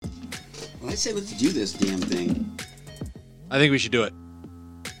Well, I say let's do this damn thing. I think we should do it.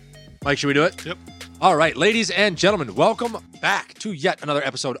 Mike, should we do it? Yep. All right, ladies and gentlemen, welcome back to yet another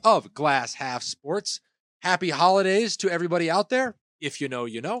episode of Glass Half Sports. Happy holidays to everybody out there. If you know,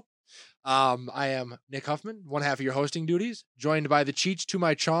 you know. I am Nick Huffman, one half of your hosting duties, joined by the Cheech to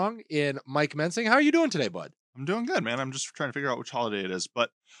my Chong in Mike Mensing. How are you doing today, bud? I'm doing good, man. I'm just trying to figure out which holiday it is.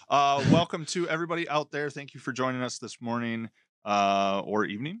 But welcome to everybody out there. Thank you for joining us this morning or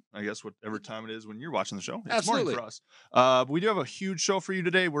evening, I guess, whatever time it is when you're watching the show. It's Absolutely. morning for us. We do have a huge show for you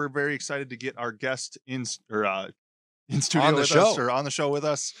today. We're very excited to get our guest in studio On the with show. us or on the show with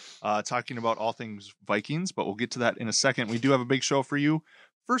us, talking about all things Vikings. But we'll get to that in a second. We do have a big show for you.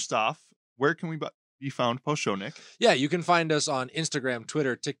 First off, where can we be found post-show, Nick? Yeah, you can find us on Instagram,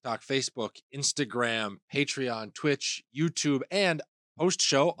 Twitter, TikTok, Facebook, Instagram, Patreon, Twitch, YouTube, and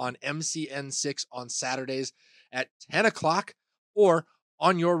post-show on MCN6 on Saturdays at 10 o'clock or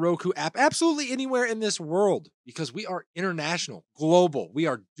on your Roku app, absolutely anywhere in this world, because we are international, global. We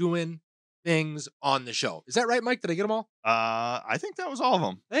are doing things on the show. Is that right, Mike? Did I get them all? I think that was all of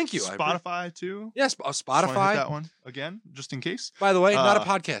them. Thank you. Spotify, too. Yes, Just wanna hit Spotify. that one again, just in case. By the way, not a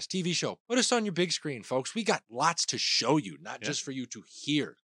podcast, TV show. Put us on your big screen, folks. We got lots to show you, not Yeah. just for you to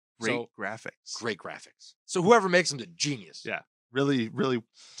hear. Great So, graphics. great graphics. So whoever makes them, is a genius. Yeah. Really, really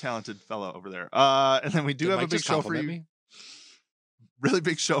talented fellow over there. And then we do Did have Mike a big just show for compliment you. me? Really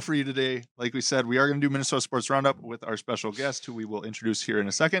big show for you today. Like we said, we are going to do Minnesota Sports Roundup with our special guest, who we will introduce here in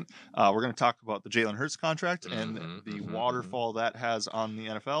a second. We're going to talk about the Jalen Hurts contract and the waterfall that has on the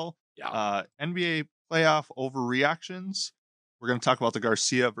NFL. Yeah. NBA playoff overreactions. We're going to talk about the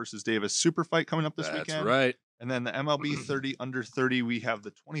Garcia versus Davis super fight coming up this That's weekend. right. And then the MLB 30 under 30. We have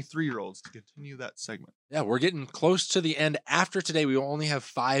the 23-year-olds to continue that segment. Yeah, we're getting close to the end. After today, we will only have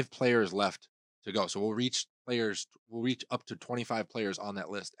 5 players left to go. So we'll reach up to 25 players on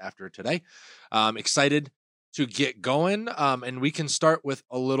that list after today. Excited to get going. And we can start with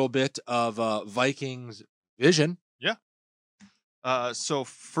a little bit of Vikings vision. So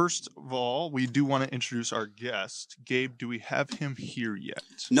first of all, we do want to introduce our guest. Gabe, do we have him here yet?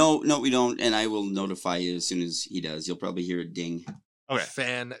 No, we don't, and I will notify you as soon as he does. You'll probably hear a ding. Okay.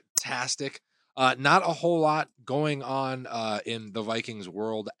 Fantastic. Not a whole lot going on in the Vikings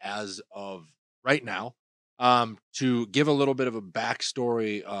world as of right now. To give a little bit of a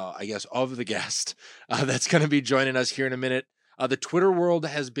backstory, I guess, of the guest that's going to be joining us here in a minute. The Twitter world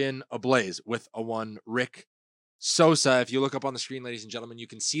has been ablaze with a one Rick Sosa. If you look up on the screen, ladies and gentlemen, you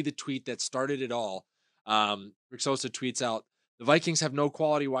can see the tweet that started it all. Rick Sosa tweets out, "The Vikings have no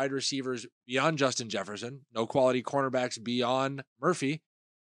quality wide receivers beyond Justin Jefferson, no quality cornerbacks beyond Murphy.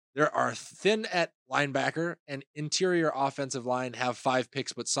 There are thin at linebacker and interior offensive line have 5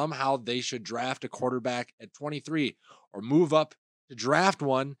 picks, but somehow they should draft a quarterback at 23 or move up to draft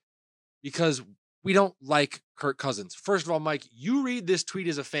one because we don't like Kirk Cousins." First of all, Mike, you read this tweet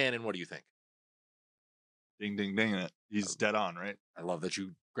as a fan, and what do you think? Ding, ding, ding it. He's dead on, right? I love that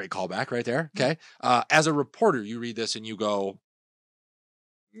you, great callback right there. Okay. As a reporter, you read this and you go,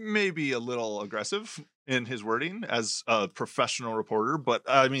 Maybe a little aggressive in his wording as a professional reporter, but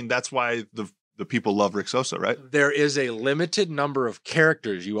I mean, that's why the people love Rick Sosa, right? there is a limited number of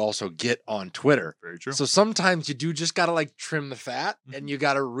characters you also get on Twitter. Very true. So sometimes you do just got to like trim the fat and Mhm. you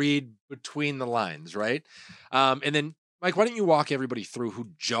got to read between the lines, right? And then, Mike, why don't you walk everybody through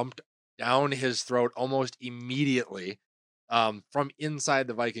who jumped down his throat almost immediately from inside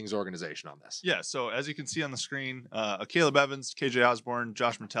the Vikings organization on this? Yeah, so as you can see on the screen, Caleb Evans, KJ Osborne,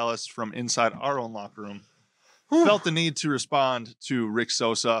 Josh Metellus from inside our own locker room felt the need to respond to Rick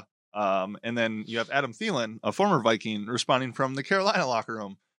Sosa. And then you have Adam Thielen, a former Viking, responding from the Carolina locker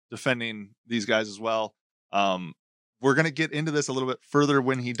room, defending these guys as well. We're going to get into this a little bit further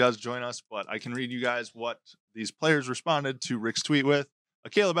when he does join us, but I can read you guys what these players responded to Rick's tweet with.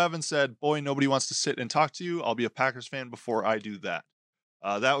 Caleb Evans said, "Boy, nobody wants to sit and talk to you. I'll be a Packers fan before I do that."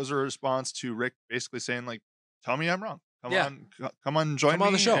 That was a response to Rick basically saying, like, tell me I'm wrong. Come on, join Come on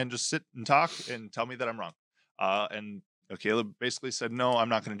me the show and just sit and talk and tell me that I'm wrong. And Caleb basically said, no, I'm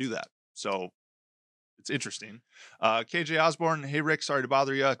not going to do that. So it's interesting. KJ Osborne, "Hey, Rick, sorry to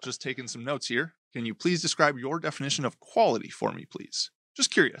bother you. Just taking some notes here. Can you please describe your definition of quality for me, please?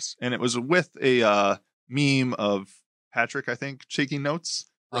 Just curious." And it was with a meme of Patrick, I think, taking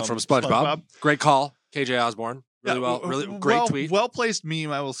notes From SpongeBob. Great call, KJ Osborne. Really great tweet. Well placed meme,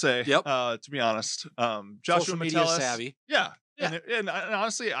 I will say. Yep. To be honest, Joshua Social media Metellus, savvy. Yeah. Yeah. And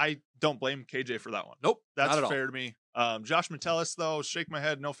honestly, I don't blame KJ for that one. Nope. That's not at all. fair to me. Josh Metellus, though, shake my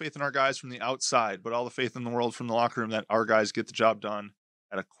head. No faith in our guys from the outside, but all the faith in the world from the locker room that our guys get the job done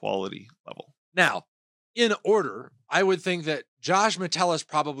at a quality level. Now, in order, I would think that Josh Metellus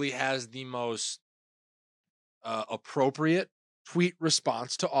probably has the most appropriate tweet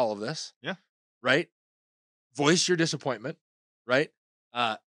response to all of this. Yeah. Right? Voice your disappointment, right?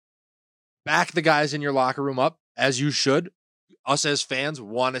 Back the guys in your locker room up, as you should. Us as fans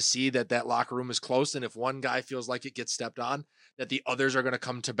want to see that locker room is close, and if one guy feels like it gets stepped on, that the others are going to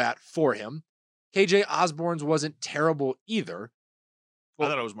come to bat for him. KJ Osborne's wasn't terrible either. I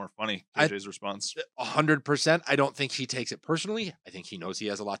thought it was more funny, KJ's response. 100%. I don't think he takes it personally. I think he knows he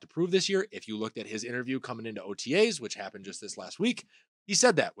has a lot to prove this year. If you looked at his interview coming into OTAs, which happened just this last week, he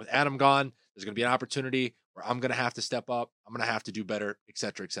said that with Adam gone, there's going to be an opportunity where I'm going to have to step up. I'm going to have to do better, et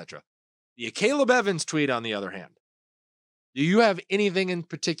cetera, et cetera. The Caleb Evans tweet, on the other hand, do you have anything in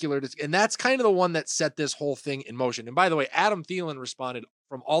particular and that's kind of the one that set this whole thing in motion. And by the way, Adam Thielen responded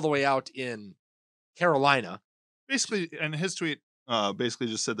from all the way out in Carolina. Basically, and his tweet basically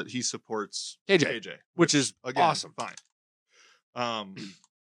just said that he supports KJ, which is again, awesome. Fine.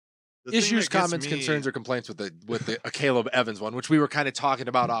 Issues, comments, concerns, or complaints with the Caleb Evans one, which we were kind of talking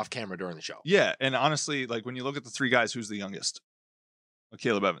about off camera during the show. Yeah, and honestly, like when you look at the three guys, who's the youngest?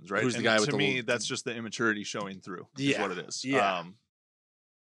 Caleb Evans, right? Who's the guy with to me, that's just the immaturity showing through. Yeah, is what it is. Yeah.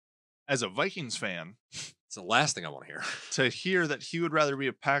 As a Vikings fan, it's the last thing I want to hear. To hear that he would rather be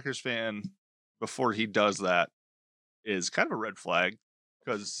a Packers fan before he does that is kind of a red flag.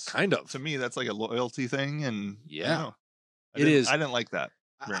 Because kind of, to me, that's like a loyalty thing, and yeah, I didn't like that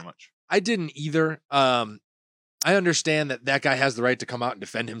very much. I didn't either. I understand that guy has the right to come out and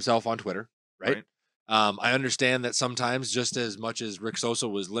defend himself on Twitter, right? I understand that sometimes, just as much as Rick Sosa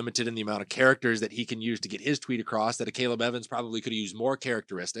was limited in the amount of characters that he can use to get his tweet across, that a Caleb Evans probably could have used more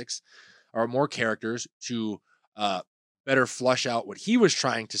characteristics or more characters to better flush out what he was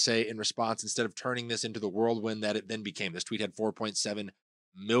trying to say in response, instead of turning this into the whirlwind that it then became. This tweet had 4.7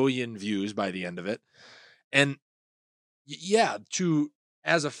 million views by the end of it. And yeah, to,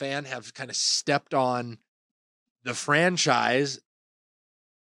 as a fan, have kind of stepped on the franchise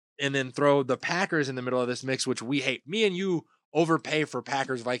and then throw the Packers in the middle of this mix, which we hate. Me and you overpay for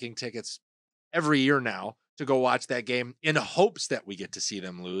Packers Viking tickets every year now to go watch that game in hopes that we get to see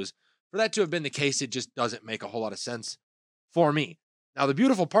them lose. For that to have been the case, it just doesn't make a whole lot of sense for me. Now, the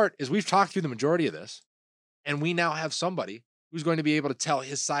beautiful part is we've talked through the majority of this, and we now have somebody who's going to be able to tell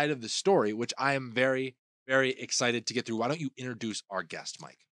his side of the story, which I am very, very excited to get through. Why don't you introduce our guest,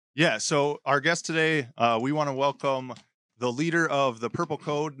 Mike? Yeah, so our guest today, we want to welcome the leader of the Purple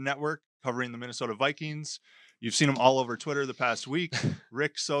Code Network, covering the Minnesota Vikings. You've seen him all over Twitter the past week.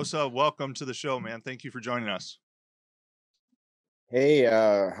 Rick Sosa, welcome to the show, man. Thank you for joining us. Hey,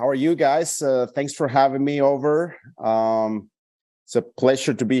 how are you guys? Thanks for having me over. It's a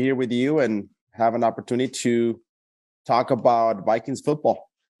pleasure to be here with you and have an opportunity to talk about Vikings football.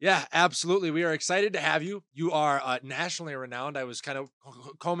 Yeah, absolutely. We are excited to have you. You are nationally renowned. I was kind of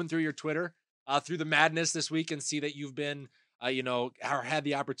combing through your Twitter through the madness this week and see that you've been, or had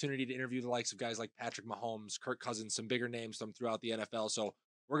the opportunity to interview the likes of guys like Patrick Mahomes, Kirk Cousins, some bigger names from throughout the NFL. So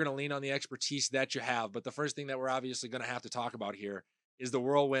we're going to lean on the expertise that you have. But the first thing that we're obviously going to have to talk about here is the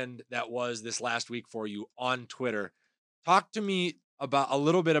whirlwind that was this last week for you on Twitter. Talk to me about a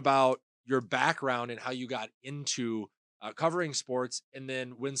little bit about your background and how you got into covering sports. And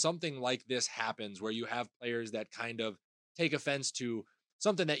then when something like this happens, where you have players that kind of take offense to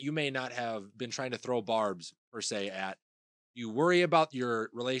something that you may not have been trying to throw barbs per se at, you worry about your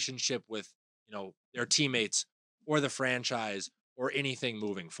relationship with, their teammates or the franchise or anything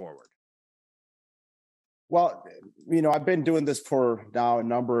moving forward. Well, I've been doing this for now a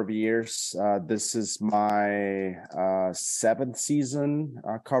number of years. This is my seventh season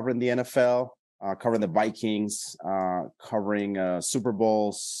covering the NFL, covering the Vikings, covering Super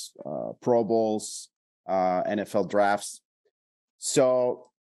Bowls, Pro Bowls, NFL drafts. So,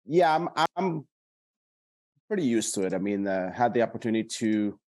 yeah, I'm pretty used to it. I mean, had the opportunity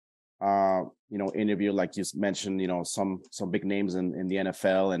to, interview, like you mentioned, some big names in the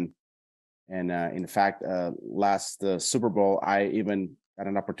NFL, and in fact, last Super Bowl, I even had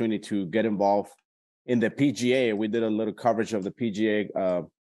an opportunity to get involved in the PGA. We did a little coverage of the PGA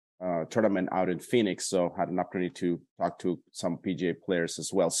tournament out in Phoenix, so had an opportunity to talk to some PGA players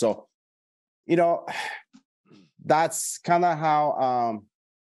as well. So, that's kind of how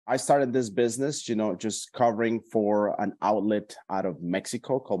I started this business, just covering for an outlet out of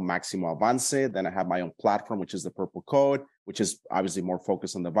Mexico called Máximo Avance. Then I have my own platform, which is the Purple Code, which is obviously more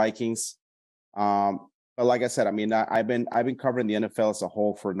focused on the Vikings. But like I said, I mean, I've been covering the NFL as a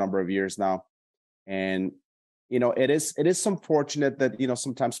whole for a number of years now. And, it is unfortunate that,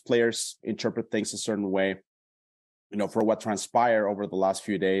 sometimes players interpret things a certain way, for what transpired over the last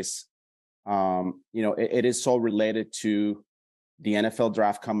few days. It is so related to the NFL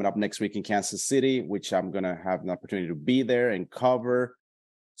draft coming up next week in Kansas City, which I'm going to have an opportunity to be there and cover.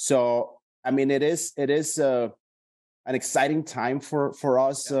 So, I mean, it is an exciting time for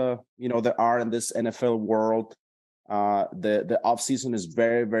us, that are in this NFL world. The off season is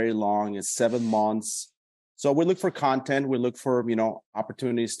very, very long. It's 7 months. So we look for content. We look for,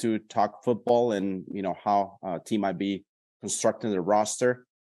 opportunities to talk football and, how a team might be constructing the roster.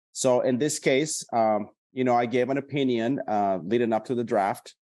 So in this case, I gave an opinion leading up to the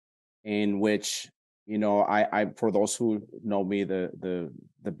draft in which, I for those who know me the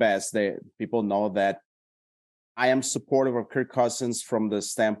best, people know that I am supportive of Kirk Cousins from the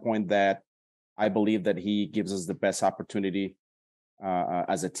standpoint that I believe that he gives us the best opportunity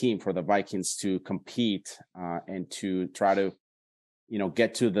as a team for the Vikings to compete and to try to,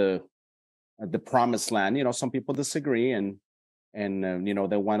 get to the promised land. Some people disagree and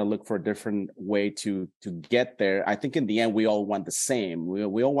they want to look for a different way to get there. I think in the end we all want the same.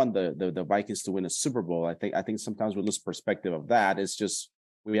 We all want the Vikings to win a Super Bowl. I think sometimes we lose perspective of that. It's just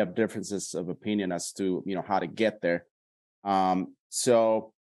we have differences of opinion as to how to get there.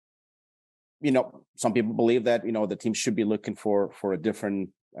 So some people believe that the team should be looking for a different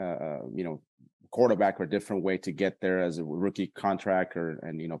quarterback or a different way to get there as a rookie contract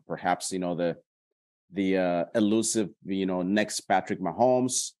and perhaps the elusive next Patrick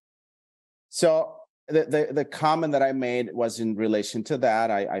Mahomes. So the comment that I made was in relation to that.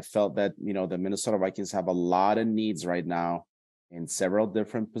 I felt that the Minnesota Vikings have a lot of needs right now in several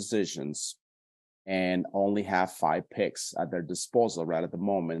different positions and only have 5 picks at their disposal right at the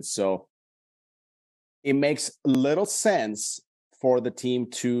moment. So it makes little sense for the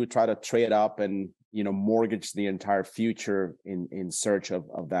team to try to trade up and mortgage the entire future in search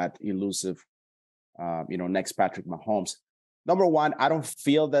of that elusive next Patrick Mahomes. Number one, I don't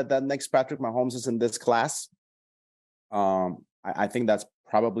feel that next Patrick Mahomes is in this class. I think that's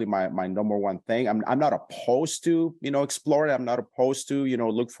probably my number one thing. I'm not opposed to explore it. I'm not opposed to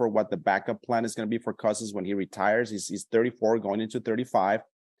look for what the backup plan is going to be for Cousins when he retires. He's 34 going into 35.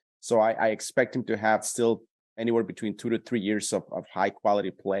 So I expect him to have still anywhere between 2 to 3 years of high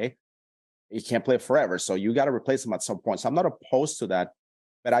quality play. He can't play forever. So you got to replace him at some point. So I'm not opposed to that,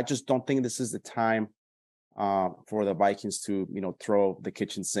 but I just don't think this is the time for the Vikings to, throw the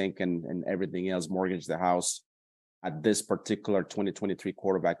kitchen sink and everything else, mortgage the house at this particular 2023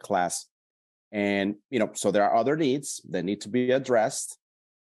 quarterback class. And, so there are other needs that need to be addressed.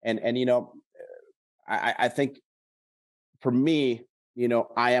 And I think for me,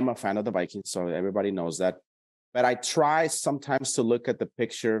 I am a fan of the Vikings, so everybody knows that. But I try sometimes to look at the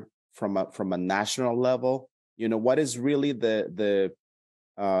picture from a national level. What is really the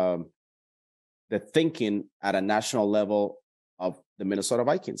thinking at a national level of the Minnesota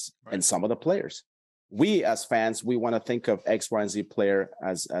Vikings and some of the players. We as fans, we want to think of X, Y, and Z player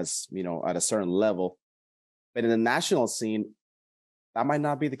as at a certain level, but in the national scene, that might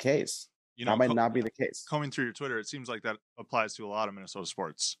not be the case. That might not be the case. Coming through your Twitter, it seems like that applies to a lot of Minnesota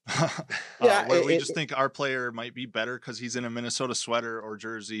sports. Yeah, where we just think our player might be better because he's in a Minnesota sweater or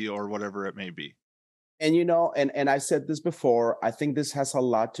jersey or whatever it may be. And and I've said this before, I think this has a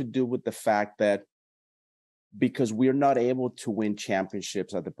lot to do with the fact that because we're not able to win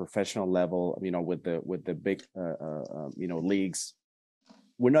championships at the professional level, with the big leagues,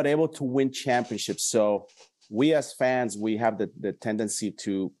 we're not able to win championships. So we as fans, we have the tendency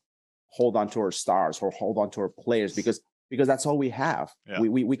to hold on to our stars or hold on to our players because that's all we have. Yeah.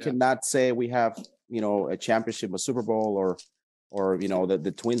 We cannot say we have a championship, a Super Bowl, or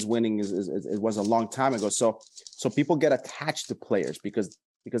the Twins winning it was a long time ago. So people get attached to players because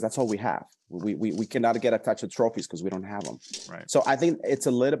that's all we have. We cannot get attached to trophies because we don't have them. Right. So I think it's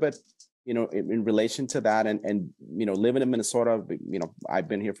a little bit in relation to that and living in Minnesota, I've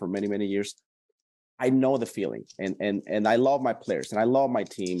been here for many years. I know the feeling and I love my players and I love my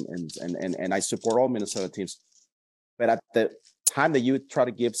team and I support all Minnesota teams. But at the time that you try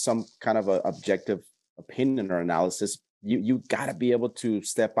to give some kind of a objective opinion or analysis, you got to be able to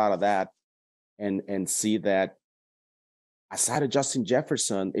step out of that and see that aside of Justin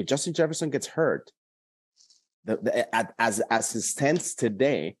Jefferson, if Justin Jefferson gets hurt, as it stands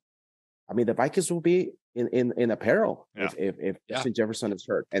today, I mean the Vikings will be in a peril if Justin Jefferson is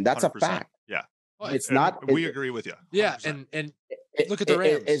hurt, and that's 100%. A fact. Yeah. Well, it's not. We agree with you. 100%. Yeah, and look at the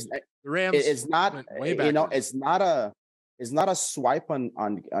Rams. The Rams. It's not. Way back it's not a swipe on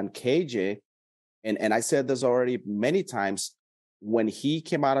KJ, and I said this already many times. When he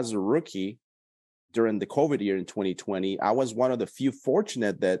came out as a rookie during the COVID year in 2020, I was one of the few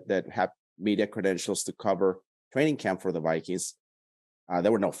fortunate that have media credentials to cover training camp for the Vikings.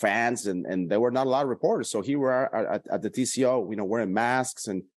 There were no fans, and there were not a lot of reporters. So here we are at the TCO, wearing masks,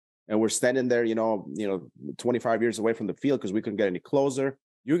 and we're standing there, 25 years away from the field because we couldn't get any closer.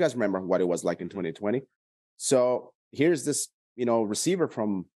 You guys remember what it was like in 2020. So here's this, receiver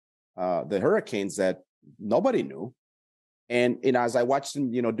from the Hurricanes that nobody knew. And as I watched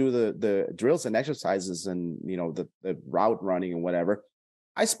him, do the drills and exercises and, the route running and whatever,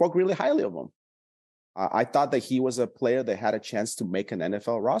 I spoke really highly of him. I thought that he was a player that had a chance to make an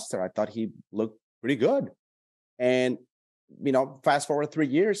NFL roster. I thought he looked pretty good. And, fast forward 3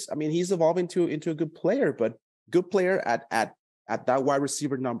 years, I mean, he's evolving into a good player, but good player at that wide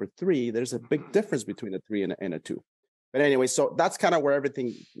receiver number 3, there's a big difference between a 3 and a 2. But anyway, so that's kind of where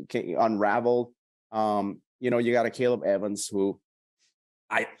everything unraveled. You got a Caleb Evans, who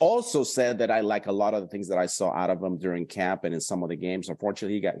I also said that I like a lot of the things that I saw out of him during camp and in some of the games.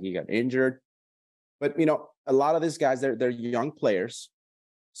 Unfortunately, he got injured. But a lot of these guys, they're young players,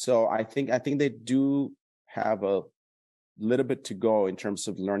 so I think they do have a little bit to go in terms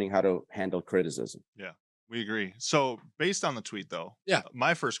of learning how to handle criticism. Yeah, we agree. So based on the tweet, though,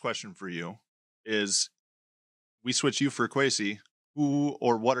 my first question for you is: we switch you for Kwesi. Who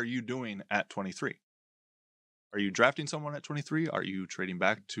or what are you doing at 23? Are you drafting someone at 23? Are you trading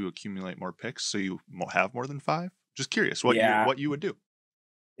back to accumulate more picks so you have more than 5? Just curious what you would do.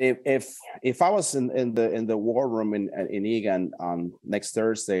 If I was in the war room in Egan on next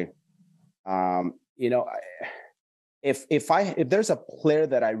Thursday, if there's a player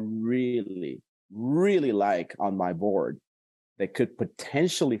that I really, really like on my board that could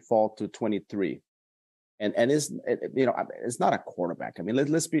potentially fall to 23, and it's not a quarterback. I mean,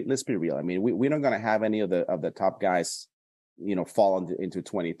 let's be real. I mean, we're not going to have any of the top guys, fall into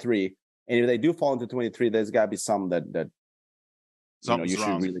 23. And if they do fall into 23, there's got to be some that you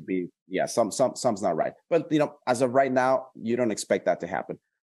should really be. Yeah, some's not right. But as of right now, you don't expect that to happen.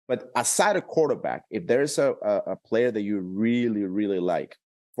 But aside a quarterback, if there's a player that you really, really like,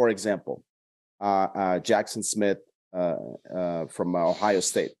 for example, Jackson Smith from Ohio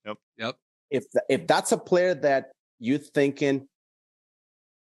State. Yep. If that's a player that you're thinking,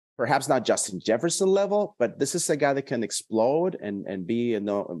 perhaps not Justin Jefferson level, but this is a guy that can explode and be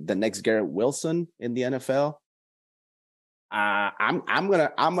the next Garrett Wilson in the NFL. I'm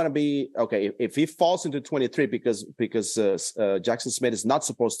gonna be okay if he falls into 23 because Jackson Smith is not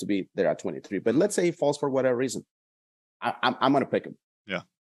supposed to be there at 23. But let's say he falls for whatever reason, I'm gonna pick him. Yeah.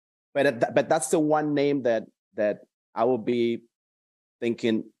 But that's the one name that I will be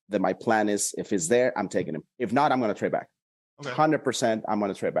thinking that my plan is, if he's there, I'm taking him. If not, I'm going to trade back. 100%, I'm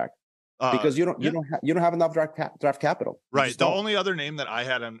going to trade back because you don't have enough draft capital. Right. The only other name that I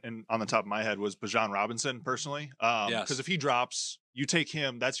had on the top of my head was Bijan Robinson personally. Because if he drops, you take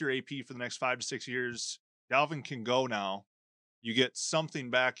him. That's your AP for the next 5 to 6 years. Dalvin can go now. You get something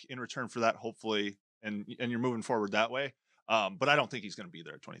back in return for that, hopefully, and you're moving forward that way. But I don't think he's going to be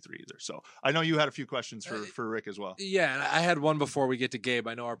there at 23 either. So I know you had a few questions for Rick as well. Yeah, and I had one before we get to Gabe.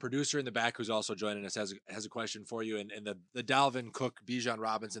 I know our producer in the back, who's also joining us, has a question for you. And the Dalvin Cook, Bijan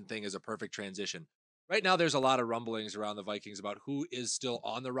Robinson thing is a perfect transition. Right now, there's a lot of rumblings around the Vikings about who is still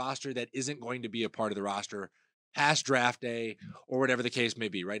on the roster that isn't going to be a part of the roster past draft day or whatever the case may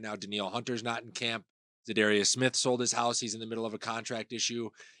be. Right now, Danielle Hunter's not in camp. Zadarius Smith sold his house. He's in the middle of a contract issue.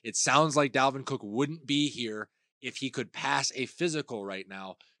 It sounds like Dalvin Cook wouldn't be here if he could pass a physical right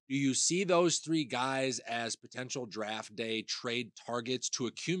now. Do you see those 3 guys as potential draft day trade targets to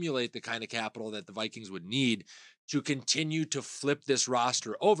accumulate the kind of capital that the Vikings would need to continue to flip this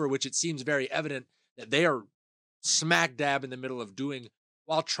roster over, which it seems very evident that they are smack dab in the middle of doing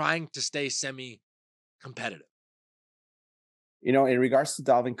while trying to stay semi-competitive? In regards to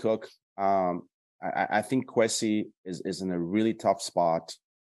Dalvin Cook, I think Kwesi is in a really tough spot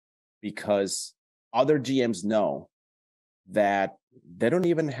because other GMs know that they don't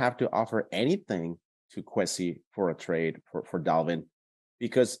even have to offer anything to Kwesi for a trade for Dalvin,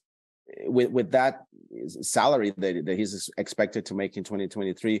 because with that salary that he's expected to make in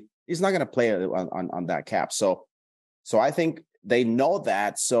 2023, he's not going to play on that cap. So I think they know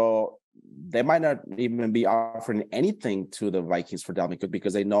that. So they might not even be offering anything to the Vikings for Dalvin Cook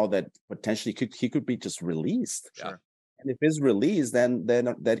because they know that potentially he could be just released. Sure. And if he's released, then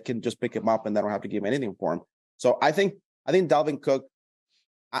they can just pick him up and they don't have to give anything for him. So I think Dalvin Cook,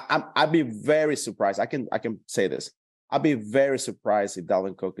 I'd be very surprised. I can say this. I'd be very surprised if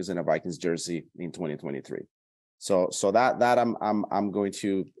Dalvin Cook is in a Vikings jersey in 2023. So that I'm going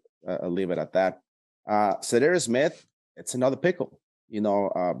to leave it at that. Zadarius Smith, it's another pickle.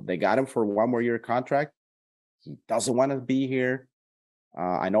 They got him for 1 more year contract. He doesn't want to be here.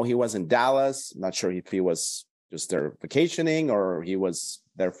 I know he was in Dallas. I'm not sure if he was just there vacationing, or he was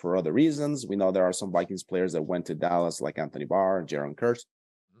there for other reasons. We know there are some Vikings players that went to Dallas, like Anthony Barr, Jaron Kearse.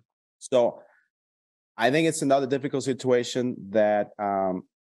 So I think it's another difficult situation that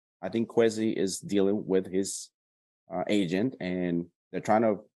I think Kwesi is dealing with his agent, and they're trying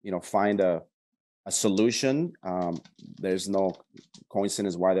to, find a solution. There's no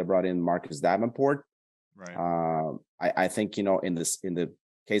coincidence why they brought in Marcus Davenport. Right. I think, in the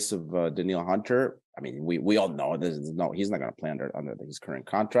case of Danielle Hunter, I mean, we all know he's not going to play under his current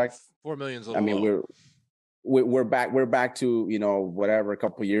contract. $4 million. I mean, we're back to, whatever, a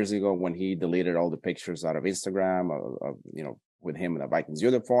couple of years ago when he deleted all the pictures out of Instagram of with him in the Vikings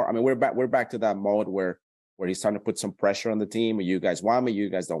uniform. I mean, we're back to that mode where he's trying to put some pressure on the team. You guys want me, you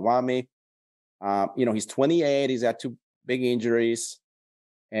guys don't want me. He's 28, he's had 2 big injuries,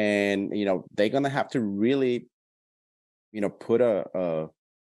 and they're gonna have to really put a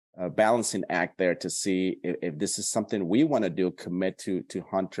balancing act there to see if this is something we want to do, commit to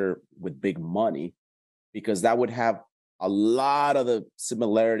Hunter with big money, because that would have a lot of the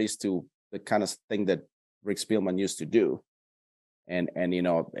similarities to the kind of thing that Rick Spielman used to do. And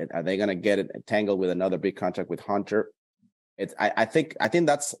are they going to get it tangled with another big contract with Hunter? I think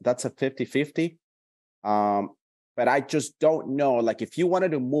that's a 50-50. But I just don't know. Like, if you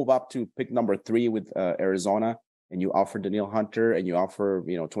wanted to move up to pick number 3 with Arizona, and you offer Danielle Hunter, and you offer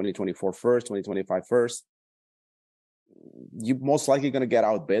 2024 first, 2025 first, you most likely going to get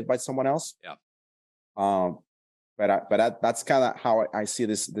outbid by someone else. Yeah. But that's kind of how I see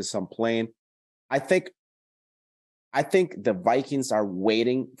this playing. I think the Vikings are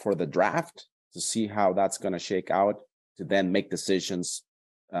waiting for the draft to see how that's going to shake out, to then make decisions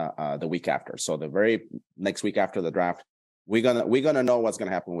the week after. So the very next week after the draft, we're gonna know what's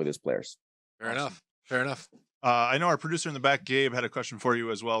gonna happen with these players. Fair enough. I know our producer in the back, Gabe, had a question for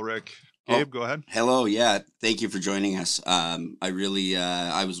you as well, Rick. Gabe, go ahead. Hello. Yeah. Thank you for joining us. I really,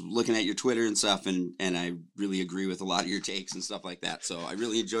 I was looking at your Twitter and stuff, and I really agree with a lot of your takes and stuff like that. So I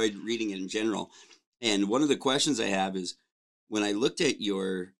really enjoyed reading it in general. And one of the questions I have is, when I looked at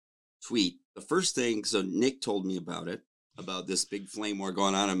your tweet, the first thing, so Nick told me about this big flame war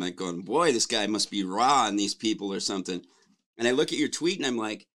going on. I'm like going, boy, this guy must be raw on these people or something. And I look at your tweet and I'm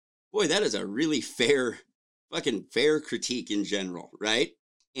like, boy, that is a really fair critique in general, right?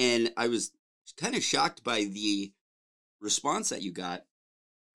 And I was kind of shocked by the response that you got.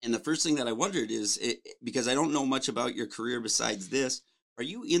 And the first thing that I wondered is, because I don't know much about your career besides this, are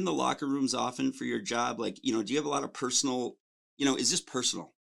you in the locker rooms often for your job? Like, do you have a lot of personal, is this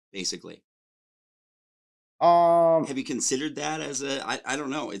personal, basically? Have you considered that as I don't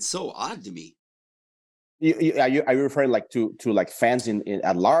know. It's so odd to me. Are you referring like to like fans in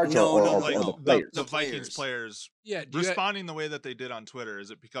at large, No, or like the players? the Vikings players. Yeah. Responding the way that they did on Twitter, is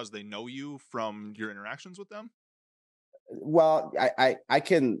it because they know you from your interactions with them? Well, I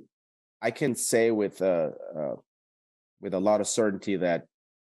can say with a lot of certainty that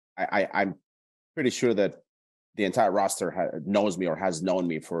I'm pretty sure that the entire roster knows me or has known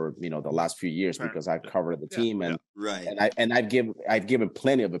me for the last few years, because I've covered the team, and right, and I've given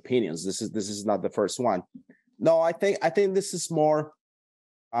plenty of opinions. This is not the first one. No, I think this is more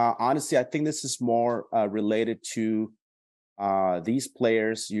honestly. I think this is more related to these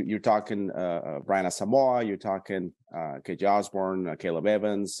players. You're talking Brian Asamoah, you're talking KJ Osborne, Caleb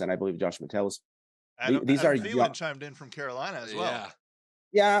Evans, and I believe Josh Metellus. These are Thielen chimed in from Carolina as well.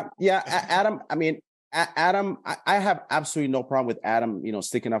 Yeah. Adam. I mean, Adam, I have absolutely no problem with Adam,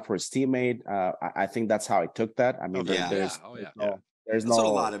 sticking up for his teammate. I think that's how I took that. I mean, there's no, that's what a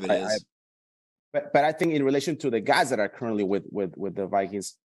lot of it is. But I think in relation to the guys that are currently with the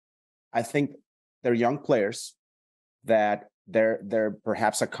Vikings, I think they're young players that they're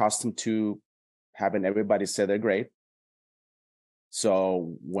perhaps accustomed to having everybody say they're great.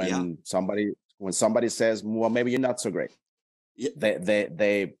 So when somebody says, well, maybe you're not so great,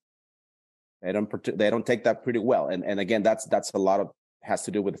 they don't take that pretty well. And again, that's a lot of has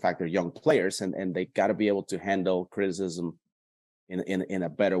to do with the fact they're young players, and they got to be able to handle criticism in a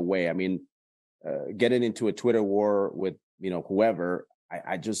better way. I mean, getting into a Twitter war with whoever,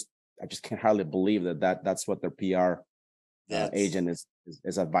 I just can't hardly believe that's what their PR agent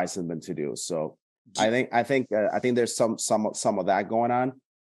is advising them to do. So I think there's some of that going on,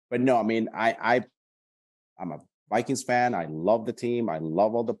 but no, I mean, I'm a Vikings fan. I love the team. I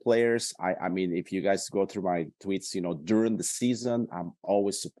love all the players. I mean, if you guys go through my tweets, during the season, I'm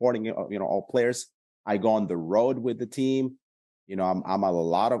always supporting all players. I go on the road with the team. I'm at a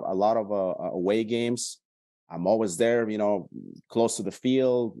lot of away games. I'm always there, close to the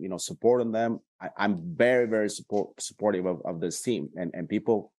field, supporting them. I'm very, very supportive of this team, and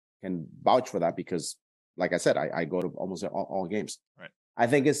people can vouch for that, because like I said, I go to almost all games. Right. I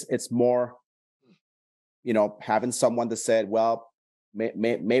think it's more, having someone that said, well,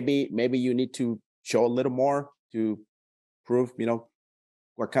 maybe you need to show a little more to prove,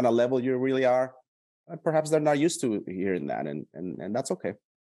 what kind of level you really are. Perhaps they're not used to hearing that, and that's okay.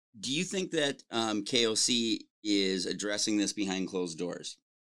 Do you think that KOC is addressing this behind closed doors?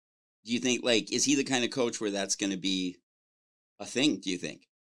 Do you think, is he the kind of coach where that's going to be a thing, do you think?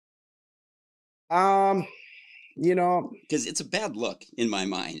 Because it's a bad look in my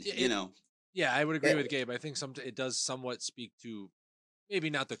mind, Yeah, I would agree with Gabe. I think it does somewhat speak to maybe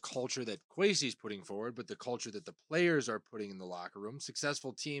not the culture that Kwesi's putting forward, but the culture that the players are putting in the locker room.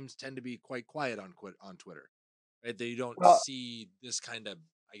 Successful teams tend to be quite quiet on Twitter, right? They don't see this kind of,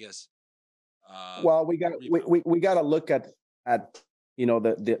 I guess. Well, we got to look at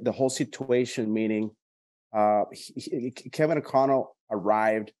the whole situation. Meaning, Kevin O'Connell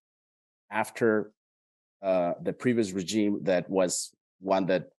arrived after the previous regime that was one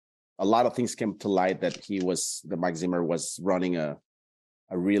that a lot of things came to light that Mike Zimmer was running a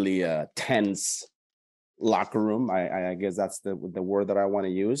really tense locker room. I guess that's the word that I want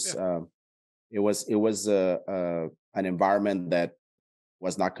to use. Yeah. It was an environment that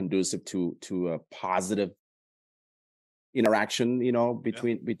was not conducive to a positive interaction,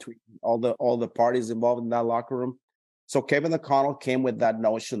 between all the parties involved in that locker room. So Kevin O'Connell came with that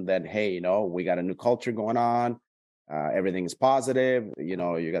notion that, hey, we got a new culture going on. Everything is positive.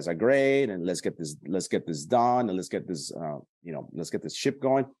 You guys are great, and let's get this done, and let's get this ship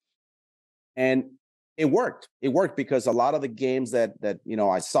going. And it worked. It worked because a lot of the games that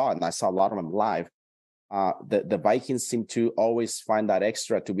I saw, and I saw a lot of them live, the Vikings seem to always find that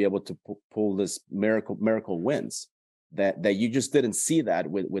extra to be able to pull this miracle wins that you just didn't see that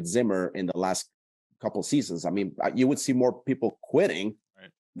with Zimmer in the last couple seasons. I mean, you would see more people quitting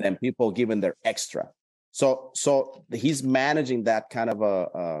than people giving their extra. So he's managing that kind of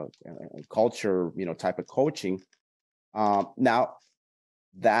a culture, type of coaching. Now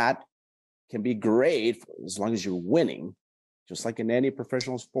that can be great as long as you're winning, just like in any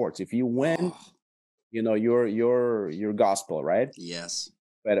professional sports. If you win, you're gospel, right? Yes.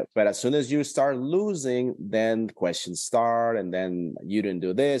 But as soon as you start losing, then questions start, and then you didn't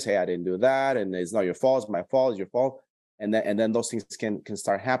do this. Hey, I didn't do that, and it's not your fault. It's my fault. It's your fault, and then those things can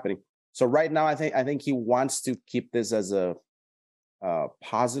start happening. So right now, I think he wants to keep this as a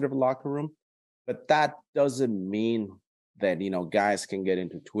positive locker room, but that doesn't mean that guys can get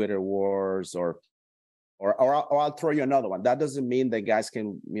into Twitter wars or I'll throw you another one. That doesn't mean that guys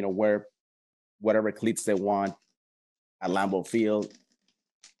can wear whatever cleats they want at Lambeau Field.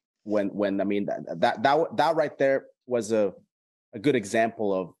 When I mean that right there was a good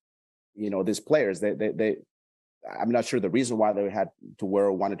example of these players. They I'm not sure the reason why they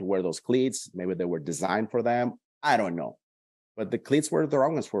wanted to wear those cleats. Maybe they were designed for them. I don't know, but the cleats were the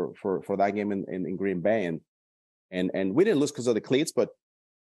wrong ones for that game in Green Bay, and we didn't lose because of the cleats, but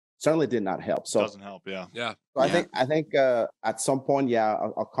certainly did not help. So it doesn't help, yeah. So I think at some point,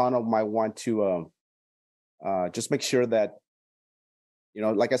 O'Connell might want to just make sure that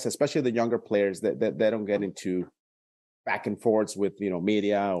like I said, especially the younger players that they don't get into back and forths with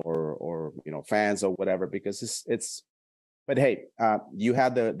media or fans or whatever, because it's. But hey, you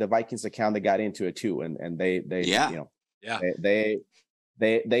had the Vikings account that got into it too, and they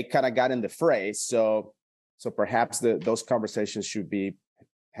kind of got in the fray. So perhaps those conversations should be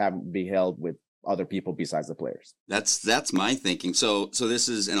held with other people besides the players. That's my thinking. So this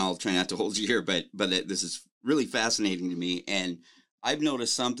is, and I'll try not to hold you here, but this is really fascinating to me, and I've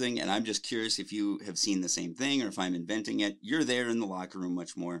noticed something, and I'm just curious if you have seen the same thing or if I'm inventing it. You're there in the locker room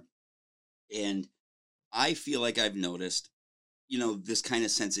much more, and I feel like I've noticed, this kind of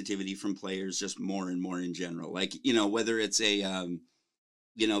sensitivity from players just more and more in general. Like, whether it's a,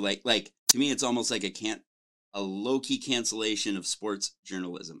 like to me, it's almost like a low-key cancellation of sports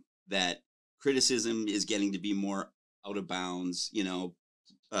journalism, that criticism is getting to be more out of bounds.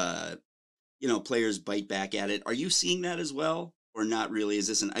 Players bite back at it. Are you seeing that as well, or not really? Is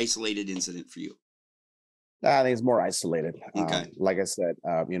this an isolated incident for you? I think it's more isolated. Okay. Like I said,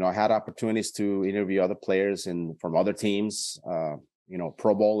 I had opportunities to interview other players from other teams,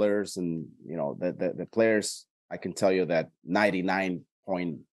 Pro Bowlers, and the players. I can tell you that 99.9%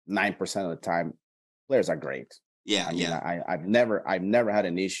 of the time, players are great. Yeah, I've never had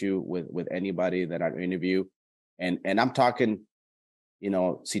an issue with anybody that I interview, and I'm talking,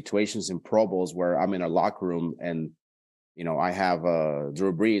 situations in Pro Bowls where I'm in a locker room and. I have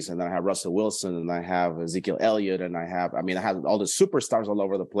Drew Brees, and then I have Russell Wilson, and I have Ezekiel Elliott, and I have all the superstars all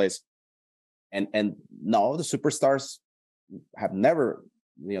over the place. And no, the superstars have never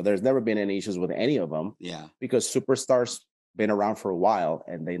there's never been any issues with any of them. Yeah. Because superstars been around for a while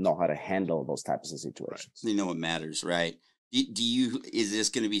and they know how to handle those types of situations. They know what matters, right? Is this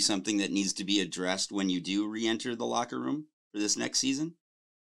going to be something that needs to be addressed when you do re-enter the locker room for this next season?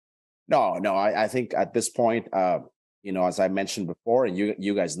 No, I think at this point, as I mentioned before, and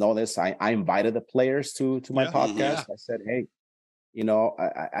you guys know this, I invited the players to my podcast. Yeah. I said, hey,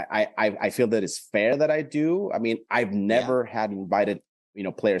 I feel that it's fair that I do. I mean, I've never had invited,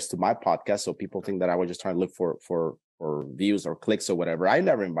 players to my podcast. So people think that I was just trying to look for views or clicks or whatever. I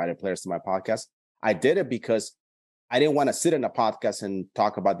never invited players to my podcast. I did it because I didn't want to sit in a podcast and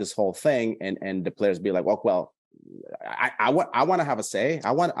talk about this whole thing and the players be like, well, I want to have a say.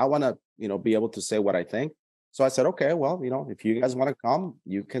 I want to, be able to say what I think. So I said, okay, well, if you guys want to come,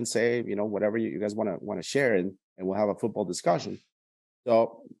 you can say, whatever you guys want to share and we'll have a football discussion.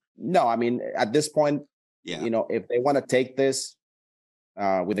 So no, I mean, at this point, if they want to take this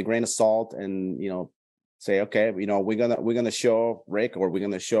with a grain of salt and, say, okay, we're gonna show Rick, or we're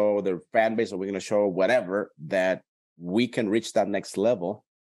gonna show the fan base, or we're gonna show whatever, that we can reach that next level.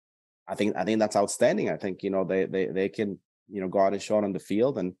 I think that's outstanding. I think they can go out and show it on the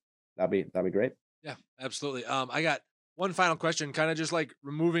field, and that'd be great. Yeah, absolutely. I got one final question, kind of just like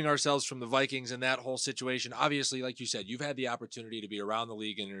removing ourselves from the Vikings and that whole situation. Obviously, like you said, you've had the opportunity to be around the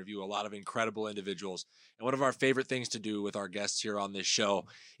league and interview a lot of incredible individuals. And one of our favorite things to do with our guests here on this show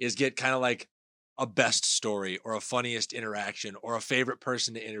is get kind of like a best story or a funniest interaction or a favorite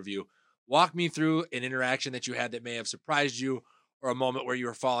person to interview. Walk me through an interaction that you had that may have surprised you, or a moment where you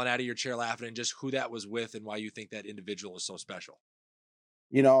were falling out of your chair laughing, and just who that was with and why you think that individual is so special.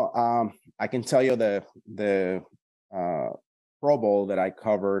 I can tell you the Pro Bowl that I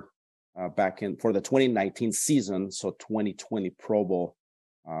covered back for the 2019 season, so 2020 Pro Bowl,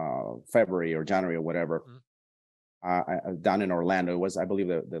 February or January or whatever. Mm-hmm. Down in Orlando. It was, I believe,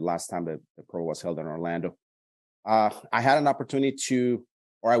 the last time that the Pro was held in Orlando. I had an opportunity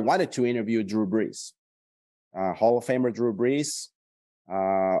I wanted to interview Drew Brees, Hall of Famer Drew Brees.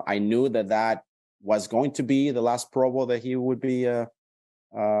 I knew that was going to be the last Pro Bowl that he would be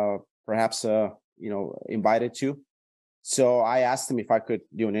perhaps invited to. So I asked him if I could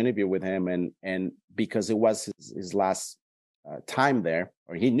do an interview with him, and because it was his last time there,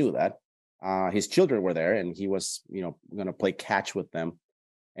 or he knew that. His children were there, and he was, going to play catch with them.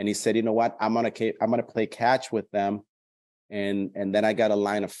 And he said, "You know what? I'm gonna play catch with them, and then I got a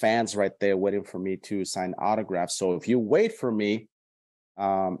line of fans right there waiting for me to sign autographs. So if you wait for me,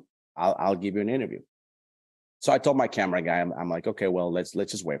 I'll give you an interview." So I told my camera guy, I'm like, okay, well, let's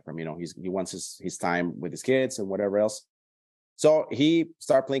just wait for him. He wants his time with his kids and whatever else. So he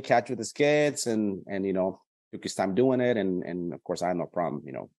started playing catch with his kids, and took his time doing it, and of course I had no problem,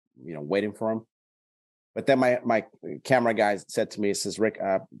 waiting for him. But then my camera guy said to me, he says, "Rick,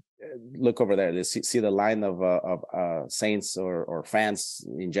 look over there. See the line of Saints or fans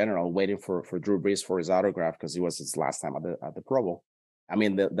in general waiting for Drew Brees for his autograph, because it was his last time at the Pro Bowl." I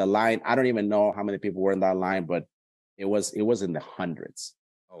mean, the line, I don't even know how many people were in that line, but it was in the hundreds.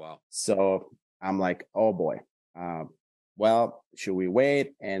 Oh, wow. So I'm like, oh boy. Well, should we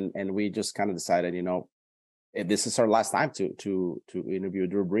wait? And we just kind of decided, this is our last time to interview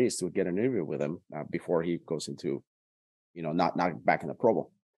Drew Brees, to get an interview with him before he goes into, not back in the Pro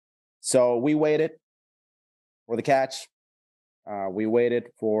Bowl. So we waited for the catch. We waited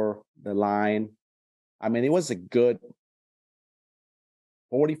for the line. I mean, it was a good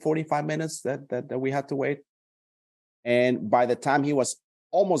 45 minutes that we had to wait. And by the time he was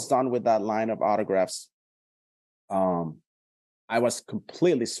almost done with that line of autographs, I was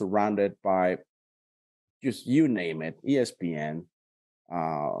completely surrounded by just, you name it, ESPN,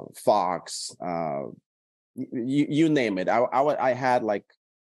 Fox, you name it. I had like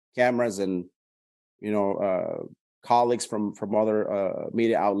cameras and, colleagues from other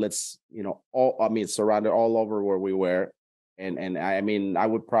media outlets, surrounded all over where we were. And I mean, I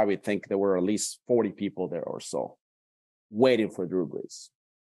would probably think there were at least 40 people there or so waiting for Drew Brees.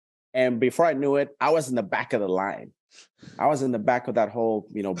 And before I knew it, I was in the back of the line. I was in the back of that whole,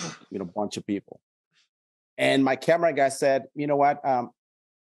 bunch of people. And my camera guy said, "You know what?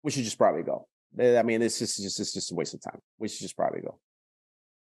 We should just probably go. I mean, it's just a waste of time. We should just probably go."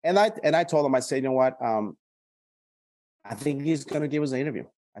 And I told him, I said, "You know what? I think he's going to give us an interview.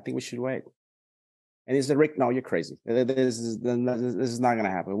 I think we should wait." And he said, "Rick, no, you're crazy. This is not going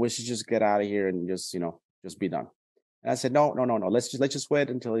to happen. We should just get out of here and just be done." And I said, no. Let's just wait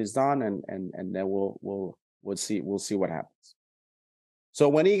until he's done, and then we'll see what happens. So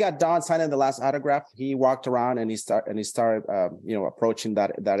when he got done signing the last autograph, he walked around and he started approaching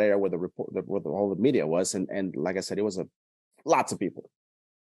that area where the all the media was, and like I said, it was lots of people.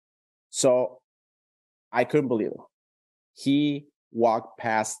 So I couldn't believe it. He walked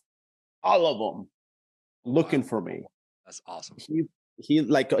past all of them looking for me. That's awesome.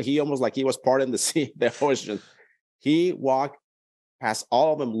 He almost like he was part in the sea, the ocean. He walked past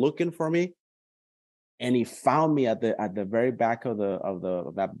all of them looking for me, and he found me at the very back of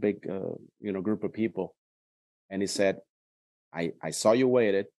that big group of people, and he said, I saw you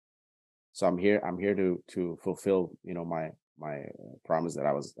waited, so I'm here to fulfill my promise that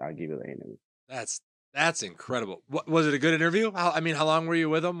I'll give you the interview. That's incredible. Was it a good interview? How long were you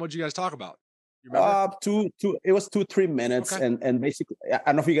with him? What did you guys talk about? You remember? It was 2-3 minutes. Okay. And basically, I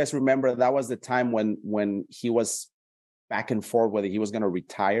don't know if you guys remember, that was the time when he was back and forth whether he was going to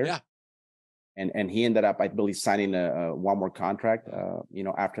retire. Yeah. And he ended up, I believe, signing a one more contract,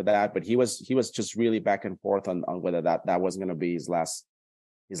 after that. But he was just really back and forth on whether that was going to be his last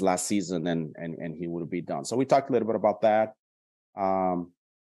season and he would be done. So we talked a little bit about that.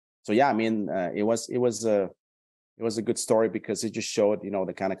 So yeah, it was a good story because it just showed,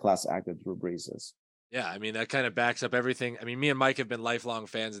 the kind of class act that Drew Brees is. Yeah, that kind of backs up everything. Me and Mike have been lifelong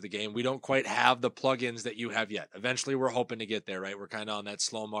fans of the game. We don't quite have the plugins that you have yet. Eventually, we're hoping to get there, right? We're kind of on that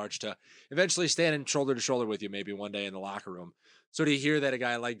slow march to eventually standing shoulder to shoulder with you maybe one day in the locker room. So to hear that a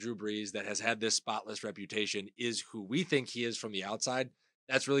guy like Drew Brees that has had this spotless reputation is who we think he is from the outside,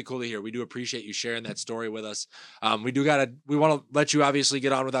 that's really cool to hear. We do appreciate you sharing that story with us. We want to let you obviously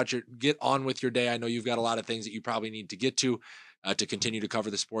get on with your day. I know you've got a lot of things that you probably need to get to continue to cover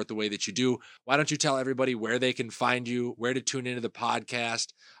the sport the way that you do. Why don't you tell everybody where they can find you, where to tune into the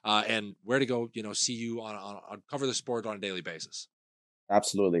podcast, and where to go, see you on Cover the Sport on a daily basis?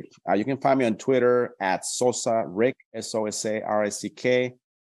 Absolutely. You can find me on Twitter at Sosa Rick, SOSARICK.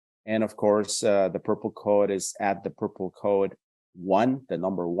 And of course, the Purple Code is at the Purple Code 1, the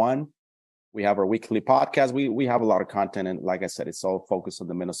number 1. We have our weekly podcast. We have a lot of content, and like I said, it's all focused on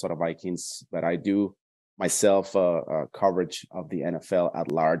the Minnesota Vikings, but I do myself coverage of the NFL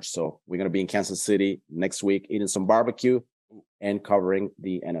at large. So we're going to be in Kansas City next week eating some barbecue and covering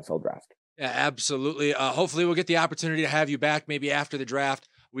the NFL draft. Yeah, absolutely. Hopefully we'll get the opportunity to have you back maybe after the draft.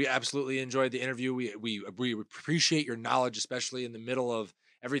 We absolutely enjoyed the interview. We appreciate your knowledge, especially in the middle of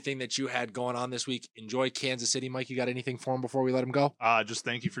everything that you had going on this week. Enjoy Kansas City. Mike, you got anything for him before we let him go? Just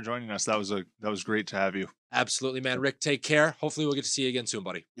thank you for joining us. That was great to have you. Absolutely, man. Rick, take care. Hopefully we'll get to see you again soon,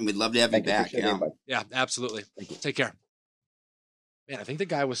 buddy. And we'd love to have you back. Yeah, absolutely. Take care. Man, I think the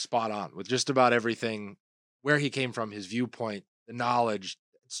guy was spot on with just about everything, where he came from, his viewpoint, the knowledge.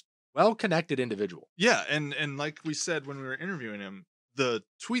 It's well-connected individual. Yeah, and like we said when we were interviewing him, the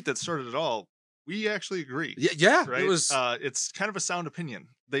tweet that started it all, we actually agree. Yeah, right. It was. It's kind of a sound opinion.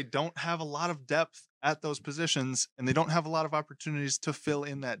 They don't have a lot of depth at those positions, and they don't have a lot of opportunities to fill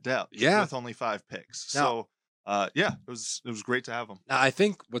in that depth. Yeah. With only 5 picks. Now, it was great to have them. Now, I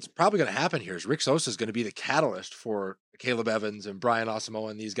think what's probably going to happen here is Rick Sosa is going to be the catalyst for Caleb Evans and Brian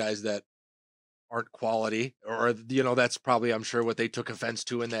Asamoah and these guys that aren't quality, or that's probably, I'm sure, what they took offense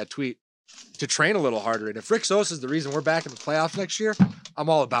to in that tweet, to train a little harder. And if Rick Sosa is the reason we're back in the playoffs next year, I'm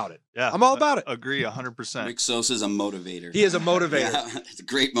all about it. Yeah, I'm all about it. Agree 100%. Rick Sosa is a motivator. He is a motivator. Yeah, it's a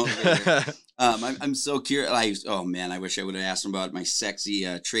great motivator. I'm so curious. I wish I would have asked him about my sexy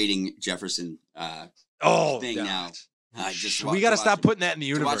trading Jefferson thing God. now. We got to stop putting that in the to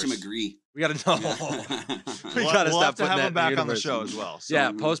universe. watch him agree. We got to know. We got to stop putting that in the back on the show as well. So,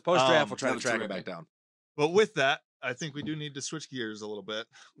 yeah, post draft, we'll try that to was track it terrific. back down. But with that, I think we do need to switch gears a little bit.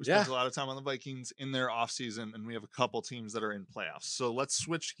 We spent a lot of time on the Vikings in their offseason, and we have a couple teams that are in playoffs. So let's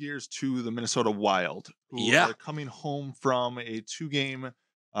switch gears to the Minnesota Wild, who are coming home from a 2-game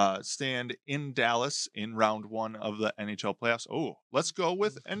stand in Dallas in round 1 of the NHL playoffs. Oh, let's go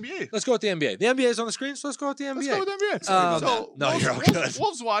with NBA. Let's go with the NBA. The NBA is on the screen, so let's go with the NBA. Let's go with NBA. No, Wolves, you're all good.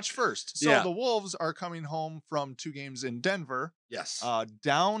 Wolves watch first. So Yeah. the Wolves are coming home from 2 games in Denver, Yes.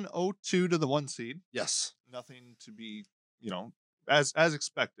 down 0-2 to the 1 seed. Yes. Nothing to be, as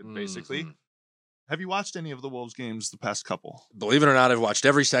expected, basically. Mhm. Have you watched any of the Wolves games the past couple? Believe it or not, I've watched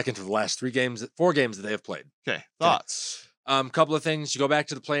every second of the last 4 games that they have played. Okay, thoughts? Couple of things. You go back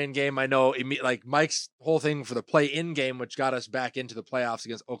to the play-in game. I know, like Mike's whole thing for the play-in game, which got us back into the playoffs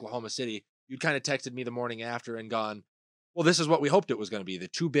against Oklahoma City. You'd kind of texted me the morning after and gone, well, this is what we hoped it was going to be. The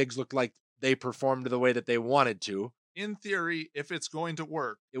 2 bigs looked like they performed the way that they wanted to. In theory, if it's going to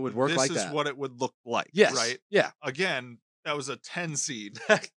work, It would work like that. This is what it would look like. Yes. Right? Yeah. Again, that was a 10 seed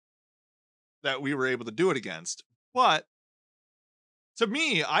that we were able to do it against. But to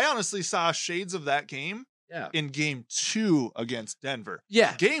me, I honestly saw shades of that game Yeah. in game 2 against Denver.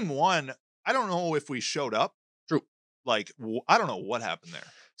 Yeah. Game 1, I don't know if we showed up. True. Like, I don't know what happened there.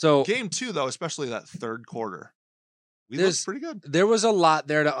 So Game 2, though, especially that third quarter, we There's- looked pretty good. There was a lot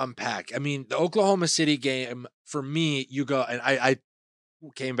there to unpack. I mean, the Oklahoma City game, for me, you go, and I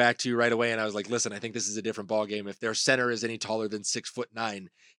came back to you right away, and I was like, listen, I think this is a different ball game. If their center is any taller than 6'9",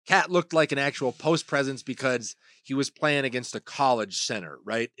 Cat looked like an actual post presence because he was playing against a college center,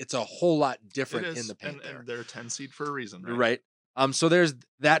 right? It's a whole lot different It is, in the paint there. and they're a 10 seed for a reason, right? Right. So there's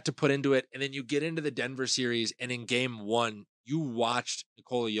that to put into it. And then you get into the Denver series, and in game one, you watched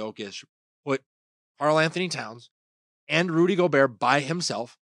Nikola Jokic put Karl Anthony Towns and Rudy Gobert by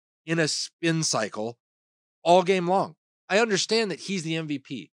himself in a spin cycle all game long. I understand that he's the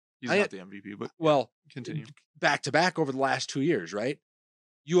MVP. He's I- not the MVP, but Well, continue. back to back over the last 2 years, right?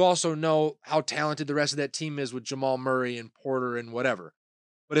 You also know how talented the rest of that team is with Jamal Murray and Porter and whatever.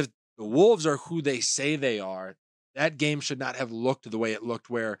 But if the Wolves are who they say they are, that game should not have looked the way it looked,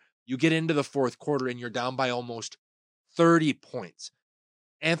 where you get into the fourth quarter and you're down by almost 30 points.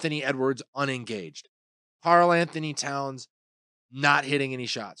 Anthony Edwards unengaged. Karl Anthony Towns not hitting any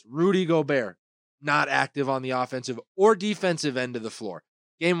shots. Rudy Gobert not active on the offensive or defensive end of the floor.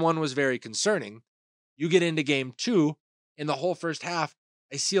 Game one was very concerning. You get into game two, in the whole first half,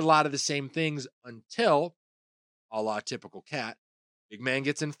 I see a lot of the same things until, a la typical Cat, big man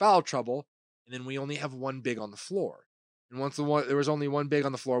gets in foul trouble, and then we only have one big on the floor. And once there was only one big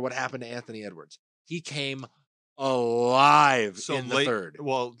on the floor, what happened to Anthony Edwards? He came alive in the third.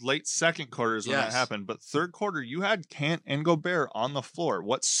 Well, late second quarter is when that Yes. happened, but third quarter you had Kant and Gobert on the floor.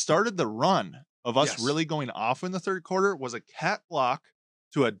 What started the run of us Yes. really going off in the third quarter was a Cat block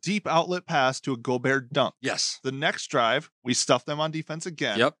to a deep outlet pass to a Gobert dunk. Yes. The next drive, we stuffed them on defense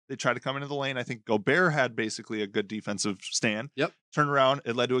again. Yep. They tried to come into the lane. I think Gobert had basically a good defensive stand. Yep. Turn around,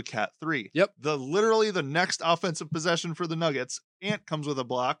 it led to a Cat 3. Yep. Literally the next offensive possession for the Nuggets, Ant comes with a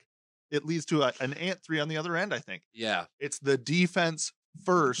block. It leads to an Ant 3 on the other end, I think. Yeah. It's the defense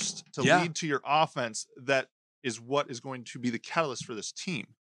first to Yeah. lead to your offense that is what is going to be the catalyst for this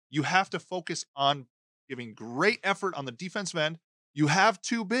team. You have to focus on giving great effort on the defensive end. You have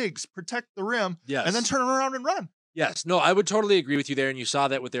two bigs, protect the rim, Yes. and then turn around and run. Yes. No, I would totally agree with you there. And you saw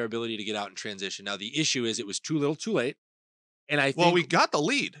that with their ability to get out in transition. Now, the issue is it was too little too late. And I think Well, we got the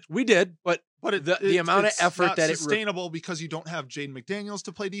lead, we did, but the amount of it's effort not that sustainable because you don't have Jaden McDaniels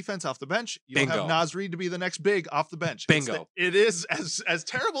to play defense off the bench. You don't Bingo. have Naz Reid to be the next big off the bench. Bingo. It is as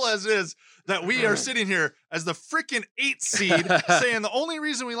terrible as it is that we are sitting here as the freaking 8 seed saying the only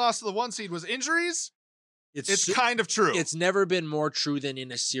reason we lost to the 1 seed was injuries. It's kind of true. It's never been more true than in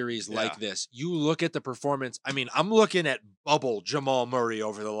a series like Yeah. this. You look at the performance. I mean, I'm looking at bubble Jamal Murray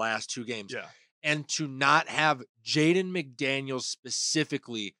over the last 2 games. yeah. And to not have Jaden McDaniels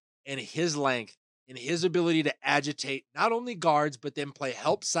specifically in his length and his ability to agitate not only guards, but then play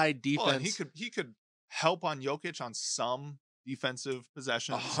help side defense. Well, and he could help on Jokic on some defensive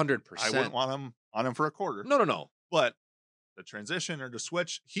possessions. 100%. I wouldn't want him on him for a quarter. No. But the transition or the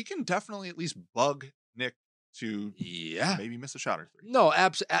switch, he can definitely at least bug Nick to Yeah. maybe miss a shot or 3. No,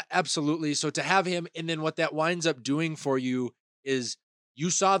 absolutely. So to have him, and then what that winds up doing for you is you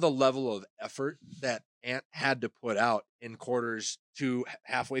saw the level of effort that Ant had to put out in quarters 2,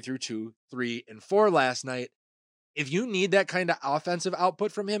 halfway through 2, 3, and 4 last night. If you need that kind of offensive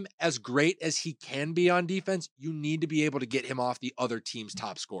output from him, as great as he can be on defense, you need to be able to get him off the other team's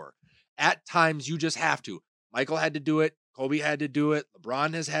top scorer. At times, you just have to. Michael had to do it. Kobe had to do it.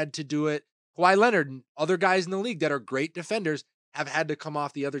 LeBron has had to do it. Kawhi Leonard and other guys in the league that are great defenders have had to come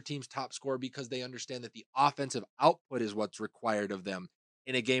off the other team's top scorer because they understand that the offensive output is what's required of them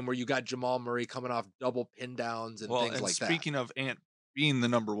in a game where you got Jamal Murray coming off double pin downs and things like that. Speaking of Ant being the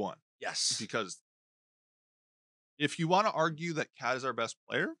number 1, Yes, because if you want to argue that Cat is our best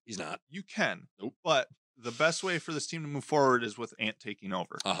player, he's not. you can. Nope. But the best way for this team to move forward is with Ant taking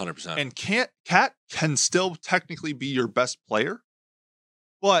over. 100%. And Cat can still technically be your best player,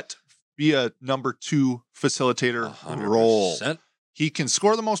 but be a number 2 facilitator role. He can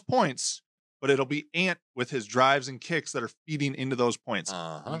score the most points, but it'll be Ant with his drives and kicks that are feeding into those points.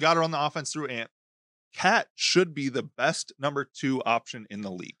 Uh-huh. You got to run the offense through Ant. Cat should be the best number 2 option in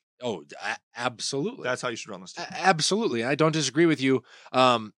the league. Oh, absolutely. That's how you should run this team. Absolutely. I don't disagree with you.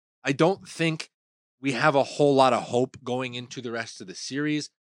 I don't think we have a whole lot of hope going into the rest of the series.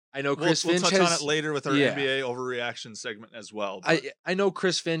 I know Chris we'll Finch touch has, on it later with our yeah. NBA overreaction segment as well. but- I know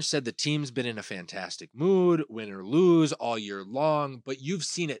Chris Finch said the team's been in a fantastic mood, win or lose all year long, but you've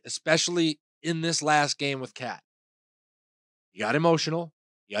seen it, especially in this last game with Cat. He got emotional.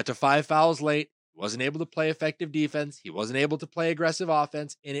 He got to 5 fouls late. He wasn't able to play effective defense. He wasn't able to play aggressive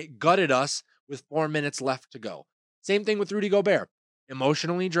offense, and it gutted us with 4 minutes left to go. Same thing with Rudy Gobert.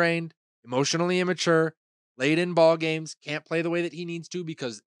 Emotionally drained, emotionally immature, late in ball games, can't play the way that he needs to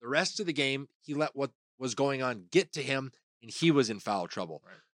because the rest of the game, he let what was going on get to him, and he was in foul trouble.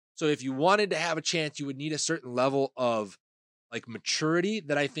 Right. So if you wanted to have a chance, you would need a certain level of like maturity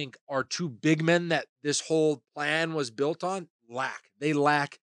that I think our two big men that this whole plan was built on lack. They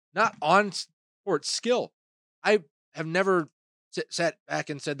lack not on court skill. I have never sat back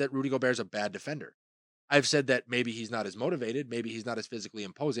and said that Rudy Gobert is a bad defender. I've said that maybe he's not as motivated, maybe he's not as physically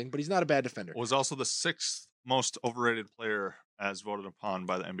imposing, but he's not a bad defender. Was also the 6th most overrated player as voted upon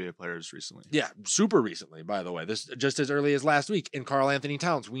by the NBA players recently. Yeah, super recently, by the way. This just as early as last week in Karl Anthony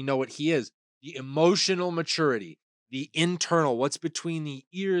Towns. We know what he is. The emotional maturity, the internal, what's between the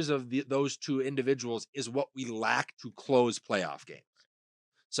ears of those two individuals is what we lack to close playoff games.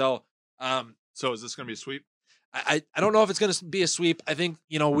 So, So is this going to be a sweep? I don't know if it's going to be a sweep. I think,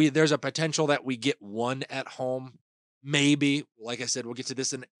 there's a potential that we get one at home. Maybe, like I said, we'll get to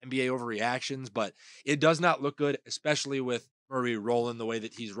this in NBA overreactions, but it does not look good, especially with Murray rolling the way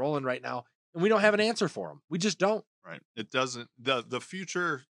that he's rolling right now. And we don't have an answer for him. We just don't. Right. It doesn't. The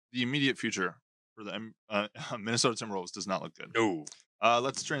future, the immediate future for the Minnesota Timberwolves does not look good. No.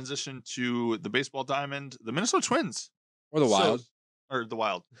 Let's transition to the baseball diamond, the Minnesota Twins. Or the Wild. Or the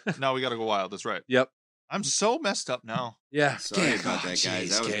Wild. Now we got to go Wild. That's right. Yep. I'm so messed up now. Yeah. Sorry about that, guys.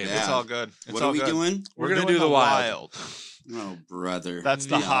 That was Gabe. bad. It's all good. It's What all are we good. doing? We're We're gonna doing do the Wild. Oh, brother. That's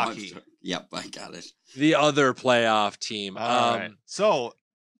the Yeah, hockey. Yep, I got it. The other playoff team. All right. So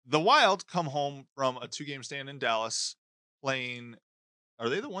the Wild come home from a 2-game stand in Dallas playing. Are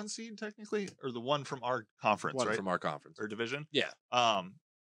they the 1 seed technically, or the one from our conference? One right? from our conference. Or division? Yeah.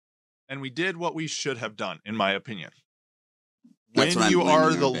 And we did what we should have done, in my opinion. That's what When I'm you are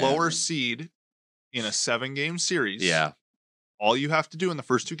blaming the our bad lower one. seed in a 7-game series, Yeah. all you have to do in the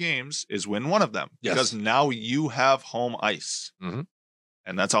first 2 games is win one of them. Yes. Because now you have home ice. Mhm.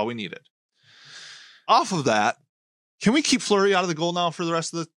 And that's all we needed. Off of that, can we keep Fleury out of the goal now for the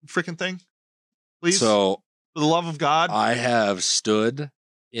rest of the freaking thing? Please? So For the love of God. I have stood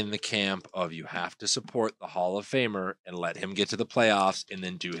in the camp of you have to support the Hall of Famer and let him get to the playoffs and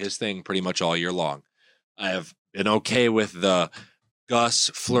then do his thing pretty much all year long. I have been okay with the Gus,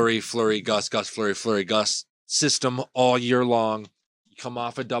 Fleury, Gus, Fleury, Gus system all year long. You come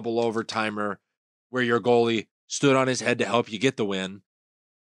off a double overtimer where your goalie stood on his head to help you get the win.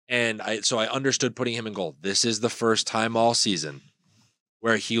 And so I understood putting him in goal. This is the first time all season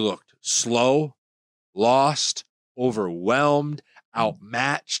where he looked slow, lost, overwhelmed,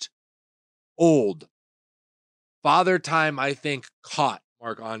 outmatched, old. Father Time, I think, caught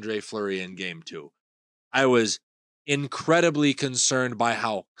Marc-Andre Fleury in game 2. I was incredibly concerned by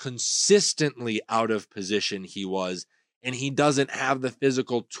how consistently out of position he was, and he doesn't have the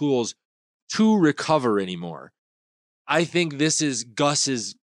physical tools to recover anymore. I think this is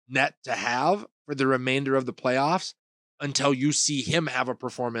Gus's net to have for the remainder of the playoffs until you see him have a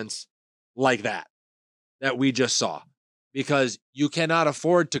performance like that we just saw. Because you cannot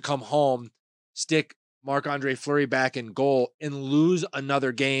afford to come home, stick Marc-Andre Fleury back in goal, and lose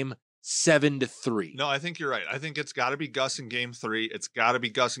another game 7-3. No, I think you're right. I think it's got to be Gus in game 3. It's got to be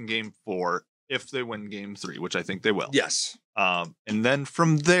Gus in game 4 if they win game 3, which I think they will. Yes. And then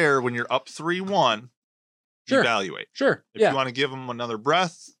from there, when you're up 3-1, Sure. evaluate. Sure. If Yeah. you want to give them another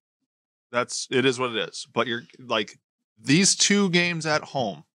breath, it is what it is. But you're like, these 2 games at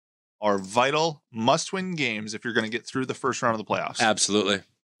home are vital, must-win games if you're going to get through the first round of the playoffs. Absolutely.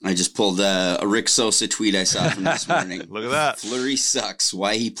 I just pulled a Rick Sosa tweet I saw from this morning. Look at that. Fleury sucks.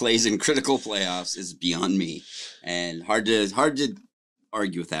 Why he plays in critical playoffs is beyond me, and hard to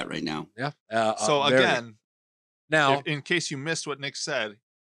argue with that right now. Yeah. So again, now in case you missed what Nick said,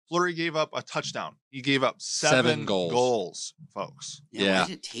 Fleury gave up a touchdown. He gave up 7 7 goals. goals, folks. Yeah. Why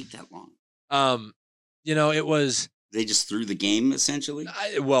did it take that long? it was They just threw the game essentially.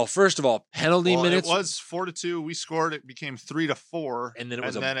 well, first of all, penalty Well, minutes it was 4-2. We scored. It became 3-4, and then it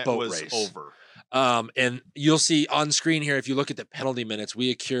was a boat race. over. And you'll see on screen here, if you look at the penalty minutes,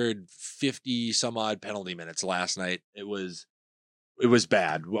 we accrued 50 some odd penalty minutes last night. It was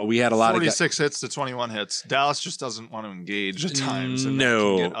bad. Well, we had a lot 46 hits to 21 hits. Dallas just doesn't want to engage at times, and that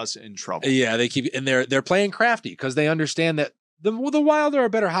No. can get us in trouble. Yeah, they keep and they're playing crafty because they understand that the Wild are a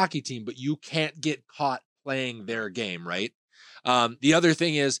better hockey team, but you can't get caught playing their game, right? The other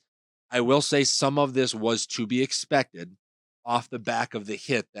thing is, I will say some of this was to be expected off the back of the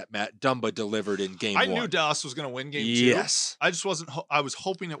hit that Matt Dumba delivered in game 1. I knew Dallas was going to win game 2. Yes. I just wasn't. I was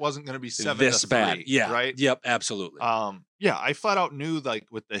hoping it wasn't going to be 7-3. This bad. Yeah. Right. Yep. Absolutely. Yeah, I flat out knew, like,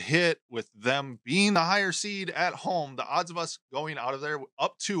 with the hit, with them being the higher seed at home, the odds of us going out of there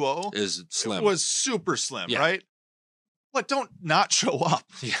up 2-0 Is slim. It was super slim, Yeah. right? But don't not show up.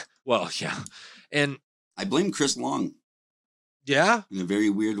 Yeah. Well, yeah. And I blame Chris Long yeah. in a very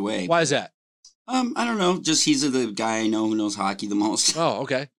weird way. Why is that? I don't know. Just he's the guy I know who knows hockey the most. Oh,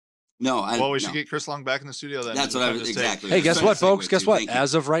 okay. No, Well, we should get Chris Long back in the studio then. That's what I was exactly. Hey, guess Trying what, to folks? segue Guess to. what? Thank you.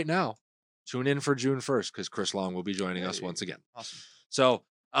 As of right now, tune in for June 1st because Chris Long will be joining us Hey. once again. Awesome. So,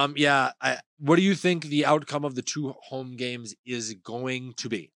 yeah, what do you think the outcome of the 2 home games is going to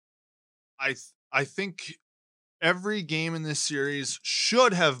be? I think every game in this series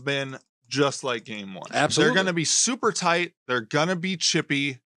should have been just like game 1. Absolutely. They're going to be super tight. They're going to be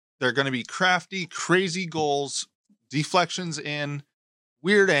chippy. They're going to be crafty, crazy goals, deflections in,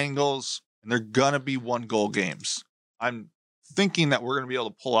 weird angles, and they're going to be 1-goal games. I'm thinking that we're going to be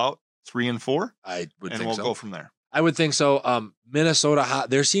able to pull out 3 and 4, I would and think we'll so. go from there. I would think so. Minnesota,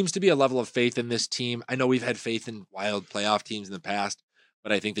 there seems to be a level of faith in this team. I know we've had faith in wild playoff teams in the past,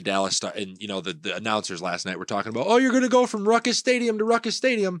 but I think the Dallas Star and the announcers last night were talking about, oh, you're going to go from Ruckus Stadium to Ruckus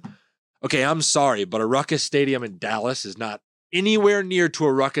Stadium. Okay, I'm sorry, but a Ruckus Stadium in Dallas is not anywhere near to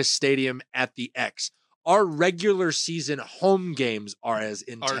a Ruckus Stadium at the X. Our regular season home games are as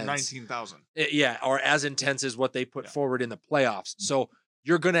intense. Our 19,000. Yeah, or as intense as what they put Yeah. forward in the playoffs. So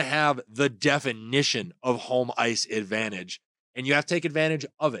you're going to have the definition of home ice advantage, and you have to take advantage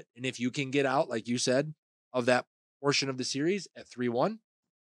of it. And if you can get out, like you said, of that portion of the series at 3-1,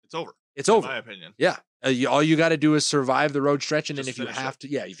 It's over. it's In over. my opinion. Yeah. All you got to do is survive the road stretch. And then Just if you finish have it.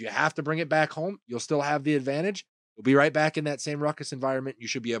 to, if you have to bring it back home, you'll still have the advantage. You'll be right back in that same ruckus environment. You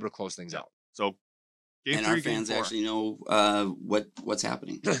should be able to close things out. So game And 3, our game fans 4. actually know what's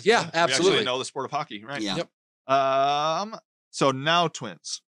happening. Yeah, We actually absolutely. know the sport of hockey, right? Yeah. Yep. So now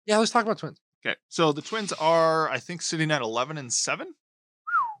Twins. Yeah, let's talk about Twins. Okay. So the Twins are, I think, sitting at 11-7.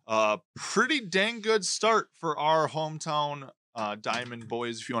 Pretty dang good start for our hometown Diamond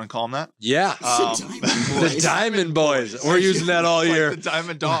Boys, if you want to call them that. Yeah. The The Diamond Boys. We're using that all Like year. the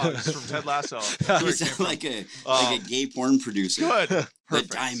Diamond Dogs from Ted Lasso. That's where You it came sound from. like a gay porn producer. Good. The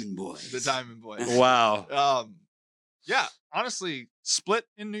Perfect. Diamond Boys. The Diamond Boys. Wow. Yeah, honestly, split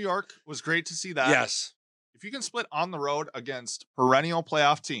in New York was great to see that. Yes. If you can split on the road against perennial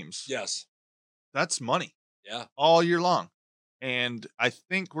playoff teams, Yes. that's money Yeah. all year long. And I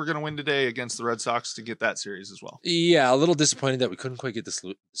think we're going to win today against the Red Sox to get that series as well. Yeah, a little disappointed that we couldn't quite get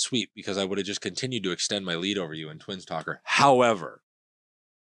the sweep because I would have just continued to extend my lead over you in Twins Talker. However,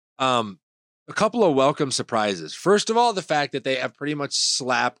 a couple of welcome surprises. First of all, the fact that they have pretty much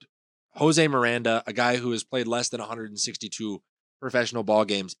slapped Jose Miranda, a guy who has played less than 162 professional ball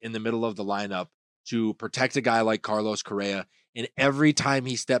games, in the middle of the lineup to protect a guy like Carlos Correa. And every time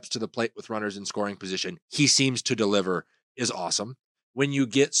he steps to the plate with runners in scoring position, he seems to deliver. Is awesome. When you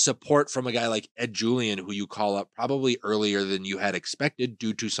get support from a guy like Ed Julian, who you call up probably earlier than you had expected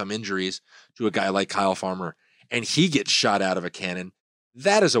due to some injuries to a guy like Kyle Farmer, and he gets shot out of a cannon,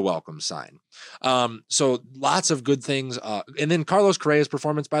 that is a welcome sign. So lots of good things. And then Carlos Correa's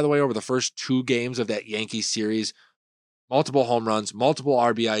performance, by the way, over the first 2 games of that Yankees series, multiple home runs, multiple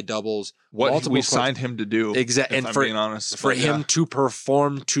RBI doubles. What multiple we signed him to do. Exactly. And And being honest, for but him yeah. to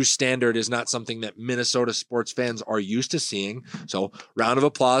perform to standard is not something that Minnesota sports fans are used to seeing. So round of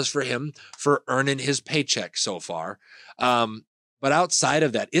applause for him for earning his paycheck so far. But outside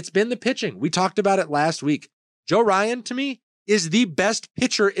of that, it's been the pitching. We talked about it last week. Joe Ryan, to me, is the best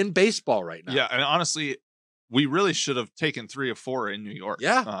pitcher in baseball right now. Yeah, and honestly, we really should have taken 3 of 4 in New York.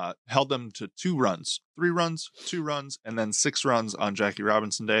 Yeah. Held them to 2 runs, 3 runs, 2 runs, and then 6 runs on Jackie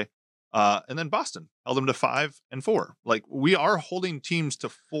Robinson Day. And then Boston held them to 5 and 4. Like, we are holding teams to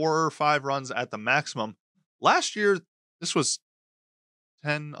 4 or 5 runs at the maximum. Last year, this was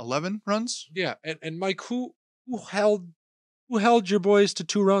 10, 11 runs. Yeah. And Mike, who held your boys to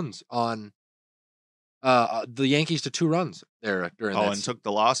 2 runs on the Yankees to 2 runs there during that? And took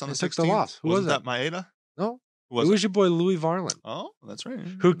the loss on the and took the 16th? loss. Who was Wasn't that Maeda? No, Who it was was your boy Louis Varland, Oh, that's right.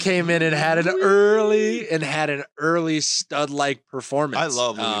 who came in and had an early stud-like performance. I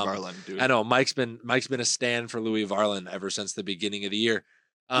love Louis Varland, dude. I know Mike's been a stand for Louis Varland ever since the beginning of the year.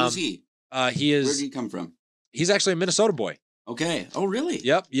 Who's he? He Where did is. he come from? He's actually a Minnesota boy. Okay. Oh, really?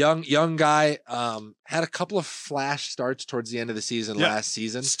 Yep, young guy. Had a couple of flash starts towards the end of the season Yeah. last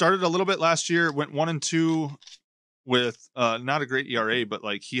season. Started a little bit last year, went 1 and 2 with not a great ERA, but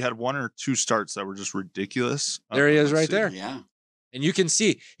like he had 1 or 2 starts that were just ridiculous. There he is let's right see. there. Yeah. And you can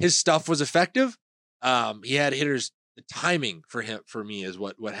see his stuff was effective. He had hitters. The timing for me is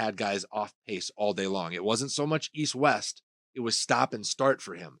what had guys off pace all day long. It wasn't so much east-west. It was stop and start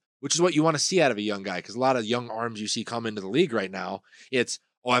for him, which is what you want to see out of a young guy, because a lot of young arms you see come into the league right now, it's,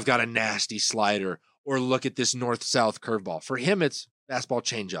 oh, I've got a nasty slider, or look at this north-south curveball. For him, it's fastball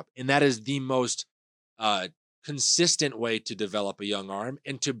changeup, and that is the most consistent way to develop a young arm,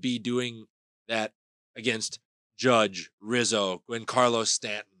 and to be doing that against Judge, Rizzo, and Carlos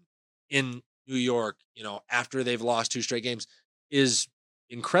Stanton in New York, after they've lost 2 straight games is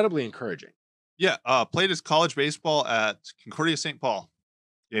incredibly encouraging. Yeah, played his college baseball at Concordia St. Paul.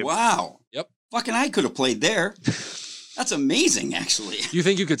 Gabe. Wow. Yep. Fucking I could have played there. That's amazing, actually. You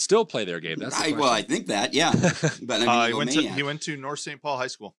think you could still play their game? That's the I think that, yeah. But I mean, he went to North St. Paul High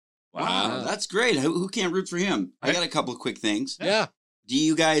School. Wow, that's great. Who can't root for him? Right. I got a couple of quick things. Yeah. Are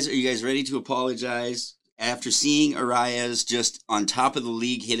you guys ready to apologize after seeing Arias just on top of the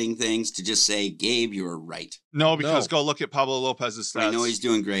league hitting things to just say, Gabe, you were right? No, because go look at Pablo Lopez's stats. I know he's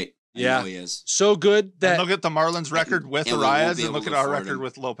doing great. Yeah. I know he is. So good that and look at the Marlins record with and we won't Arias be and able look to at our afford record him.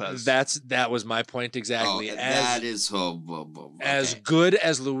 with Lopez. that was my point exactly. Oh, that is as okay. good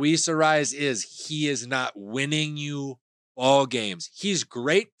as Luis Arias is, he is not winning you ball games. He's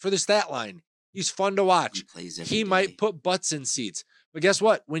great for the stat line. He's fun to watch. He plays every He day. might put butts in seats. But guess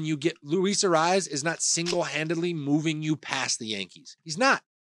what? When you get Luis Arias is not single-handedly moving you past the Yankees. He's not.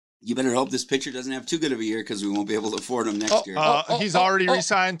 You better hope this pitcher doesn't have too good of a year because we won't be able to afford him next year. He's already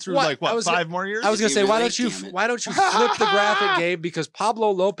re-signed through what? 5 more years? I was going to say, Damn why it, don't you damn it. why don't you flip the graphic, Gabe? Because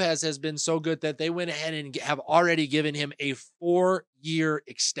Pablo Lopez has been so good that they went ahead and have already given him a 4-year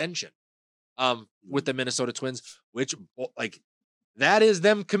extension with the Minnesota Twins, which that is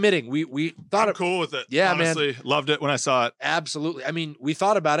them committing. We thought I'm cool with it. Yeah, honestly, loved it when I saw it. Absolutely. I mean, we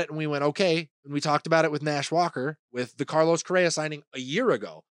thought about it and we went, okay. And we talked about it with Nash Walker with the Carlos Correa signing a year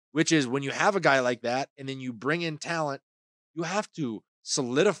ago, which is when you have a guy like that and then you bring in talent, you have to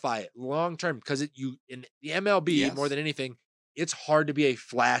solidify it long term because in the MLB Yes. more than anything, it's hard to be a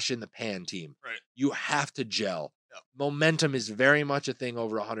flash in the pan team. Right. You have to gel. Yep. Momentum is very much a thing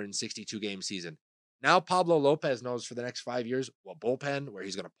over a 162 game season. Now Pablo Lopez knows for the next 5 years what bullpen, where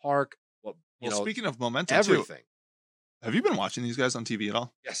he's going to park, Speaking of momentum, everything. too, have you been watching these guys on TV at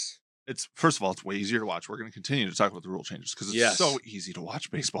all? Yes. It's first of all, it's way easier to watch. We're going to continue to talk about the rule changes because it's so easy to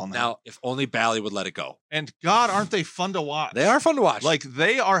watch baseball now. Now, if only Bally would let it go. And God, aren't they fun to watch? They are fun to watch. Like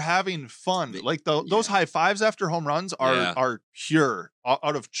they are having fun. Like those high fives after home runs are pure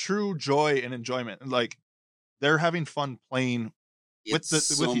out of true joy and enjoyment. And like they're having fun playing It's with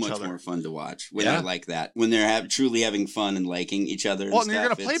so each much other. more fun to watch when they're like that. When they're truly having fun and liking each other. Well, and and you're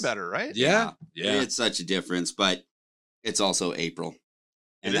stuff, going to play better, right? Yeah. It's such a difference, but it's also April.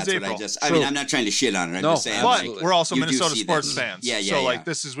 And It is that's what I April. just, True. I mean, I'm not trying to shit on it. I'm No, just saying, But Absolutely. we're also you do Minnesota see sports this. fans. Yeah, So yeah. like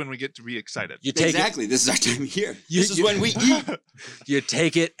this is when we get to be excited. You take exactly. This is our time of year. You- This is you- when we eat. you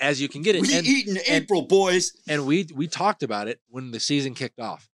take it as you can get it. We And, eat in April, boys. and we talked about it when the season kicked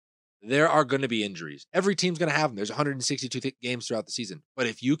off. There are going to be injuries. Every team's going to have them. There's 162 games throughout the season. But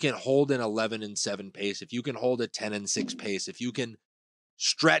if you can hold an 11-7 pace, if you can hold a 10-6 pace, if you can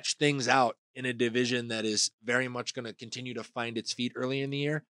stretch things out in a division that is very much going to continue to find its feet early in the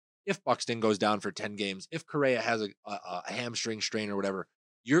year, if Buxton goes down for 10 games, if Correa has a hamstring strain or whatever,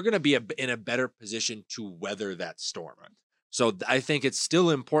 you're going to be in a better position to weather that storm. So I think it's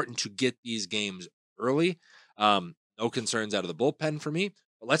still important to get these games early. No concerns out of the bullpen for me.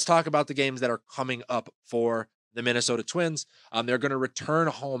 But let's talk about the games that are coming up for the Minnesota Twins. They're going to return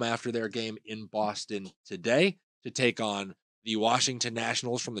home after their game in Boston today to take on the Washington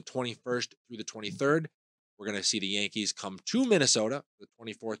Nationals from the 21st through the 23rd. We're going to see the Yankees come to Minnesota the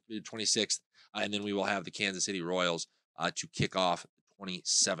 24th through the 26th, and then we will have the Kansas City Royals to kick off the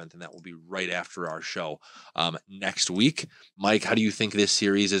 27th, and that will be right after our show next week. Mike, how do you think this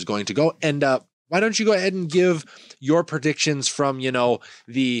series is going to go? And why don't you go ahead and give your predictions from,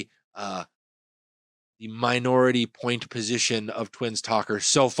 the minority point position of Twins talker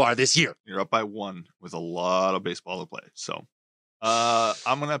so far this year? You're up by 1 with a lot of baseball to play. So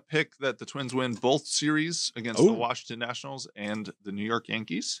I'm going to pick that the Twins win both series against the Washington Nationals and the New York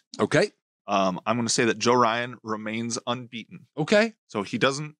Yankees. Okay. I'm going to say that Joe Ryan remains unbeaten. Okay. So he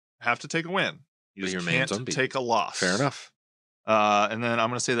doesn't have to take a win. He But he just remains can't unbeaten. take a loss. Fair enough. And then I'm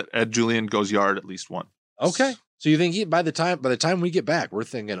going to say that Ed Julian goes yard at least 1. Okay. So you think by the time we get back, we're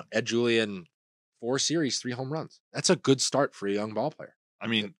thinking Ed Julian 4 series, 3 home runs. That's a good start for a young ball player. I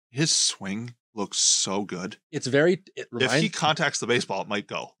mean, his swing looks so good. It's very. If he contacts the baseball, it might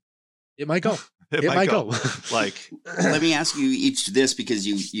go. It might go. It might go. Like, Let me ask you each this because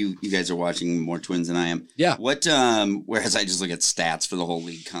you guys are watching more Twins than I am. Yeah. What whereas I just look at stats for the whole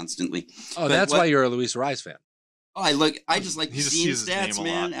league constantly. Oh, But that's what- why you're a Luis Arias fan. Oh, I just like He just seeing uses his stats, name a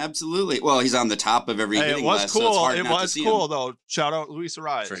man. lot. Absolutely. Well, he's on the top of every hey, hitting it was list, so it's cool. hard It not to was see cool him. though. Shout out Luis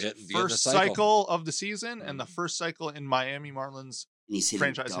Arias For hitting the first cycle of the season and the first cycle in Miami Marlins. And he's hitting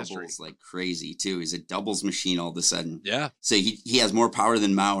franchise doubles history. like crazy too. He's a doubles machine all of a sudden. Yeah. So he has more power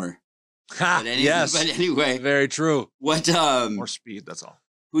than Mauer. Ha, yes. But anyway, Very true. what More speed. That's all.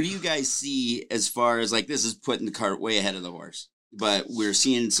 who do you guys see as far as like this is putting the cart way ahead of the horse? but we're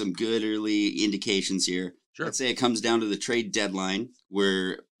seeing some good early indications here. Sure. Let's say it comes down to the trade deadline.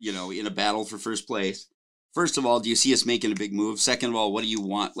 We're, in a battle for first place. First of all, do you see us making a big move? Second of all, what do you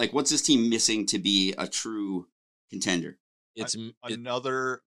want? Like, what's this team missing to be a true contender? It's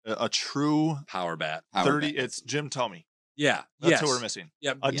Another a true power bat. 30. It's Jim Thome. Yeah. That's who we're missing.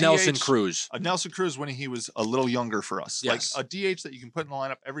 Yeah. A Nelson DH, Cruz. A Nelson Cruz when he was a little younger for us. Yes. Like a DH that you can put in the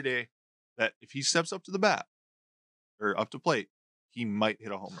lineup every day that if he steps up to the bat or up to plate, he might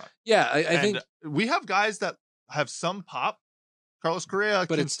hit a home run. Yeah, I think we have guys that have some pop. Carlos Correa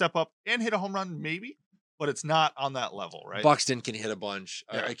But can step up and hit a home run, maybe, but it's not on that level, right? Buxton can hit a bunch.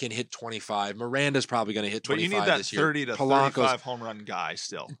 Yeah. I can hit 25. Miranda's probably going to hit But 25 you need that this year. 30 to Polanco's 35 home run guy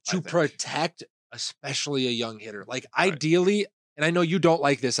still. I to think. protect, especially a young hitter. Like Right. ideally, and I know you don't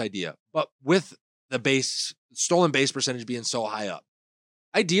like this idea, but with the stolen base percentage being so high up,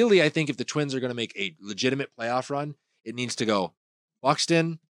 ideally, I think if the Twins are going to make a legitimate playoff run, it needs to go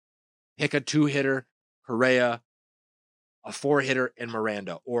Buxton, pick a 2-hitter, Correa, a 4-hitter, and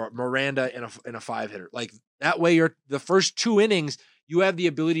Miranda, or Miranda and a 5-hitter. Like that way, you're the first 2 innings, you have the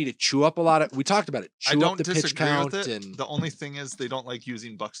ability to chew up a lot of. We talked about it. I Chew don't up the pitch disagree count, with it. and The only thing is they don't like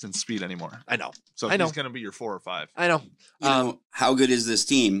using Buxton's speed anymore. I know, So I know. he's going to be your 4 or 5. I know, How good is this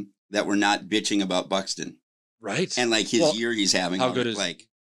team that we're not bitching about Buxton right? and like his Well, year he's having? how good is- like?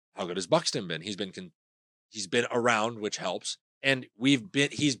 How good has Buxton been? He's been around, which helps, and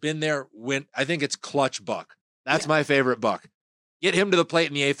he's been there when I think it's clutch Buck. That's my favorite Buck. Get him to the plate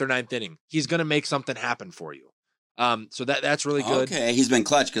in the 8th or 9th inning. He's going to make something happen for you. So that's really good. Okay, he's been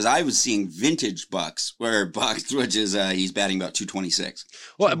clutch because I was seeing vintage Bucks where Bucks, which is he's batting about 226.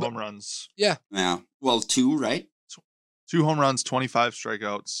 Well, 2 home runs. Yeah, well, 2, right? 2 home runs, 25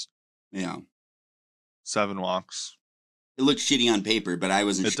 strikeouts, Yeah, 7 walks. it looked shitty on paper, but I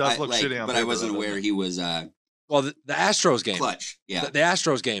wasn't. It does look shitty on but I paper, wasn't though, aware doesn't he was well, the Astros game, clutch. Yeah, the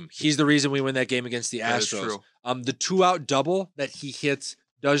Astros game. He's the reason we win that game against the That is Astros. true. The 2-out double that he hits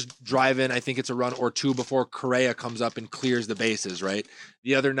does drive in. I think it's a run or 2 before Correa comes up and clears the bases. Right.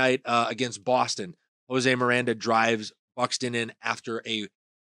 The other night against Boston, Jose Miranda drives Buxton in after a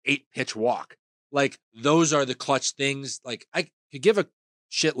 8-pitch walk. Like those are the clutch things. Like I could give a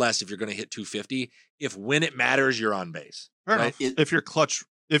shit less if you're going to hit 250. If when it matters, you're on base. Fair Right. enough.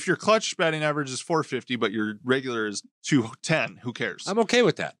 If your clutch batting average is 450, but your regular is 210, who cares? I'm okay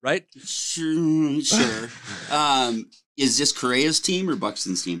with that. Right. sure. Is this Correa's team or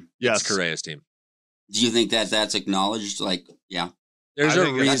Buxton's team? yes. It's Correa's team. Do you think that that's acknowledged? Like, yeah, There's I a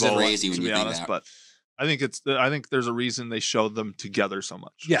think it's That's reason. both, crazy when to you be think honest, that. but I think there's a reason they showed them together so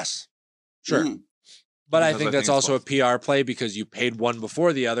much. Yes. Sure. Mm. But I Because think I that's think it's also a PR play because you paid one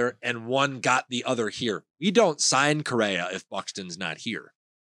before the other and one got the other here. We don't sign Correa if Buxton's not here.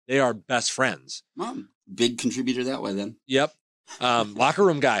 They are best friends. Well, big contributor that way then. Yep. Locker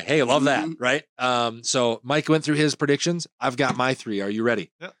room guy. Hey, love that, right? So Mike went through his predictions. I've got my 3. Are you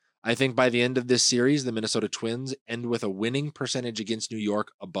ready? Yep. I think by the end of this series, the Minnesota Twins end with a winning percentage against New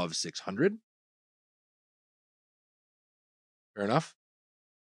York above 600. Fair enough.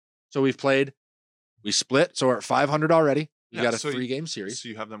 So we split. So we're at 500 already. We Yeah, got a so 3-game series So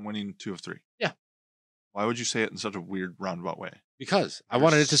you have them winning 2 of 3. Yeah. Why would you say it in such a weird roundabout way? because I You're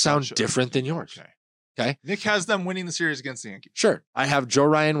wanted it to sound such a- different than yours. Okay. Okay. Nick has them winning the series against the Yankees. Sure. I have Joe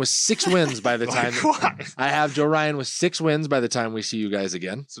Ryan with 6 wins by the time. Why? I have Joe Ryan with 6 wins by the time we see you guys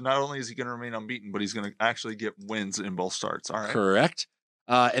again. So not only is he going to remain unbeaten, but he's going to actually get wins in both starts. All right. Correct.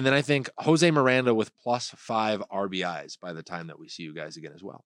 And then I think Jose Miranda with +5 RBIs by the time that we see you guys again as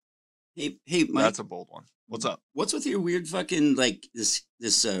well. Hey, Mike. That's a bold one. What's up? What's with your weird fucking like this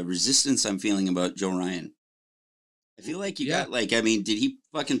resistance I'm feeling about Joe Ryan? I feel like you Yeah. got like, I mean, did he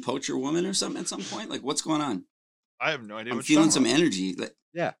fucking poach your woman or something at some point? Like, what's going on? I have no idea. I'm what you're feeling talking some about. energy. Like,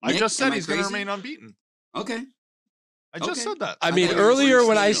 Yeah. I Nick, just am said he's going to crazy? remain unbeaten. Okay. I just Okay. said that. I I mean, thought you were earlier saying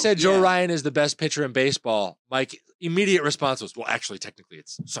when I Steve-O. said Joe Yeah. Ryan is the best pitcher in baseball, Mike immediate response was, well, actually, technically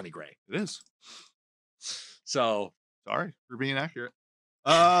it's Sonny Gray. It is. So Sorry for being accurate.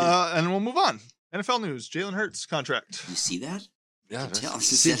 And we'll move on. NFL news: Jalen Hurts contract. You see that? yeah, Tell.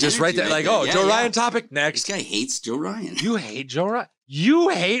 see, just right there, like, there. oh, Yeah, Joe yeah. Ryan topic This next. guy hates Joe Ryan. You hate Joe Ryan. You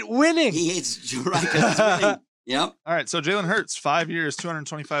hate winning. He hates Joe Ryan because he's winning. Yep. All right, so Jalen Hurts, 5 years,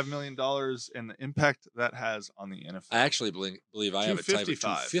 $225 million, and the impact that has on the NFL. I actually believe I have a type of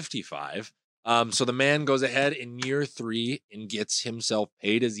 255. 255. So the man goes ahead in year 3 and gets himself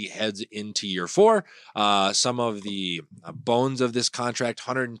paid as he heads into year 4. Some of the bones of this contract: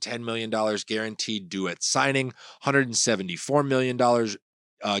 $110 million guaranteed due at signing, $174 million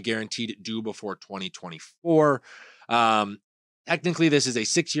guaranteed due before 2024. Technically, this is a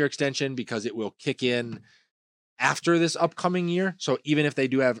 6-year extension because it will kick in after this upcoming year. So even if they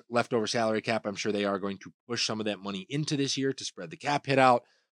do have leftover salary cap, I'm sure they are going to push some of that money into this year to spread the cap hit out.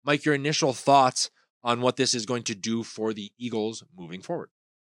 Mike, your initial thoughts on what this is going to do for the Eagles moving forward?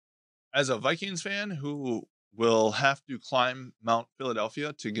 As a Vikings fan who will have to climb Mount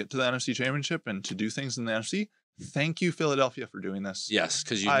Philadelphia to get to the NFC Championship and to do things in the NFC, thank you, Philadelphia, for doing this. Yes,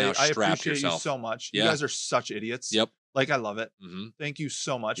 because you I now strapped appreciate yourself. you so much. Yeah. You guys are such idiots. Yep. Like, I love it. Mm-hmm. Thank you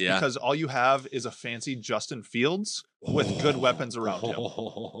so much, Yeah. because all you have is a fancy Justin Fields with good weapons around him.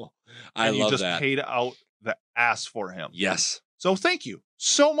 I And you love just that. paid out the ass for him. Yes. So thank you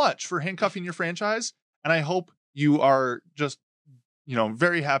so much for handcuffing your franchise. And I hope you are just,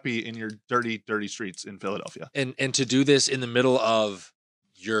 very happy in your dirty, dirty streets in Philadelphia. And to do this in the middle of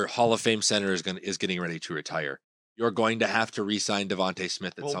your Hall of Fame center is getting ready to retire. You're going to have to re-sign Devontae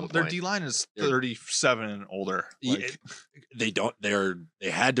Smith at some Their point. D-line is They're- 37 and older. Like,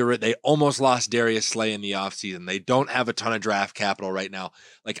 They almost lost Darius Slay in the offseason. They don't have a ton of draft capital right now.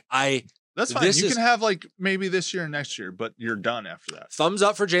 that's fine. This You is- can have maybe this year and next year, but you're done after that. Thumbs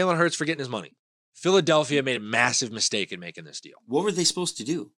up for Jalen Hurts for getting his money. Philadelphia made a massive mistake in making this deal. What were they supposed to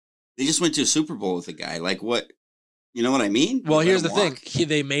do? They just went to a Super Bowl with a guy. Like what? You know what I mean? Well, Let here's him the thing. walk.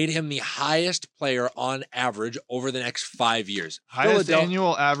 They made him the highest player on average over the next 5 years. Highest Philadel-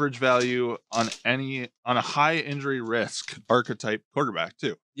 annual average value on a high injury risk archetype quarterback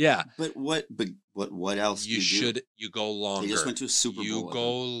too. Yeah. But what else? You do? you go longer. They just went to a Super Bowl. You with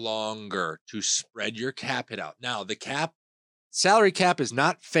go him. longer to spread your cap hit out. Now, the salary cap is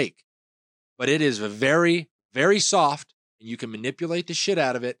not fake, but it is very, very soft, and you can manipulate the shit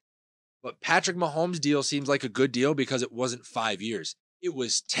out of it. But Patrick Mahomes' deal seems like a good deal because it wasn't 5 years. It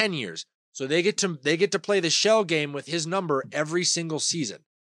was 10 years. So they get to play the shell game with his number every single season.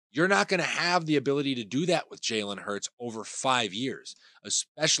 You're not going to have the ability to do that with Jalen Hurts over 5 years,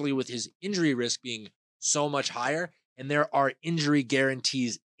 especially with his injury risk being so much higher. And there are injury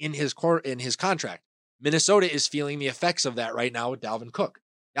guarantees in his contract. Minnesota is feeling the effects of that right now with Dalvin Cook.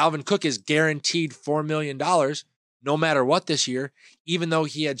 Dalvin Cook is guaranteed $4 million no matter what this year, even though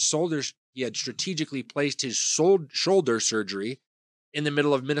he had strategically placed his shoulder surgery in the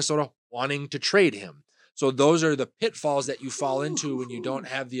middle of Minnesota wanting to trade him. So those are the pitfalls that you fall into when you don't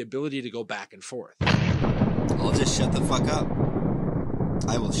have the ability to go back and forth. I'll just shut the fuck up.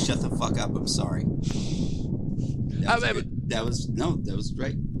 I will shut the fuck up. I'm sorry. That was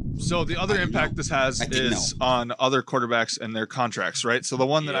right. So the other I impact know. this has I didn't is on other quarterbacks and their contracts, right? So the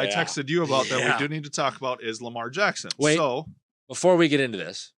one that I Yeah. texted you about that Yeah. we do need to talk about is Lamar Jackson. Wait. So Before we get into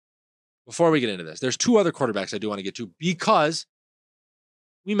this, there's two other quarterbacks I do want to get to because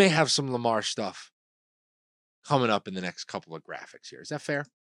we may have some Lamar stuff coming up in the next couple of graphics here. Is that fair?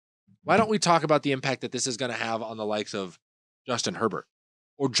 Why don't we talk about the impact that this is going to have on the likes of Justin Herbert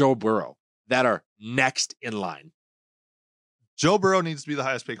or Joe Burrow that are next in line? Joe Burrow needs to be the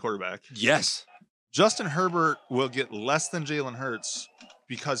highest paid quarterback. Yes. Justin Herbert will get less than Jalen Hurts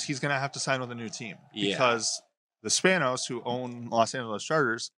because he's going to have to sign with a new team. Yeah. Because the Spanos, who own Los Angeles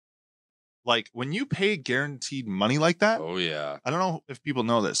Chargers, when you pay guaranteed money like that, Oh, yeah. I don't know if people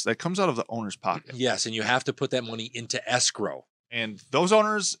know this, that comes out of the owner's pocket. Yes, and you have to put that money into escrow. And those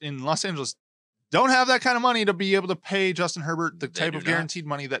owners in Los Angeles don't have that kind of money to be able to pay Justin Herbert the They type do of not. guaranteed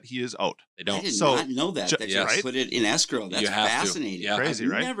money that he is owed. They I don't. did So, not know that. That you yes. put it in escrow. That's You have to. fascinating. Yeah. Crazy,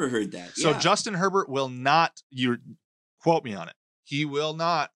 I've right? Never heard that. So Yeah. Justin Herbert will not, you quote me on it, he will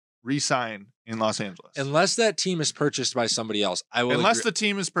not re-sign in Los Angeles. Unless that team is purchased by somebody else. Unless agree. the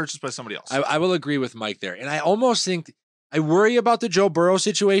team is purchased by somebody else. I will agree with Mike there. And I almost think I worry about the Joe Burrow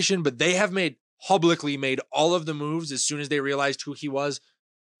situation, but they have publicly made all of the moves as soon as they realized who he was,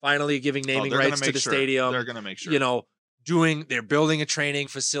 finally giving naming they're gonna rights to make the sure. stadium. They're going to make sure. They're building a training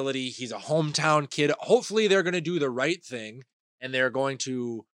facility. He's a hometown kid. Hopefully they're going to do the right thing and they're going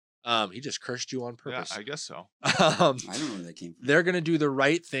to, he just cursed you on Yeah, purpose. I guess so. I don't know where that came from. They're going to do the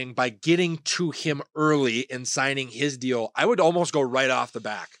right thing by getting to him early and signing his deal. I would almost go right off the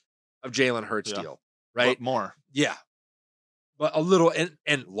back of Jalen Hurts' Yeah. deal, right? But more. Yeah. But a little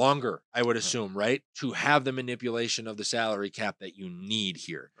and longer, I would assume, right? To have the manipulation of the salary cap that you need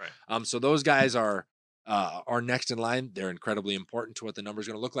here. Right. So those guys are next in line. They're incredibly important to what the number is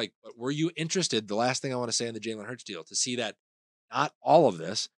going to look like. But were you interested, the last thing I want to say in the Jalen Hurts deal, to see that not all of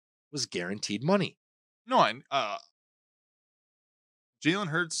this was guaranteed money? No, Jalen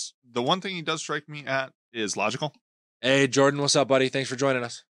Hurts, the one thing he does strike me at is logical. Hey, Jordan, what's up, buddy? Thanks for joining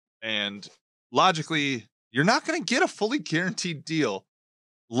us. And logically, you're not going to get a fully guaranteed deal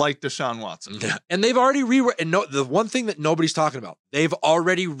like Deshaun Watson. And they've already reworked. And the one thing that nobody's talking about, they've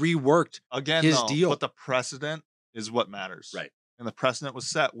already reworked Again, his though, deal. but the precedent is what matters. Right. and the precedent was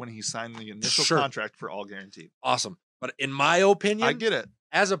set when he signed the initial Sure. contract for all guaranteed. Awesome. But in my opinion, I get it.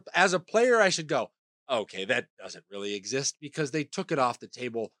 as a player, I should go, okay, that doesn't really exist because they took it off the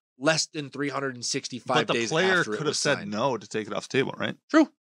table less than 365 But the days player after it could have was said signed. no to take it off the table, right?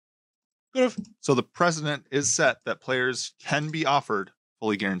 True. Could have. So the precedent is set that players can be offered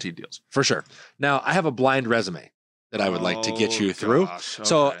fully guaranteed deals. For sure. Now, I have a blind resume that I would like to get you through. Gosh,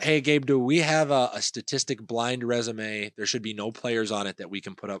 So, okay. hey, Gabe, do we have a statistic blind resume? There should be no players on it that we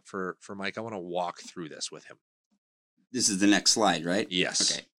can put up for Mike. I want to walk through this with him. This is the next slide, right?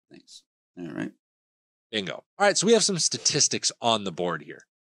 Yes. Okay. Thanks. All right. Bingo. All right, so we have some statistics on the board here.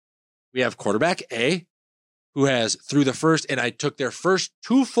 We have quarterback A, who has through the first, and I took their first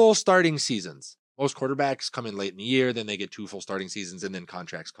 2 full starting seasons. Most quarterbacks come in late in the year, then they get 2 full starting seasons, and then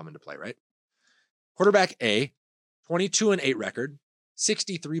contracts come into play, right? Quarterback A, 22-8 record,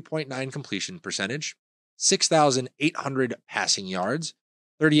 63.9 completion percentage, 6,800 passing yards,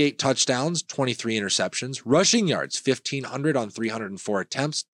 38 touchdowns, 23 interceptions, rushing yards, 1,500 on 304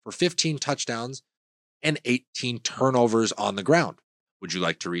 attempts for 15 touchdowns, and 18 turnovers on the ground. Would you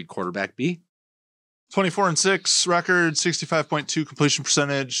like to read quarterback B? 24-6 record, 65.2 completion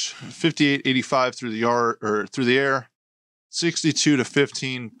percentage, 58.85 through the yard or through the air,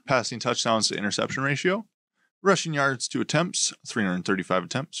 62-15 passing touchdowns to interception ratio, rushing yards to attempts, 335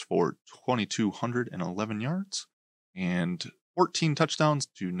 attempts for 2,211 yards, and 14 touchdowns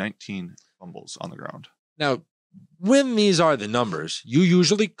to 19 fumbles on the ground. Now, when these are the numbers, you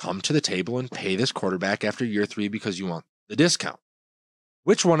usually come to the table and pay this quarterback after year 3 because you want the discount.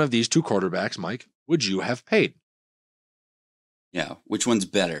 Which one of these 2 quarterbacks, Mike, would you have paid? Yeah. Which one's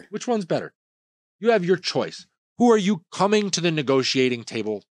better? Which one's better? You have your choice. Who are you coming to the negotiating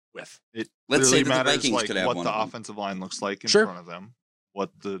table with? It Let's say clearly that the matters Vikings like could have what one the of them. offensive line looks like in Sure. front of them,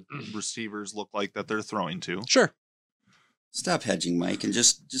 what the receivers look like that they're throwing to. Sure. Stop hedging, Mike, and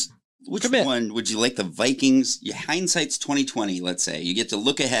just which Commit. one would you like? The Vikings. Your hindsight's 2020. Let's say you get to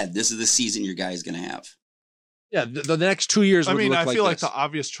look ahead. This is the season your guy's going to have. Yeah, the next 2 years I would mean, look I like feel like this. the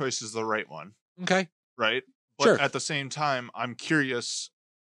obvious choice is the right one, Okay. right? But Sure. at the same time, I'm curious.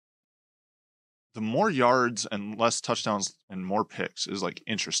 The more yards and less touchdowns and more picks is like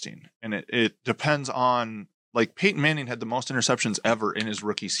interesting. And it depends on, like, Peyton Manning had the most interceptions ever in his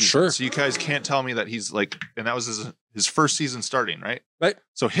rookie season. Sure. So you guys can't tell me that he's like, and that was his first season starting, right? Right.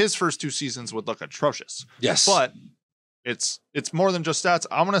 So his first 2 seasons would look atrocious. Yes. But it's more than just stats.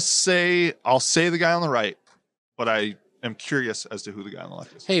 I'll say the guy on the right, but I am curious as to who the guy on the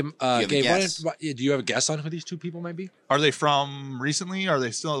left is. Hey, have a Gabe, guess? do you have a guess on who these 2 people might be? Are they from recently? Are they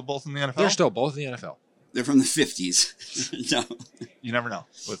still both in the NFL? They're still both in the NFL. They're from the 50s. No. You never know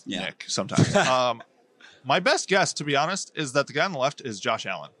with Yeah. Nick sometimes. My best guess, to be honest, is that the guy on the left is Josh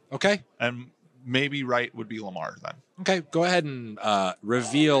Allen, Okay. and maybe right would be Lamar then. Okay. Go ahead and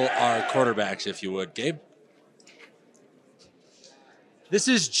reveal our quarterbacks, if you would, Gabe. This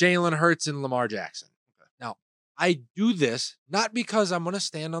is Jalen Hurts and Lamar Jackson. Now, I do this not because I'm going to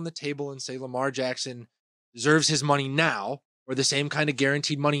stand on the table and say Lamar Jackson deserves his money now or the same kind of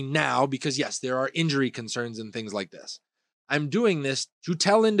guaranteed money now because, yes, there are injury concerns and things like this. I'm doing this to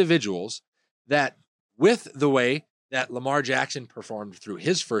tell individuals that with the way that Lamar Jackson performed through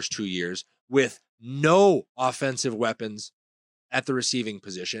his first 2 years with no offensive weapons at the receiving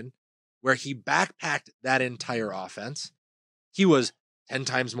position, where he backpacked that entire offense, he was 10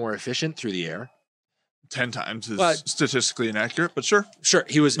 times more efficient through the air. 10 times is But- statistically inaccurate, but sure. Sure,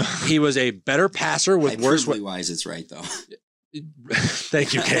 he was a better passer with worse. Hyperbole-wise, it's right, though.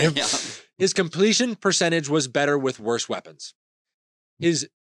 Thank you, Gabe. Yeah. His completion percentage was better with worse weapons. His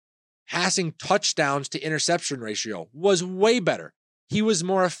passing touchdowns to interception ratio was way better. He was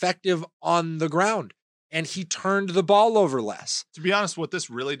more effective on the ground, and he turned the ball over less. To be honest, what this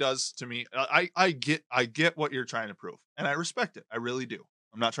really does to me, I get what you're trying to prove, and I respect it. I really do.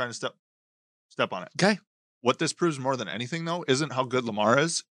 I'm not trying to step on it. Okay. What this proves more than anything, though, isn't how good Lamar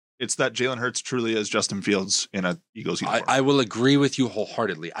is. It's that Jalen Hurts truly is Justin Fields in a Eagles uniform. I will agree with you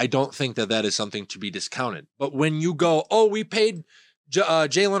wholeheartedly. I don't think that is something to be discounted. But when you go, oh, we paid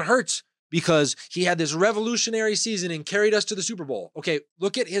Jalen Hurts because he had this revolutionary season and carried us to the Super Bowl. Okay,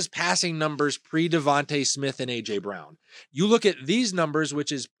 look at his passing numbers pre-Devontae Smith and A.J. Brown. You look at these numbers,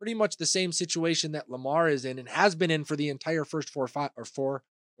 which is pretty much the same situation that Lamar is in and has been in for the entire first 4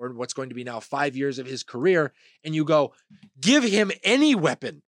 or what's going to be now 5 years of his career, and you go, give him any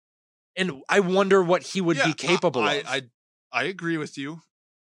weapon. And I wonder what he would be capable of. I agree with you.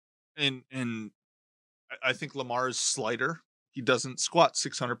 And I think Lamar's slighter. He doesn't squat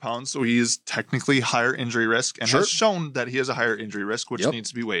 600 pounds, so he is technically higher injury risk and Sure. has shown that he has a higher injury risk, which Yep. needs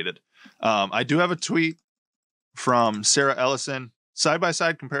to be weighted. I do have a tweet from Sarah Ellison.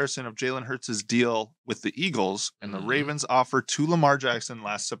 Side-by-side comparison of Jalen Hurts' deal with the Eagles and the Ravens' offer to Lamar Jackson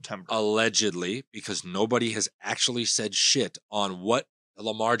last September. Allegedly, because nobody has actually said shit on what the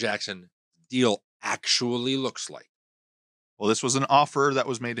Lamar Jackson deal actually looks like. Well, this was an offer that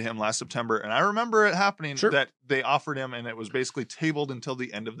was made to him last September, and I remember it happening that they offered him, and it was basically tabled until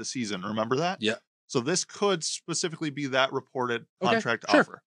the end of the season. Remember that? Yeah. So this could specifically be that reported contract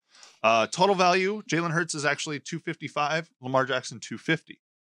offer. Total value, Jalen Hurts is actually $255, Lamar Jackson $250.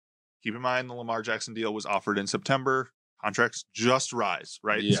 Keep in mind the Lamar Jackson deal was offered in September. Contracts just rise,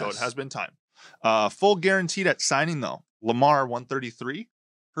 right? Yes. So it has been time. Full guaranteed at signing though, Lamar $133,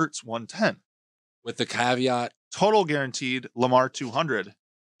 Hurts $110. With the caveat, Total guaranteed, Lamar $200,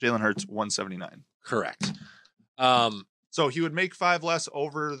 Jalen Hurts $179. correct. So he would make $5 less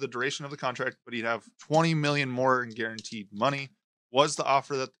over the duration of the contract, but he'd have $20 million more in guaranteed money. Was the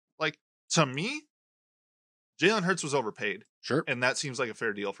offer that, like, to me, Jalen Hurts was overpaid, Sure. and that seems like a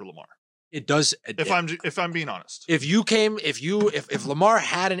fair deal for Lamar. It does. If I'm being honest, If Lamar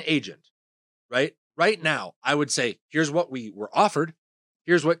had an agent, right now, I would say, here's what we were offered.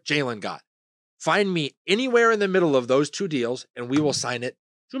 Here's what Jalen got. Find me anywhere in the middle of those two deals and we will sign it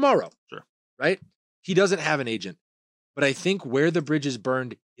tomorrow. Sure. Right? He doesn't have an agent, but I think where the bridge is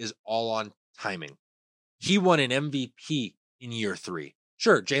burned is all on timing. He won an MVP in year 3.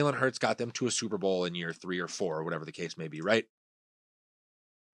 Sure. Jalen Hurts got them to a Super Bowl in year 3 or 4 or whatever the case may be. Right?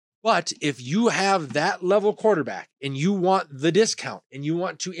 But if you have that level quarterback and you want the discount and you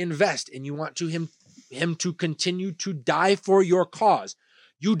want to invest and you want him to continue to die for your cause,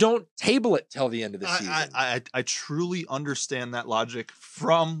 you don't table it till the end of the season. I truly understand that logic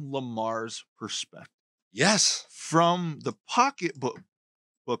from Lamar's perspective. Yes. From the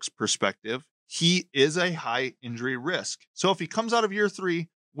pocketbook's perspective, he is a high injury risk. So if he comes out of year 3,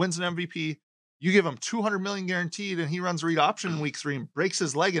 wins an MVP, you give him $200 million guaranteed, and he runs read option in week 3 and breaks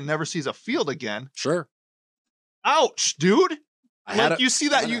his leg and never sees a field again. Sure. Ouch, dude. You see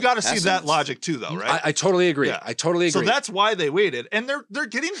that? You got to see that logic too, though, right? I totally agree. Yeah. I totally agree. So that's why they waited, and they're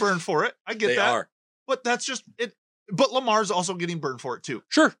getting burned for it. I get that. They are. But that's just it. But Lamar's also getting burned for it too.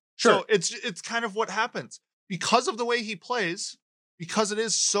 Sure. So it's kind of what happens because of the way he plays, because it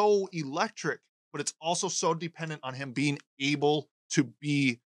is so electric, but it's also so dependent on him being able to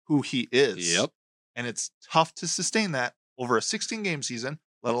be who he is. Yep. And it's tough to sustain that over a 16-game season,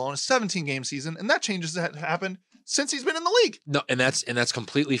 let alone a 17-game season, and that changes that happened since he's been in the league. No, and that's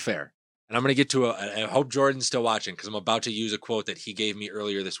completely fair. And I'm going to get to I hope Jordan's still watching because I'm about to use a quote that he gave me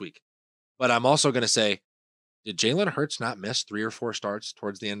earlier this week. But I'm also going to say, did Jalen Hurts not miss 3 or 4 starts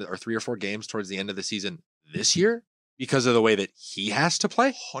towards the end, or 3 or 4 games towards the end of the season this year because of the way that he has to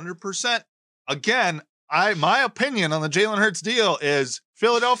play? 100%. Again, my opinion on the Jalen Hurts deal is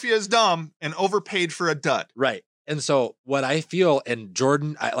Philadelphia is dumb and overpaid for a dud. Right. And so what I feel, and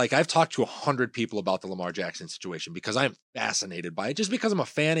Jordan, I've talked to 100 people about the Lamar Jackson situation because I'm fascinated by it, just because I'm a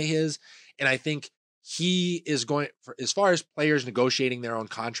fan of his. And I think he is going, for as far as players negotiating their own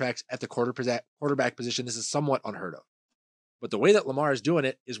contracts at the quarterback position, this is somewhat unheard of. But the way that Lamar is doing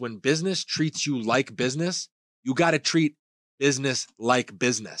it is when business treats you like business, you got to treat business like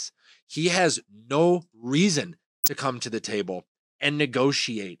business. He has no reason to come to the table and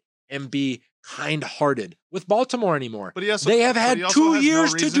negotiate and be kind-hearted with Baltimore anymore. But they have had 2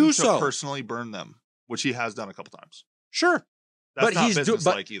 years to do so. Personally burn them, which he has done a couple times. Sure. That's not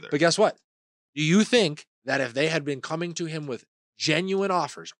business-like either. But guess what? Do you think that if they had been coming to him with genuine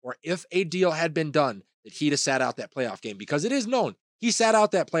offers, or if a deal had been done, that he'd have sat out that playoff game? Because it is known he sat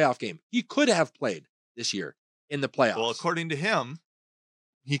out that playoff game. He could have played this year in the playoffs. Well, according to him,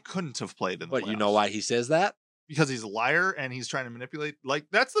 he couldn't have played in the playoffs. But you know why he says that? Because he's a liar and he's trying to manipulate. Like,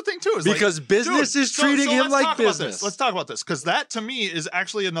 that's the thing too. Is because business is treating him like business. Let's talk about this. Because that to me is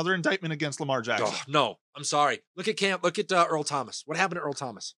actually another indictment against Lamar Jackson. Oh, no, I'm sorry. Look at Earl Thomas. What happened to Earl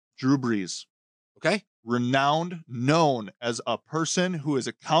Thomas? Drew Brees. Okay. Renowned, known as a person who is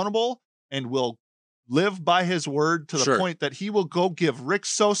accountable and will live by his word to the point that he will go give Rick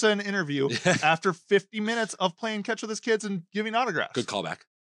Sosa an interview after 50 minutes of playing catch with his kids and giving autographs. Good callback.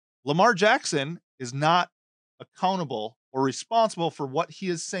 Lamar Jackson is not accountable or responsible for what he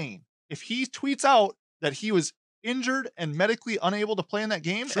is saying. If he tweets out that he was injured and medically unable to play in that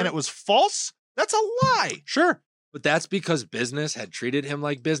game and it was false, that's a lie. Sure. But that's because business had treated him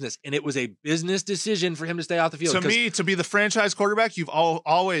like business, and it was a business decision for him to stay off the field. To me, to be the franchise quarterback, you've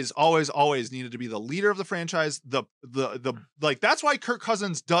always needed to be the leader of the franchise. The that's why Kirk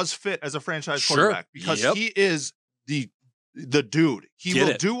Cousins does fit as a franchise quarterback, because he is the dude. He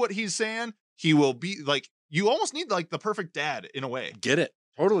will do what he's saying. He will be like, you almost need like the perfect dad in a way. Get it.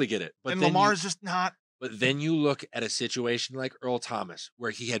 Totally get it. But Lamar is just not But then you look at a situation like Earl Thomas, where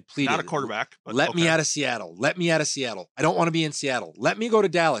he had pleaded, Not a quarterback. But let me okay. out of Seattle. Let me out of Seattle. I don't want to be in Seattle. Let me go to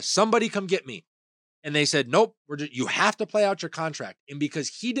Dallas. Somebody come get me. And they said, nope, you have to play out your contract. And because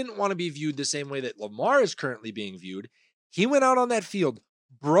he didn't want to be viewed the same way that Lamar is currently being viewed, he went out on that field,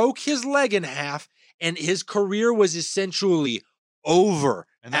 broke his leg in half, and his career was essentially over.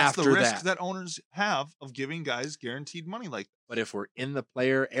 And that's after the risk that owners have of giving guys guaranteed money like that. But if we're in the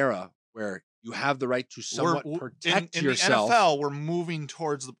player era where you have the right to somewhat protect in yourself. the NFL, we're moving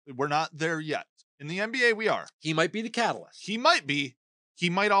towards we're not there yet. In the NBA, we are. He might be the catalyst. He might be. He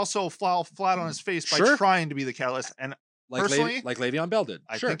might also fall flat on his face by Sure. trying to be the catalyst. And personally, like Le'Veon Bell did.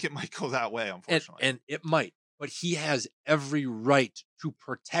 I Sure. think it might go that way, unfortunately. And it might. But he has every right to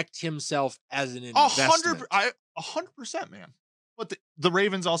protect himself as an investment. 100%, man. But the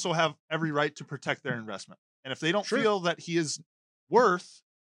Ravens also have every right to protect their investment. And if they don't Sure. feel that he is worth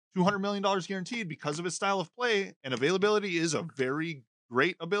 $200 million guaranteed because of his style of play, and availability is a very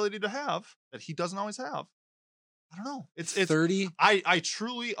great ability to have that he doesn't always have. I don't know. It's 30 I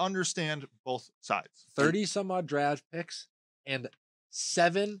truly understand both sides. 30 some odd draft picks, and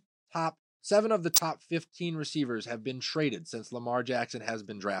seven of the top 15 receivers have been traded since Lamar Jackson has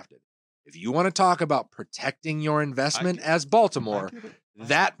been drafted. If you want to talk about protecting your investment as Baltimore, I get it.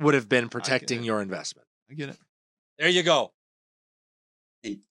 that would have been it. protecting your investment. I get it. There you go.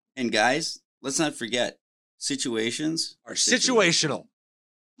 And guys, let's not forget, situations are Situational.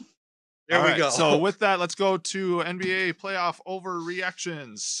 There All we right, go. So with that, let's go to NBA playoff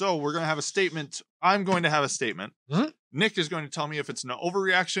overreactions. So we're going to have a statement. I'm going to have a statement. Mhm. Nick is going to tell me if it's an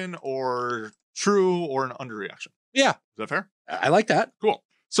overreaction or true or an underreaction. Yeah, Is that fair? I like that. Cool.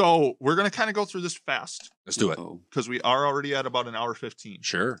 So we're going to kind of go through this fast Let's do it. Oh, because we are already at about an hour 15.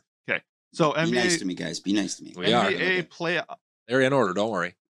 Sure. So be nice to NBA, me, guys. Be nice to me. We are. NBA playoff. They're in order. Don't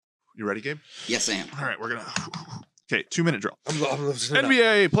worry. You ready, Gabe? Yes, I am. All right, we're going to. Okay, 2-minute drill. NBA.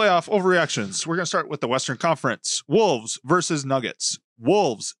 NBA playoff overreactions. We're going to start with the Western Conference. Wolves versus Nuggets.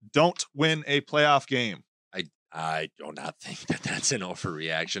 Wolves don't win a playoff game. I do not think that that's an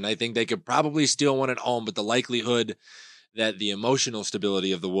overreaction. I think they could probably steal one at home, but the likelihood that the emotional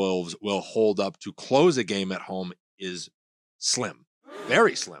stability of the Wolves will hold up to close a game at home is slim.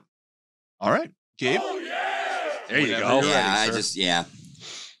 Very slim. All right, Gabe. There you Whenever go. you're Yeah, ready, sir. yeah.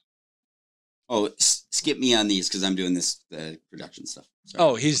 Oh, skip me on these because I'm doing this production stuff. Sorry.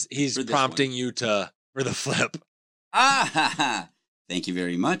 Oh, he's For this prompting you for the flip. Ah, ha, ha. Thank you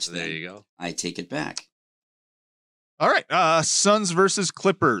very much. There then. you go. I take it back. All right, Suns versus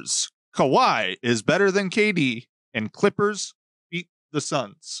Clippers. Kawhi is better than KD, and Clippers beat the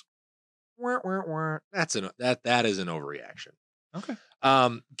Suns. That is an overreaction. Okay.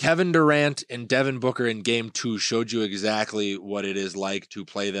 Kevin Durant and Devin Booker in game 2 showed you exactly what it is like to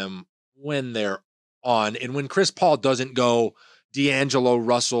play them when they're on. And when Chris Paul doesn't go D'Angelo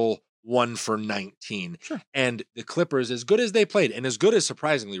Russell 1 for 19. Sure. And the Clippers, as good as they played, and as good as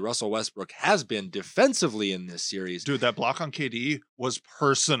surprisingly Russell Westbrook has been defensively in this series. Dude, that block on KD was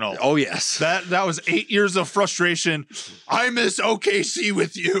personal. Oh, yes. That was 8 years of frustration. I miss OKC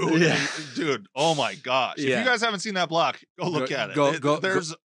with you. Yeah. Dude, oh my gosh. If Yeah. you guys haven't seen that block, go look Go- at it. go-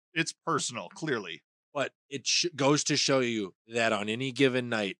 It's personal, clearly. But it goes to show you that on any given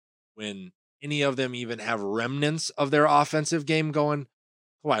night, when any of them even have remnants of their offensive game going,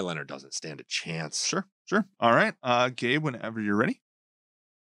 Kawhi Leonard doesn't stand a chance. Sure. All right. Gabe, whenever you're ready.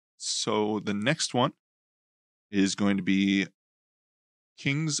 So the next one is going to be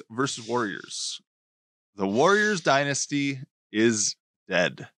Kings versus Warriors. The Warriors dynasty is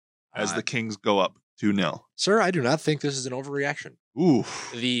dead as the Kings go up 2-0. Sir, I do not think this is an overreaction. Ooh.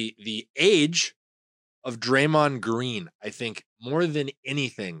 The age of Draymond Green, I think, more than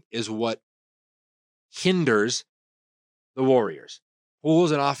anything, is what hinders the Warriors.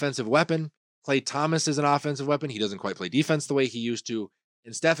 Poole's an offensive weapon. Klay Thomas is an offensive weapon. He doesn't quite play defense the way he used to.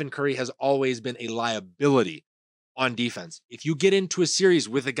 And Stephen Curry has always been a liability on defense. If you get into a series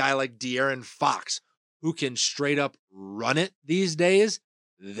with a guy like De'Aaron Fox, who can straight up run it these days,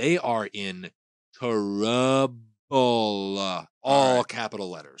 they are in trouble. All right. capital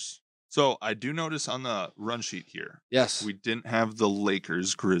letters. So I do notice on the run sheet here, Yes. we didn't have the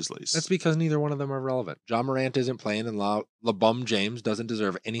Lakers Grizzlies. That's because neither one of them are relevant. John Morant isn't playing, and LeBum James doesn't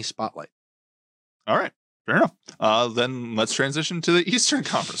deserve any spotlight. All right. Fair enough. Then let's transition to the Eastern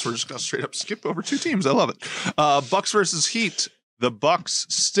Conference. We're just going to straight up skip over 2 teams. I love it. Bucks versus Heat. The Bucks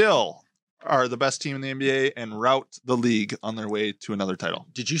still are the best team in the NBA and rout the league on their way to another title.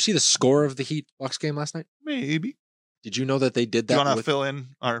 Did you see the score of the Heat Bucks game last night? Maybe. Did you know that they did Do you that want to with, fill in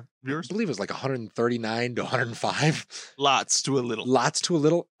our I viewers? believe it was like 139 to 105. Lots to a little. Lots to a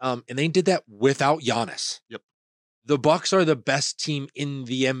little. And they did that without Giannis. Yep. The Bucks are the best team in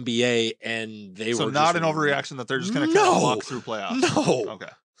the NBA, and they So were not just an overreaction that they're just going to No. kind of walk through playoffs. No. Okay.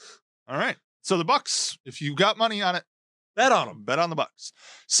 All right. So the Bucks, if you got money on it, Bet on them. bet on the Bucks.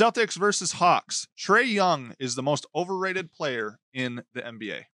 Celtics versus Hawks. Trae Young is the most overrated player in the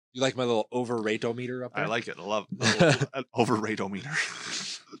NBA. You like my little overrate-o-meter up there? I like it. I love overrate-o-meter.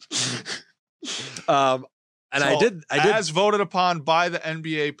 And I So, did. As voted upon by the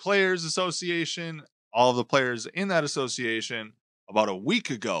NBA Players Association, all of the players in that association, about a week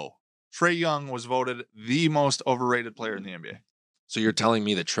ago, Trae Young was voted the most overrated player in the NBA. So you're telling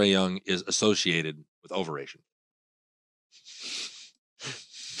me that Trae Young is associated with overration?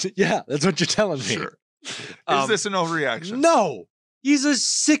 Yeah, that's what you're telling me. Sure. Um, Is this an overreaction? No. He's a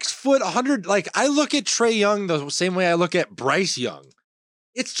 6 foot 100. Like, I look at Trae Young the same way I look at Bryce Young.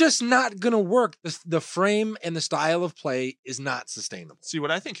 It's just not going to work. The frame and the style of play is not sustainable. See, what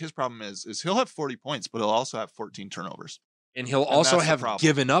I think his problem is he'll have 40 points, but he'll also have 14 turnovers. And he'll And also that's the have problem.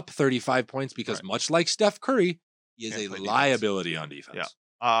 given up 35 points because, Right. much like Steph Curry, he is Can't a play defense. liability on defense.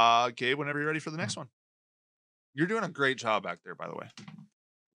 Yeah. Gabe, whenever you're ready for the next one. You're doing a great job back there, by the way.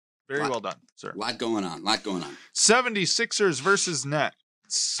 Very well done, sir. Lot going on. 76ers versus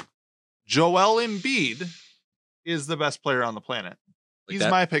Nets. Joel Embiid is the best player on the planet. Like He's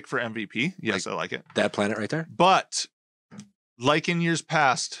that, my pick for MVP. Yes, I like it. that planet right there. But like in years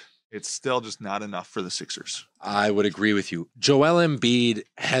past, it's still just not enough for the Sixers. I would agree with you. Joel Embiid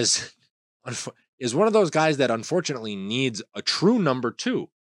is one of those guys that unfortunately needs a true number 2.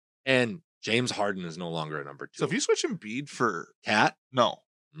 And James Harden is no longer a number 2. So if you switch Embiid for Cat,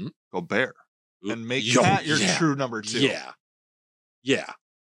 Gobert Ooh, and make yo, that your yeah. true number 2. Yeah.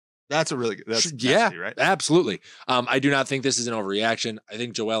 That's a really good. That's Yeah, nasty, right? absolutely. I do not think this is an overreaction. I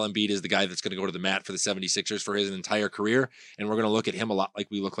think Joel Embiid is the guy that's going to go to the mat for the 76ers for his entire career. And we're going to look at him a lot like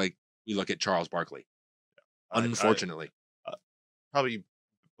we look at Charles Barkley. Unfortunately. Probably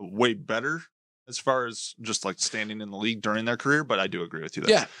way better as far as just like standing in the league during their career, but I do agree with you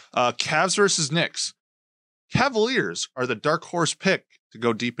there. Yeah. Cavs versus Knicks. Cavaliers are the dark horse pick to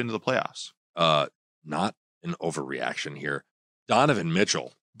go deep into the playoffs, Not an overreaction here. Donovan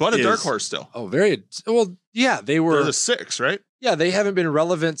Mitchell. but a dark Is- horse still. Oh, very well. Yeah, they They're were. the 6, right? Yeah, they haven't been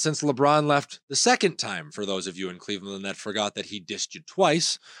relevant since LeBron left the second time. For those of you in Cleveland that forgot that he dissed you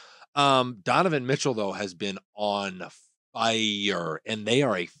twice, Donovan Mitchell though has been on fire, and they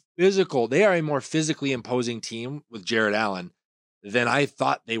are a more physically imposing team with Jared Allen than I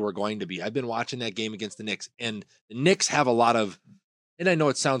thought they were going to be. I've been watching that game against the Knicks, and the Knicks have a lot of, and I know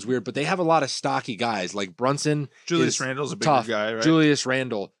it sounds weird, but they have a lot of stocky guys like Brunson. Julius is Randle's a bigger tough. guy, right? Julius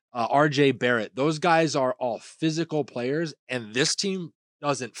Randle, RJ Barrett. Those guys are all physical players, and this team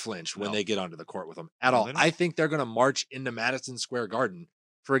doesn't flinch when No. they get onto the court with them at No, all. they don't. I think they're going to march into Madison Square Garden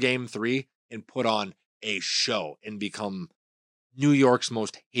for game 3 and put on a show and become New York's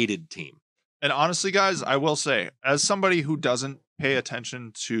most hated team. And honestly, guys, I will say, as somebody who doesn't pay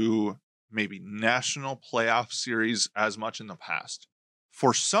attention to maybe national playoff series as much in the past,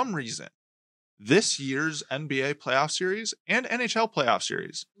 for some reason, this year's NBA playoff series and NHL playoff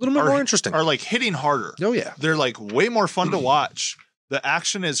series A little bit Are- more interesting. are like hitting harder. Oh, yeah. They're like way more fun to watch. The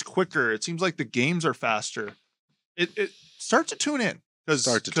action is quicker. It seems like the games are faster. It start to tune in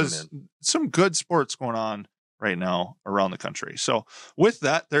Start to tune because some good sports going on right now around the country. So with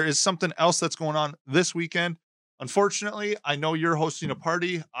that, there is something else that's going on this weekend. Unfortunately, I know you're hosting a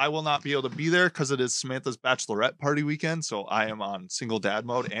party. I will not be able to be there because it is Samantha's bachelorette party weekend. So I am on single dad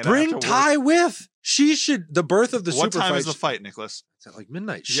mode. And I Bring have to work. Ty with. She should. The birth of the What super time fight. is the fight, Nicholas? It's at like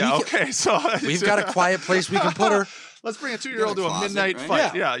midnight. Yeah, okay. So We've got a quiet place we can put her. Let's bring a 2-year-old to a closet, midnight right?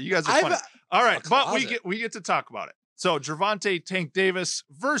 fight. Yeah, you guys are I've- funny. All right, a but we closet. get to talk about it. So Gervonta Tank Davis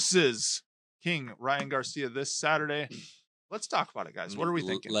versus King Ryan Garcia this Saturday. Let's talk about it, guys. What are we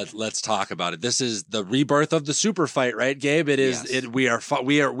thinking? Let's talk about it. This is the rebirth of the super fight, right, Gabe? It is. Yes. We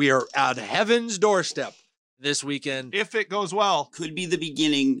are at heaven's doorstep this weekend. If it goes well, Could be the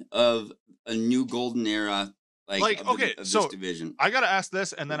beginning of a new golden era, Like, of the- okay, of so this division. I got to ask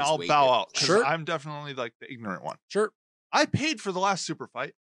this, and then Let's I'll wait bow it. out because Sure. I'm definitely like the ignorant one. Sure. I paid for the last super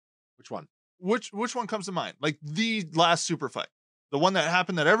fight. Which one? Which one comes to mind? Like the last super fight, the one that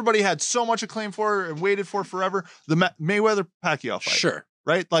happened that everybody had so much acclaim for and waited for forever. The Mayweather Pacquiao fight. Sure.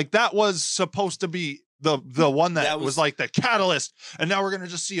 Right? Like that was supposed to be the one that, That was was- like the catalyst, and now we're gonna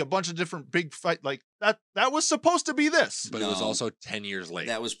just see a bunch of different big fight like that. That was supposed to be this. But it was No. also 10 years late.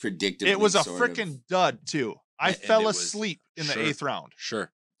 That was predictable. It was a freaking dud too. I And fell it was- asleep in the Sure. 8th round.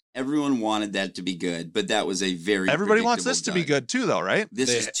 Sure. everyone wanted that to be good, but that was a very Everybody wants this to be dud. good too, though, right? This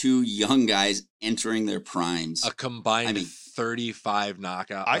is two young guys entering their primes. A combined I mean, 35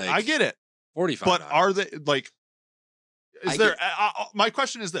 knockout. I get it. 45. But knockouts. are they like? Is I there? My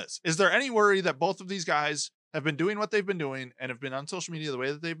question is this: is there any worry that both of these guys have been doing what they've been doing and have been on social media the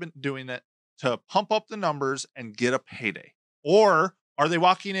way that they've been doing it to pump up the numbers and get a payday, or are they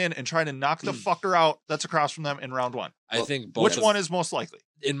walking in and trying to knock the fucker out that's across from them in round one? I think both. Which one is most likely?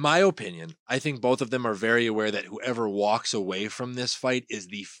 In my opinion, I think both of them are very aware that whoever walks away from this fight is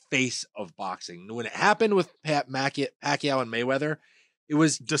the face of boxing. When it happened with Pacquiao and Mayweather, it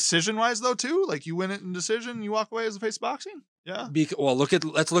was Decision wise, though, too. Like you win it in decision, you walk away as the face of boxing. Yeah. well.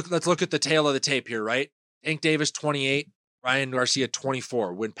 Let's look at the tail of the tape here, right? Tank Davis 28, Ryan Garcia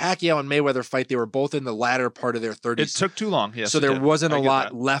 24. When Pacquiao and Mayweather fight, they were both in the latter part of their 30s. It took too long. Yes. so it there did. wasn't I a get lot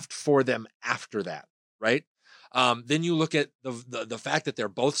that. left for them after that, right? Then you look at the fact that they're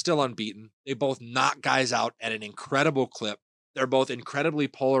both still unbeaten. They both knock guys out at an incredible clip. They're both incredibly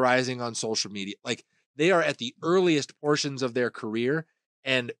polarizing on social media. Like they are at the earliest portions of their career,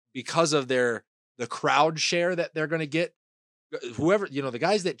 and because of the crowd share that they're going to get, whoever, the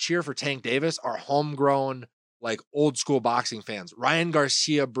guys that cheer for Tank Davis are homegrown, like old school boxing fans. Ryan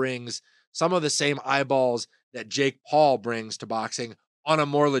Garcia brings some of the same eyeballs that Jake Paul brings to boxing on a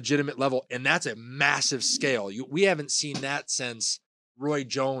more legitimate level. And that's a massive scale. We haven't seen that since Roy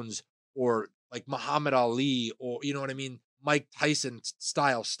Jones or like Muhammad Ali or, you know what I mean? Mike Tyson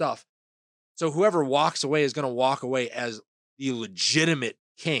style stuff. So whoever walks away is going to walk away as the legitimate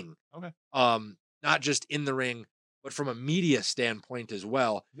king. Okay. Not just in the ring, but from a media standpoint as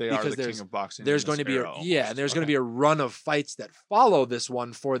well. They are because the king of boxing. There's in going this to be era and there's going to be a run of fights that follow this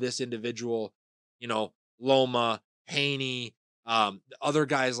one for this individual, Loma, Haney, other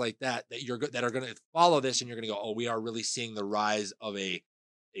guys like that that are going to follow this, and you're going to go, oh, we are really seeing the rise of a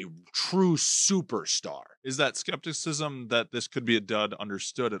true superstar. Is that skepticism that this could be a dud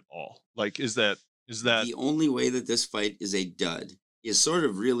understood at all? Like, is that the only way that this fight is a dud is sort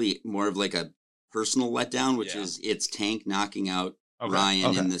of really more of like a personal letdown, which is it's Tank knocking out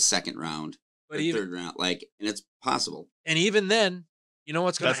Ryan in the second round, or third round, and it's possible. And even then, you know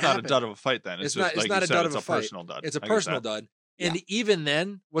what's going to happen? That's not a dud of a fight. Then it's just, not. It's not a dud of a fight. Personal dud. It's a personal dud. And even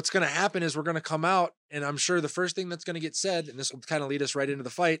then, what's going to happen is we're going to come out, and I'm sure the first thing that's going to get said, and this will kind of lead us right into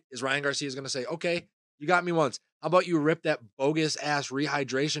the fight, is Ryan Garcia is going to say, okay, you got me once. How about you rip that bogus ass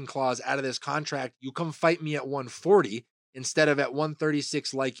rehydration clause out of this contract? You come fight me at 140 instead of at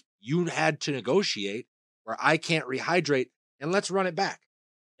 136 like you had to negotiate, where I can't rehydrate, and let's run it back.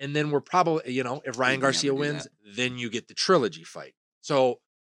 And then we're probably, if Ryan Garcia wins, then you get the trilogy fight. So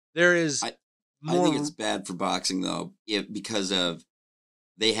there is I think it's bad for boxing, though, because of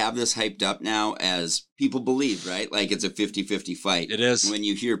they have this hyped up now as people believe, right? Like it's a 50-50 fight. It is. When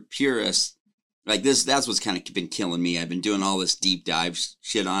you hear purists like this, that's what's kind of been killing me. I've been doing all this deep dive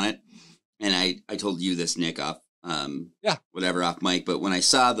shit on it. And I told you this, Nick, off mic. But when I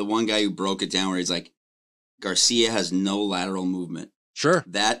saw the one guy who broke it down where he's like, Garcia has no lateral movement. Sure.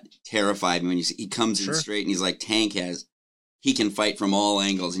 That terrified me when he comes in straight and he's like, Tank he can fight from all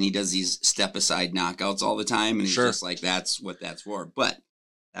angles, and he does these step-aside knockouts all the time, and he's just like, that's what that's for. But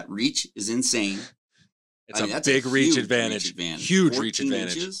that reach is insane. It's a big reach advantage. Huge reach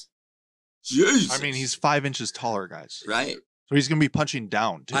advantage. Inches? Jesus. I mean, he's 5 inches taller, guys. Right. So he's going to be punching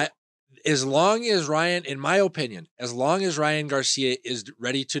down, too. As long as Ryan, in my opinion, as long as Ryan Garcia is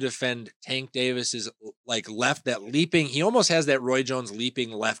ready to defend Tank Davis's left, that leaping, he almost has that Roy Jones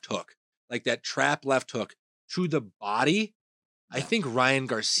leaping left hook, like that trap left hook to the body. I think Ryan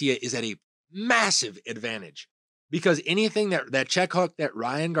Garcia is at a massive advantage because anything that check hook that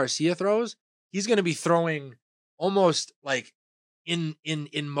Ryan Garcia throws, he's going to be throwing almost like in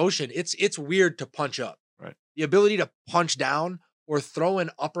motion. It's weird to punch up. Right. The ability to punch down or throw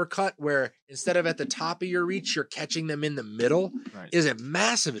an uppercut where instead of at the top of your reach, you're catching them in the middle is a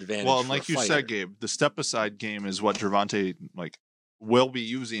massive advantage. Well, and like you said, Gabe, the step aside game is what Gervonta will be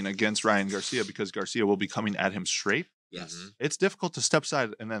using against Ryan Garcia because Garcia will be coming at him straight. Yes. It's difficult to step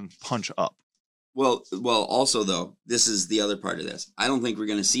side and then punch up. Well, also, though, this is the other part of this. I don't think we're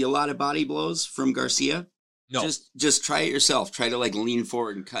going to see a lot of body blows from Garcia. No. Just try it yourself. Try to lean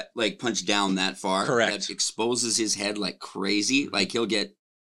forward and punch down that far. Correct. That exposes his head like crazy. Like he'll get,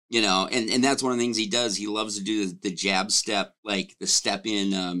 and that's one of the things he does. He loves to do the jab step, like the step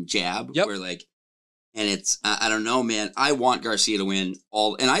in jab. Yep. Where and it's, I don't know, man. I want Garcia to win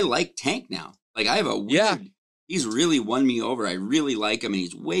and I like Tank now. Like I have a weird, he's really won me over. I really like him, and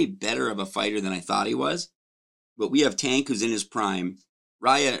he's way better of a fighter than I thought he was. But we have Tank, who's in his prime.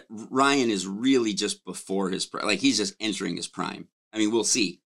 Ryan is really just before his prime. Like, he's just entering his prime. I mean, we'll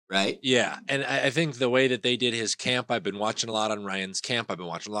see. right? Yeah, and I think the way that they did his camp, I've been watching a lot on Ryan's camp. I've been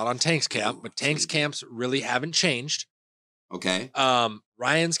watching a lot on Tank's camp, but Tank's camps really haven't changed. Okay.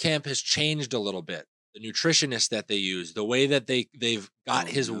 Ryan's camp has changed a little bit. The nutritionist that they use, the way that they've got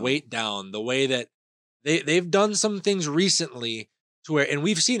his weight down, the way that they've done some things recently to where, and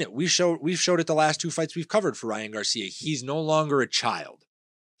we've seen it. We've showed it the last 2 fights we've covered for Ryan Garcia. He's no longer a child.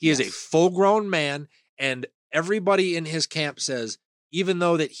 He is a full-grown man, and everybody in his camp says, even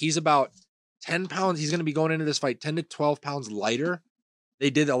though that he's about 10 pounds, he's going to be going into this fight 10 to 12 pounds lighter. They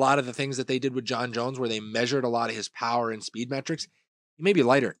did a lot of the things that they did with John Jones, where they measured a lot of his power and speed metrics. He may be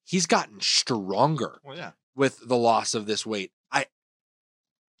lighter. He's gotten stronger with the loss of this weight.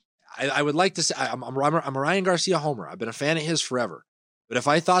 I would like to say I'm a Ryan Garcia homer. I've been a fan of his forever. But if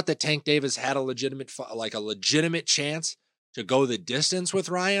I thought that Tank Davis had a legitimate chance to go the distance with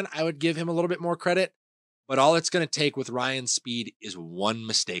Ryan, I would give him a little bit more credit. But all it's going to take with Ryan's speed is one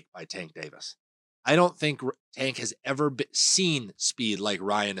mistake by Tank Davis. I don't think Tank has ever seen speed like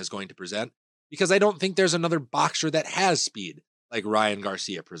Ryan is going to present, because I don't think there's another boxer that has speed like Ryan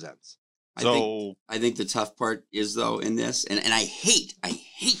Garcia presents. I think the tough part is, though, in this, and I hate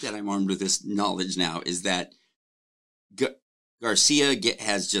that I'm armed with this knowledge now, is that Garcia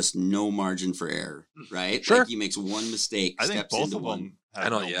has just no margin for error, right? Sure. Like, he makes one mistake. I think both of them. I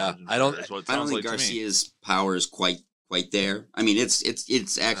don't think Garcia's power is quite there. I mean, it's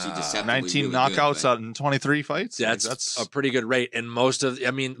actually deceptively 19 really knockouts good, out in 23 fights. That's a pretty good rate. And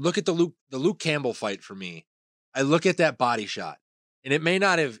look at the Luke Campbell fight for me. I look at that body shot, and it may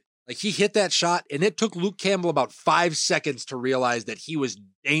not have, he hit that shot, and it took Luke Campbell about 5 seconds to realize that he was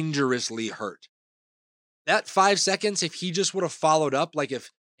dangerously hurt. That 5 seconds, if he just would have followed up,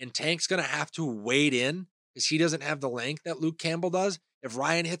 and Tank's going to have to wade in because he doesn't have the length that Luke Campbell does. If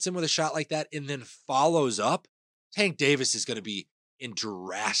Ryan hits him with a shot like that and then follows up, Tank Davis is going to be in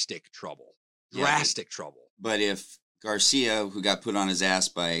drastic trouble. Trouble. But if Garcia, who got put on his ass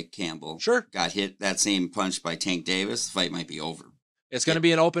by Campbell, got hit that same punch by Tank Davis, the fight might be over. It's going to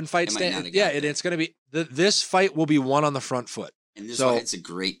be an open fight. And it's going to be this fight will be won on the front foot. And this fight, it's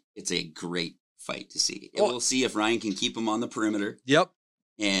a great fight to see. We'll see if Ryan can keep him on the perimeter. Yep.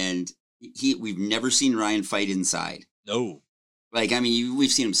 And we've never seen Ryan fight inside. No.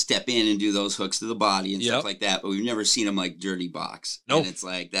 We've seen him step in and do those hooks to the body and stuff like that, but we've never seen him dirty box. Nope. And it's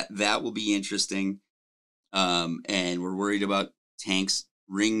that will be interesting. And we're worried about Tank's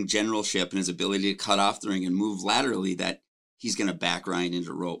ring generalship and his ability to cut off the ring and move laterally, that he's going to back Ryan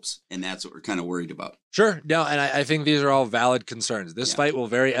into ropes. And that's what we're kind of worried about. Sure. No, and I think these are all valid concerns. This fight will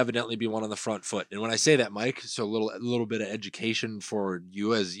very evidently be one on the front foot. And when I say that, Mike, so a little bit of education for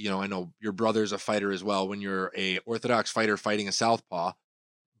you, as you know, I know your brother's a fighter as well. When you're a orthodox fighter fighting a southpaw,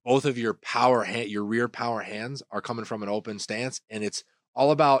 both of your your rear power hands are coming from an open stance, and it's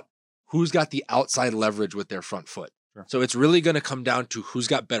all about who's got the outside leverage with their front foot. Sure. So it's really going to come down to who's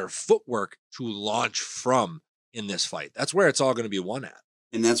got better footwork to launch from in this fight. That's where it's all going to be won at.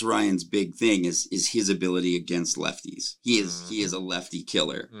 And that's Ryan's big thing is his ability against lefties. He is a lefty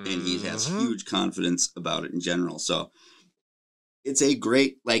killer, and he has huge confidence about it in general. So it's a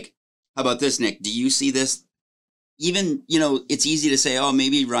great, how about this, Nick? Do you see this? Even, it's easy to say, oh,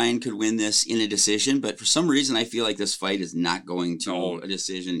 maybe Ryan could win this in a decision, but for some reason, I feel like this fight is not going to a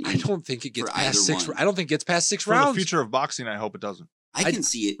decision. I don't think it gets past 6. I don't think it gets past 6 rounds. For the future of boxing, I hope it doesn't. I can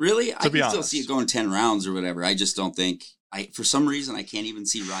see it. Really? I can still see it going 10 rounds or whatever. I just don't think for some reason, I can't even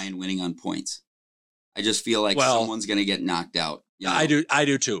see Ryan winning on points. I just feel like someone's going to get knocked out. I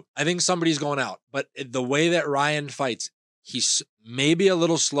do too. I think somebody's going out, but the way that Ryan fights, he's maybe a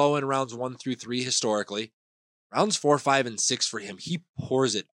little slow in rounds 1 through 3 historically. Rounds 4, 5, and 6 for him, he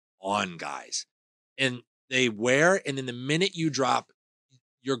pours it on guys, and they wear. And then the minute you drop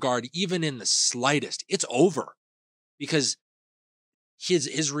your guard, even in the slightest, it's over, because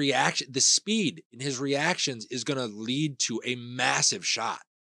his reaction, the speed in his reactions is going to lead to a massive shot.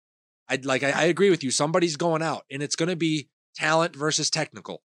 I agree with you. Somebody's going out, and it's going to be talent versus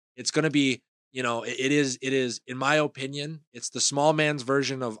technical. It's going to be, it is, in my opinion, it's the small man's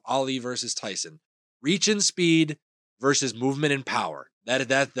version of Ali versus Tyson. Reach and speed versus movement and power.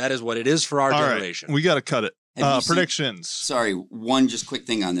 That is what it is for our generation. Right, we got to cut it. Predictions. Sorry, one just quick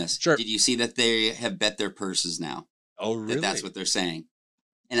thing on this. Sure. Did you see that they have bet their purses now? Oh, really? That's what they're saying.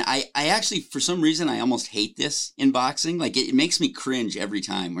 And I actually, for some reason, I almost hate this in boxing. It makes me cringe every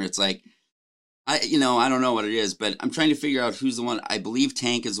time, where it's I don't know what it is, but I'm trying to figure out who's the one. I believe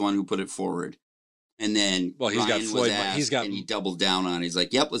Tank is the one who put it forward. And then he's Ryan got Floyd. and he doubled down on it. He's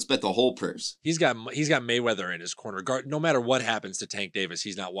like, "Yep, let's bet the whole purse." He's got Mayweather in his corner. No matter what happens to Tank Davis,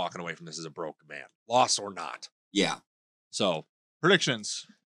 he's not walking away from this as a broke man, loss or not. Yeah. So predictions.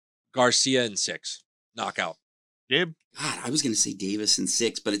 Garcia in 6. Knockout. Gabe? God, I was going to say Davis in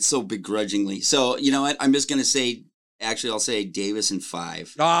 6, but it's so begrudgingly. So, you know what? I'm just going to say, actually, I'll say Davis in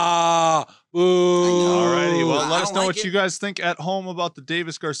 5. Ah, boo. Alrighty, well, I let us don't know like what it. you guys think at home about the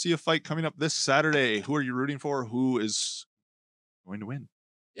Davis Garcia fight coming up this Saturday. Who are you rooting for? Who is going to win?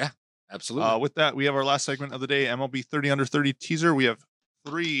 Absolutely. With that, we have our last segment of the day, MLB 30 under 30 teaser. We have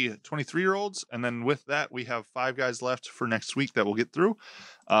 3 23-year-olds, and then with that, we have 5 guys left for next week that we'll get through.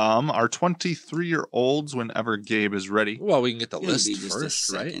 Our 23-year-olds, whenever Gabe is ready. Well, we can get the It's gonna list be just a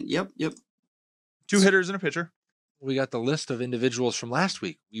first, right? second. Yep. 2 hitters and a pitcher. We got the list of individuals from last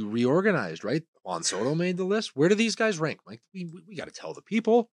week. We reorganized, right? Juan Soto made the list. Where do these guys rank, Mike? We got to tell the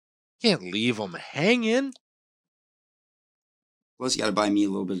people. Can't leave them hanging. Plus, you got to buy me a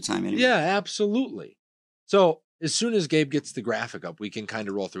little bit of time anyway. Yeah, absolutely. So as soon as Gabe gets the graphic up, we can kind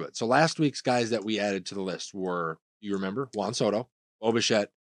of roll through it. So last week's guys that we added to the list were, you remember, Juan Soto, Bo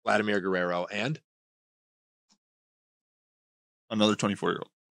Bichette, Vladimir Guerrero, and Another 24-year-old.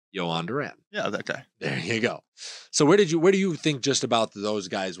 Yohan Duran. Yeah, that guy. There you go. So where do you think just about those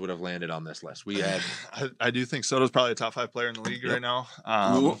guys would have landed on this list? We had I do think Soto's probably a top 5 player in the league Yep. right now.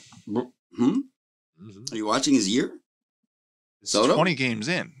 Hmm? Are you watching his year? It's Soto? 20 games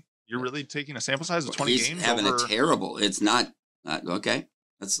in. You're really taking a sample size of 20 He's games having over... a terrible. It's not okay.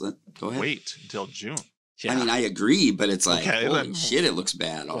 Go ahead. Wait until June. yeah. I mean, I agree, but it's like, Okay, holy then- shit, it looks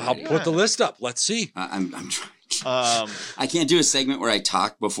bad. Well, already. I'll put the list up. Let's see. I'm trying. Um, I can't do a segment where I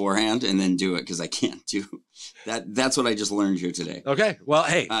talk beforehand and then do it because I can't do that. That's what I just learned here today. Okay. Well,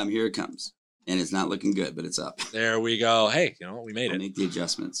 hey, Here it comes, and it's not looking good, but it's up. there we go. Hey, we made I'll it. make the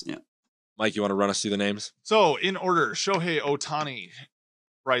adjustments. Yeah. Mike, you want to run us through the names? so, in order, Shohei Ohtani,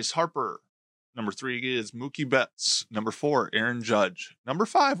 Bryce Harper. Number 3 is Mookie Betts. Number 4, Aaron Judge. Number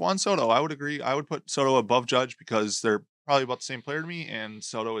 5, Juan Soto. I would agree. I would put Soto above Judge because they're probably about the same player to me, and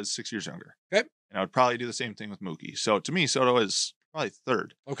Soto is 6 years younger. Okay. And I would probably do the same thing with Mookie. So, to me, Soto is probably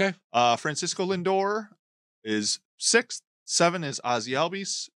 3rd. Okay. Francisco Lindor is 6th. 7 is Ozzy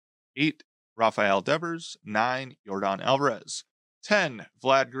Albies. 8, Rafael Devers. 9, Yordan Alvarez. 10,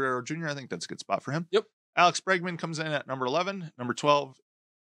 Vlad Guerrero Jr. I think that's a good spot for him. Yep. Alex Bregman comes in at number 11. Number 12,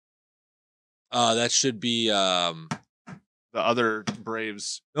 That should be the other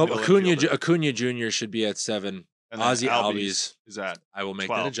Braves. nope. middle Acuna infielder. Acuna Jr. should be at 7. And then Ozzy Albies. is at I will make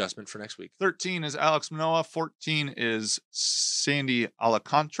 12. that adjustment for next week. 13 is Alex Manoah. 14 is Sandy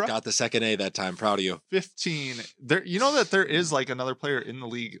Alcantara. Got the second A that time. Proud of you. 15. There, you know that there is like another player in the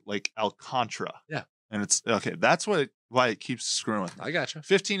league like Alcantara. Yeah. And it's okay. That's why it keeps screwing with me. I got you.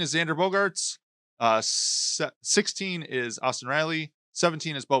 15 is Xander Bogaerts. 16 is Austin Riley.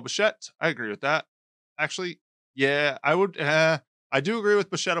 17 is Bo Bichette. I agree with that. Actually, yeah, I would. I do agree with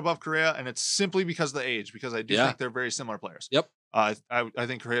Bichette above Correa, and it's simply because of the age. Because I do Yeah. think they're very similar players. Yep. I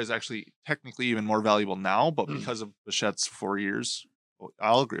think Correa is actually technically even more valuable now, but because of Bichette's 4 years,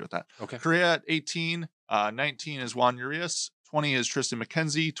 I'll agree with that. Okay. Correa at 18. 19 is Juan Urias. 20 is Tristan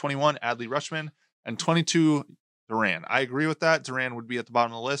McKenzie. 21 Adley Rutschman, and 22 Duran. I agree with that. Duran would be at the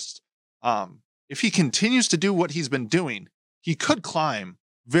bottom of the list. If he continues to do what he's been doing, he could climb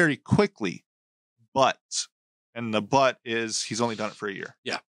very quickly, and the but is he's only done it for a year.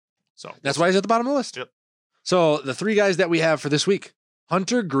 Yeah. So That's why he's at the bottom of the list. Yep. So the 3 guys that we have for this week: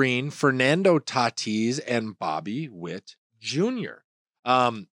 Hunter Green, Fernando Tatis, and Bobby Witt Jr.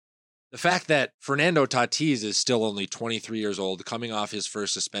 The fact that Fernando Tatis is still only 23 years old, coming off his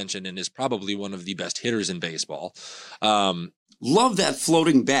first suspension, and is probably one of the best hitters in baseball. Love that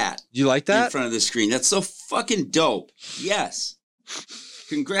floating bat You like in that? front of the screen. That's so fucking dope. Yes.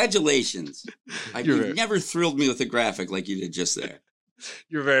 Congratulations. You've never thrilled me with a graphic like you did just there.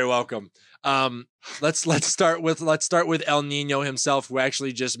 You're very welcome. Let's start with El Nino himself, who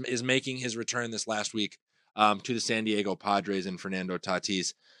actually just is making his return this last week to the San Diego Padres and Fernando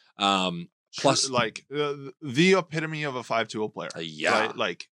Tatis. Plus, like the epitome of a 5-tool player. yeah. Right?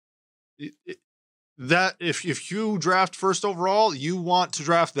 Like that. If you draft first overall, you want to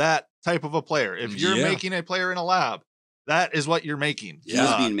draft that type of a player. If you're Yeah. making a player in a lab, that is what you're making. He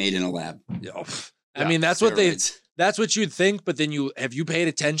was being made in a lab. I mean, that's what Steroids. that's what you'd think, but then have you paid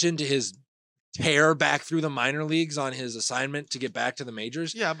attention to his tear back through the minor leagues on his assignment to get back to the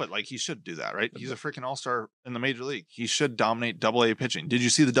majors? Yeah, but like he should do that, right? He's a freaking all-star in the major league. He should dominate Double-A pitching. Did you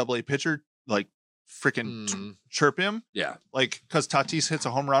see the Double-A pitcher like freaking Mm, chirp him? yeah. Like because Tatis hits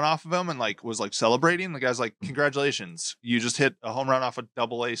a home run off of him and like was like celebrating. The guy's like, "Congratulations, you just hit a home run off a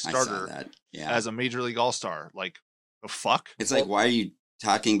Double-A I saw starter that. Yeah. as a major league all-star." Like the fuck? It's like, why are you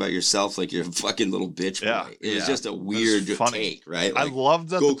talking about yourself like you're a fucking little bitch? Yeah. Boy? It was Yeah. just a weird funny. take, right? I Like, loved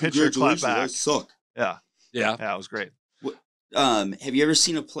that go, the pitcher clapped congratulations, I back. suck. Yeah, Yeah. yeah, it was great. Have you ever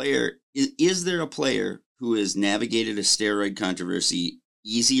seen a player? Is there a player who has navigated a steroid controversy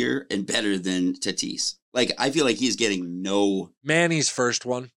easier and better than Tatis? Like, I feel like he's getting no. Manny's first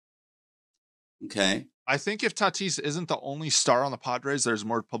one. Okay. I think if Tatis isn't the only star on the Padres, there's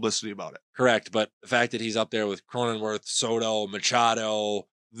more publicity about it. Correct. But the fact that he's up there with Cronenworth, Soto, Machado.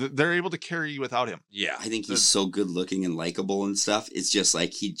 They're able to carry you without him. Yeah. I think he's so good looking and likable and stuff. It's just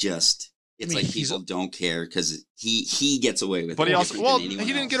like it's like people don't care because he gets away with it. But he also, he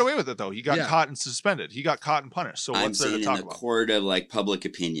didn't else. get away with it though. He got caught and suspended. He got caught and punished. So I'm what's there saying to talk in the about? court of like public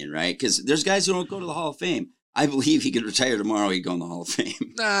opinion, right? Because there's guys who don't go to the Hall of Fame. I believe he could retire tomorrow. He'd go in the Hall of Fame.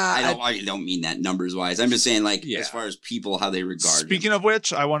 I don't mean that numbers wise. I'm just saying like as far as people how they regard. Speaking of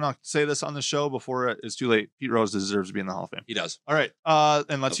which, I want to say this on the show before it is too late. Pete Rose deserves to be in the Hall of Fame. He does. All right,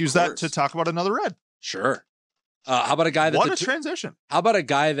 and let's use that to talk about another Red. Sure. How about a guy that what a transition? How about a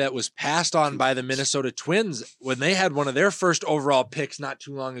guy that was passed on by the Minnesota Twins when they had one of their first overall picks not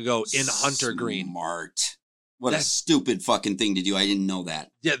too long ago in Hunter Green? Smart. What a stupid fucking thing to do. I didn't know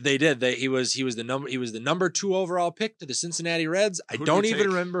that. Yeah, they did. He was the number 2 overall pick to the Cincinnati Reds. I don't even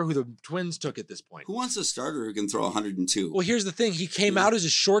remember who the Twins took at this point. Who wants a starter who can throw 102? Well, here's the thing. He came out as a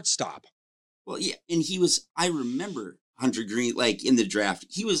shortstop. Well, yeah, and I remember Hunter Green, like in the draft,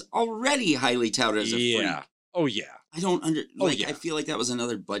 he was already highly touted as a freak. Oh yeah. I feel like that was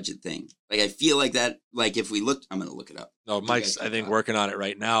another budget thing. Like I feel like that. Like if we looked, I'm gonna look it up. No, Mike's I think working on it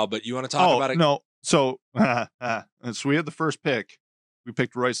right now. But you want to talk about it? No. So, so we had the first pick. We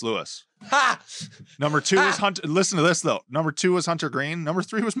picked Royce Lewis. Number 2 was Hunter. Listen to this though. Number 2 was Hunter Green. Number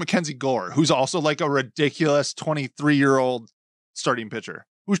 3 was Mackenzie Gore, who's also like a ridiculous 23-year-old starting pitcher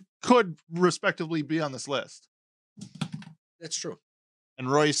who could respectively be on this list. That's true. And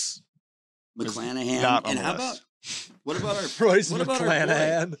Royce McClanahan. And how about what about our Royce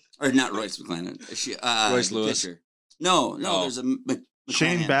McClanahan? Or not Royce McClanahan. Royce Lewis. Pitcher. No, there's a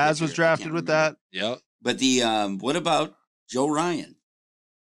Shane Baz was drafted with that. Yep. But what about Joe Ryan?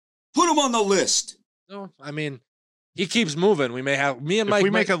 Put him on the list. No, I mean, he keeps moving. We may have Mike. If we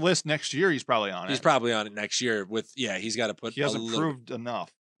make a list next year, he's probably on it. He's probably on it next year. He's got to put. He hasn't proved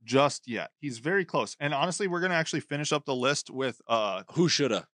enough just yet. He's very close. And honestly, we're gonna actually finish up the list with who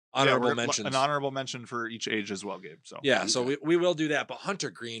shoulda honorable mentions. An honorable mention for each age as well, Gabe. So so we will do that. But Hunter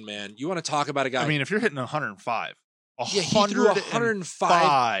Green, man, you want to talk about a guy? I mean, if you're hitting 105. He threw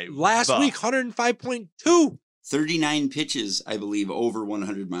 105 last week, 105.2. 39 pitches, I believe, over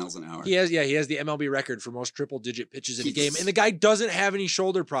 100 miles an hour. He has the MLB record for most triple-digit pitches in a game, and the guy doesn't have any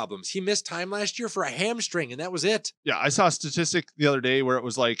shoulder problems. He missed time last year for a hamstring, and that was it. Yeah, I saw a statistic the other day where it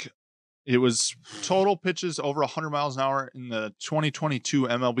was total pitches over 100 miles an hour in the 2022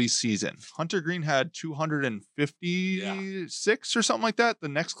 MLB season. Hunter Green had 256 or something like that. The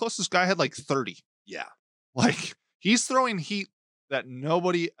next closest guy had like 30. Yeah. Like, he's throwing heat that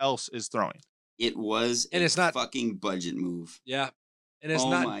nobody else is throwing. It was it's not fucking budget move. Yeah. And it's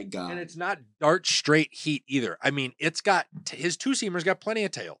my God. And it's not dart straight heat either. I mean, it's got his 2-seamer's got plenty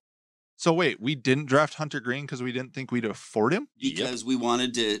of tail. So wait, we didn't draft Hunter Green because we didn't think we'd afford him? Because we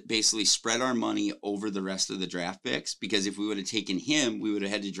wanted to basically spread our money over the rest of the draft picks. Because if we would have taken him, we would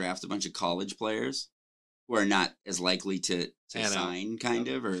have had to draft a bunch of college players who are not as likely to sign, kind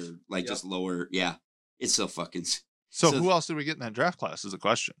of, or like just lower. Yeah. It's so fucking. So who else did we get in that draft class is the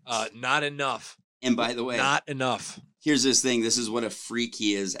question. Not enough. And by the way, not enough. Here's this thing. This is what a freak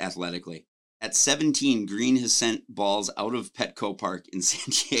he is athletically. At 17, Green has sent balls out of Petco Park in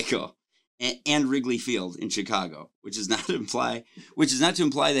San Diego and Wrigley Field in Chicago, which is not to imply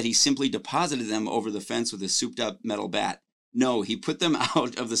that he simply deposited them over the fence with a souped up metal bat. No, he put them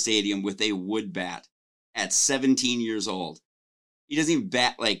out of the stadium with a wood bat at 17 years old. He doesn't even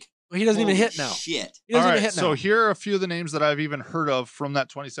bat like. He doesn't even hit now. Shit. He doesn't even hit now. So here are a few of the names that I've even heard of from that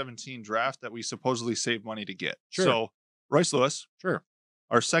 2017 draft that we supposedly saved money to get. Sure. So Royce Lewis. Sure.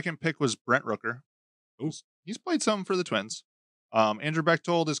 Our second pick was Brent Rooker. He's played some for the Twins. Andrew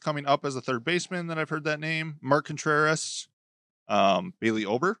Bechtold is coming up as a third baseman that I've heard that name. Mark Contreras. Bailey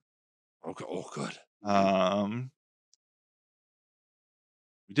Ober. Okay. Oh, good.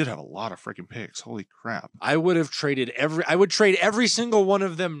 We did have a lot of freaking picks. Holy crap. I would trade every single one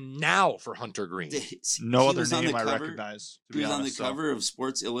of them now for Hunter Green. No other name I recognize. He was on the cover of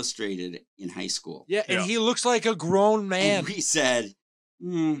Sports Illustrated in high school. Yeah, and he looks like a grown man. And we said,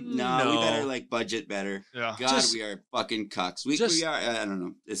 no, we better like budget better. Yeah. God, we are fucking cucks. We are, I don't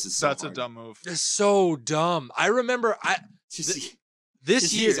know. This is so That's hard. A dumb move. It's so dumb. I remember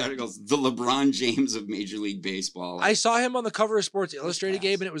this year's articles, the LeBron James of Major League Baseball. I saw him on the cover of Sports Illustrated,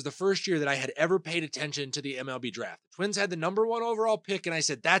 Gabe, and it was the first year that I had ever paid attention to the MLB draft. The Twins had the number 1 overall pick, and I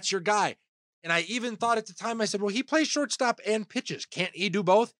said, that's your guy. And I even thought at the time, I said, well, he plays shortstop and pitches. Can't he do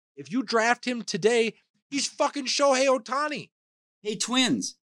both? If you draft him today, he's fucking Shohei Ohtani. Hey,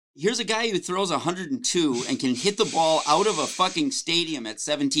 Twins, here's a guy who throws 102 and can hit the ball out of a fucking stadium at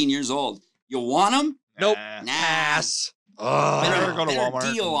 17 years old. You want him? Nope. Nah. Pass. Better go to Better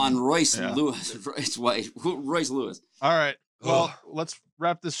Walmart deal and- on Royce Yeah. Lewis. Royce Lewis. All right. Well, Ugh. let's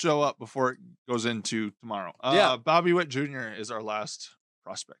wrap this show up before it goes into tomorrow. Yeah. Bobby Witt Jr. is our last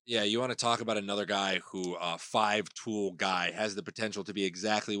prospect. Yeah, you want to talk about another guy who, 5-tool guy, has the potential to be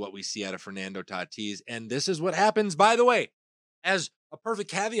exactly what we see out of Fernando Tatis. And this is what happens, by the way, as a perfect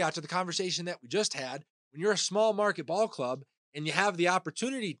caveat to the conversation that we just had. When you're a small market ball club and you have the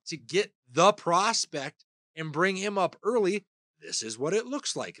opportunity to get the prospect and bring him up early, this is what it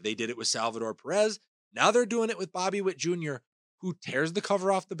looks like. They did it with Salvador Perez. Now they're doing it with Bobby Witt Jr., who tears the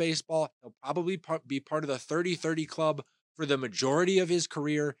cover off the baseball. He'll probably be part of the 30-30 club for the majority of his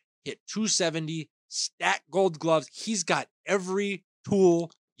career, hit 270, stack gold gloves. He's got every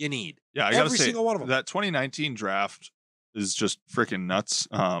tool you need. Yeah, I gotta Every say single one of them. that 2019 draft is just freaking nuts.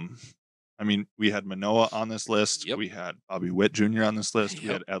 I mean, we had Manoah on this list. Yep. We had Bobby Witt Jr. on this list. We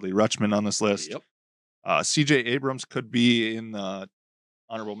Yep. had Adley Rutschman on this list. Yep. CJ Abrams could be in the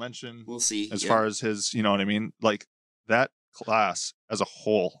honorable mention We'll see. as Yeah. far as his, you know what I mean? Like that class as a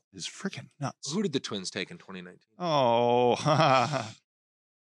whole is freaking nuts. Who did the Twins take in 2019? Oh,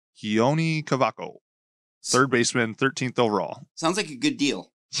 Keone Cavaco, third baseman, 13th overall. Sounds like a good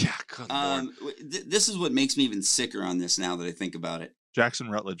deal. Yeah, good lord. This is what makes me even sicker on this now that I think about it. Jackson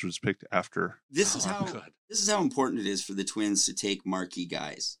Rutledge was picked after. This is Oh, how good. this is how important it is for the Twins to take marquee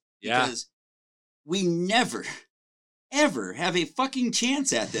guys. Yeah. Because we never, ever have a fucking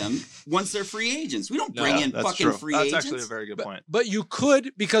chance at them once they're free agents. We don't No, bring in That's fucking true. free That's agents. actually a very good point. But you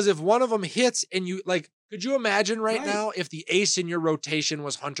could, because if one of them hits and you like, could you imagine right Right. now if the ace in your rotation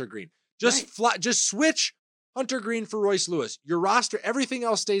was Hunter Green? Just Right. just switch Hunter Green for Royce Lewis. Your roster, everything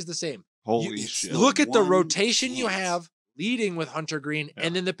else stays the same. Holy You- shit. still Look at the one rotation you chance. have leading with Hunter Green Yeah.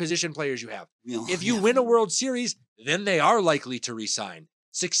 and then the position players you have. We'll If you have- win a World Series, then they are likely to resign.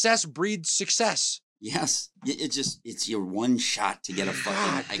 Success breeds success. yes, it's your one shot to get a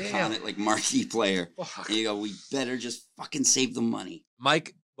God fucking damn. iconic like marquee player. Fuck. And you go, we better just fucking save the money.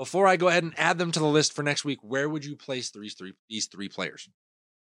 Mike, before I go ahead and add them to the list for next week, where would you place these three players?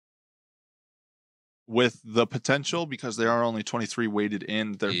 With the potential, because there are only 23 weighted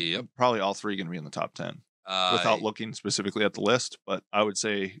in, they're Yep. probably all three going to be in the top 10 without looking specifically at the list. But I would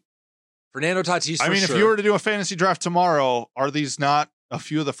say, Fernando Tatis. I for mean, sure. if you were to do a fantasy draft tomorrow, are these not a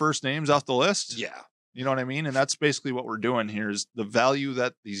few of the first names off the list? yeah, You know what I mean? And that's basically what we're doing here is the value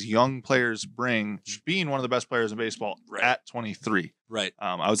that these young players bring, being one of the best players in baseball Right. at 23. right,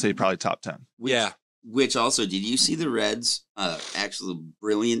 I would say probably top 10. yeah. Which also, did you see the Reds' actually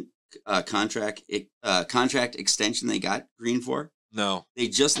brilliant contract extension they got Green for? No, They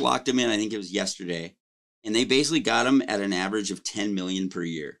just locked him in. I think it was yesterday, and they basically got him at an average of $10 million per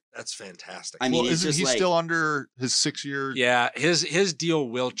year. that's fantastic. I mean, Well, it's isn't just he like still under his 6-year? Yeah, his deal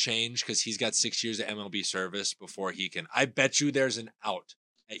will change because he's got 6 years of MLB service before he can. I bet you there's an out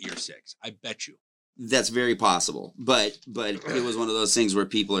at year 6. I bet you. that's very possible. But it was one of those things where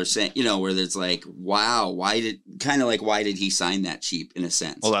people are saying, where there's like, wow, why did he sign that cheap in a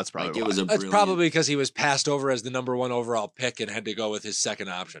sense? Well, that's probably like it why. was a That's brilliant- probably because he was passed over as the number 1 overall pick and had to go with his second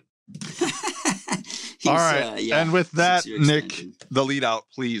option. He's, All right. yeah, and with that, 6-year Nick, extension. the lead out,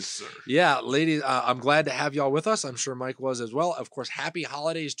 please, sir. Yeah, ladies, I'm glad to have y'all with us. I'm sure Mike was as well. Of course, happy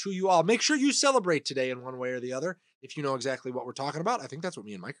holidays to you all. Make sure you celebrate today in one way or the other. If you know exactly what we're talking about, I think that's what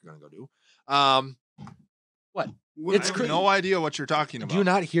me and Mike are going to go do. What? It's I have cra- no idea what you're talking about. Do you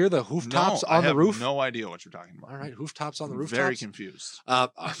not hear the hooftops on the roof? No idea what you're talking about. All right, hooftops on the I'm rooftops. very confused.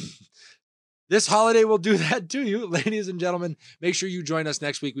 This holiday will do that to you, ladies and gentlemen. Make sure you join us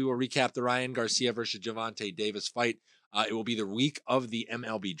next week. We will recap the Ryan Garcia versus Javante Davis fight. It will be the week of the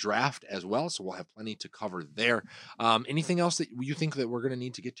MLB draft as well, so we'll have plenty to cover there. Anything else that you think that we're going to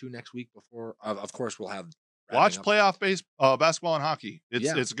need to get to next week before? Of course, we'll have Watch wrapping up. playoff basketball and hockey.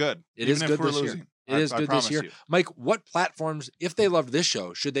 It's good. It Even is if good we're this year. losing. It is I good this promise year. you. Mike, what platforms, if they loved this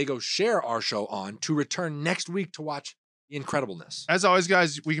show, should they go share our show on to return next week to watch the incredibleness? As always,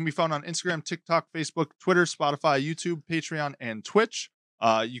 guys, we can be found on Instagram, TikTok, Facebook, Twitter, Spotify, YouTube, Patreon, and Twitch.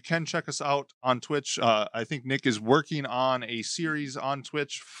 You can check us out on Twitch. I think Nick is working on a series on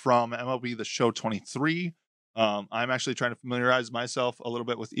Twitch from MLB The Show 23. I'm actually trying to familiarize myself a little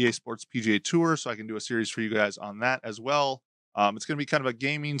bit with EA Sports PGA Tour, so I can do a series for you guys on that as well. It's going to be kind of a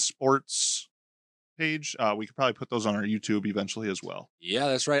gaming sports page. We could probably put those on our YouTube eventually as well. Yeah,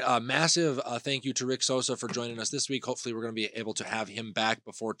 that's right. Massive thank you to Rick Sosa for joining us this week. Hopefully, we're going to be able to have him back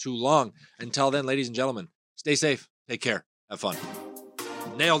before too long. Until then, ladies and gentlemen, stay safe, take care, have fun.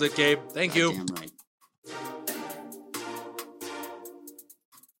 Nailed it, Gabe. Thank you. Damn right.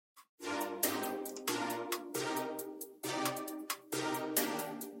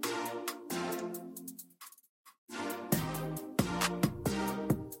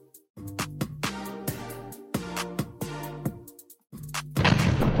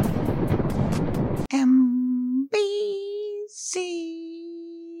 NBC.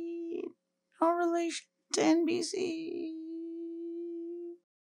 No relation to NBC.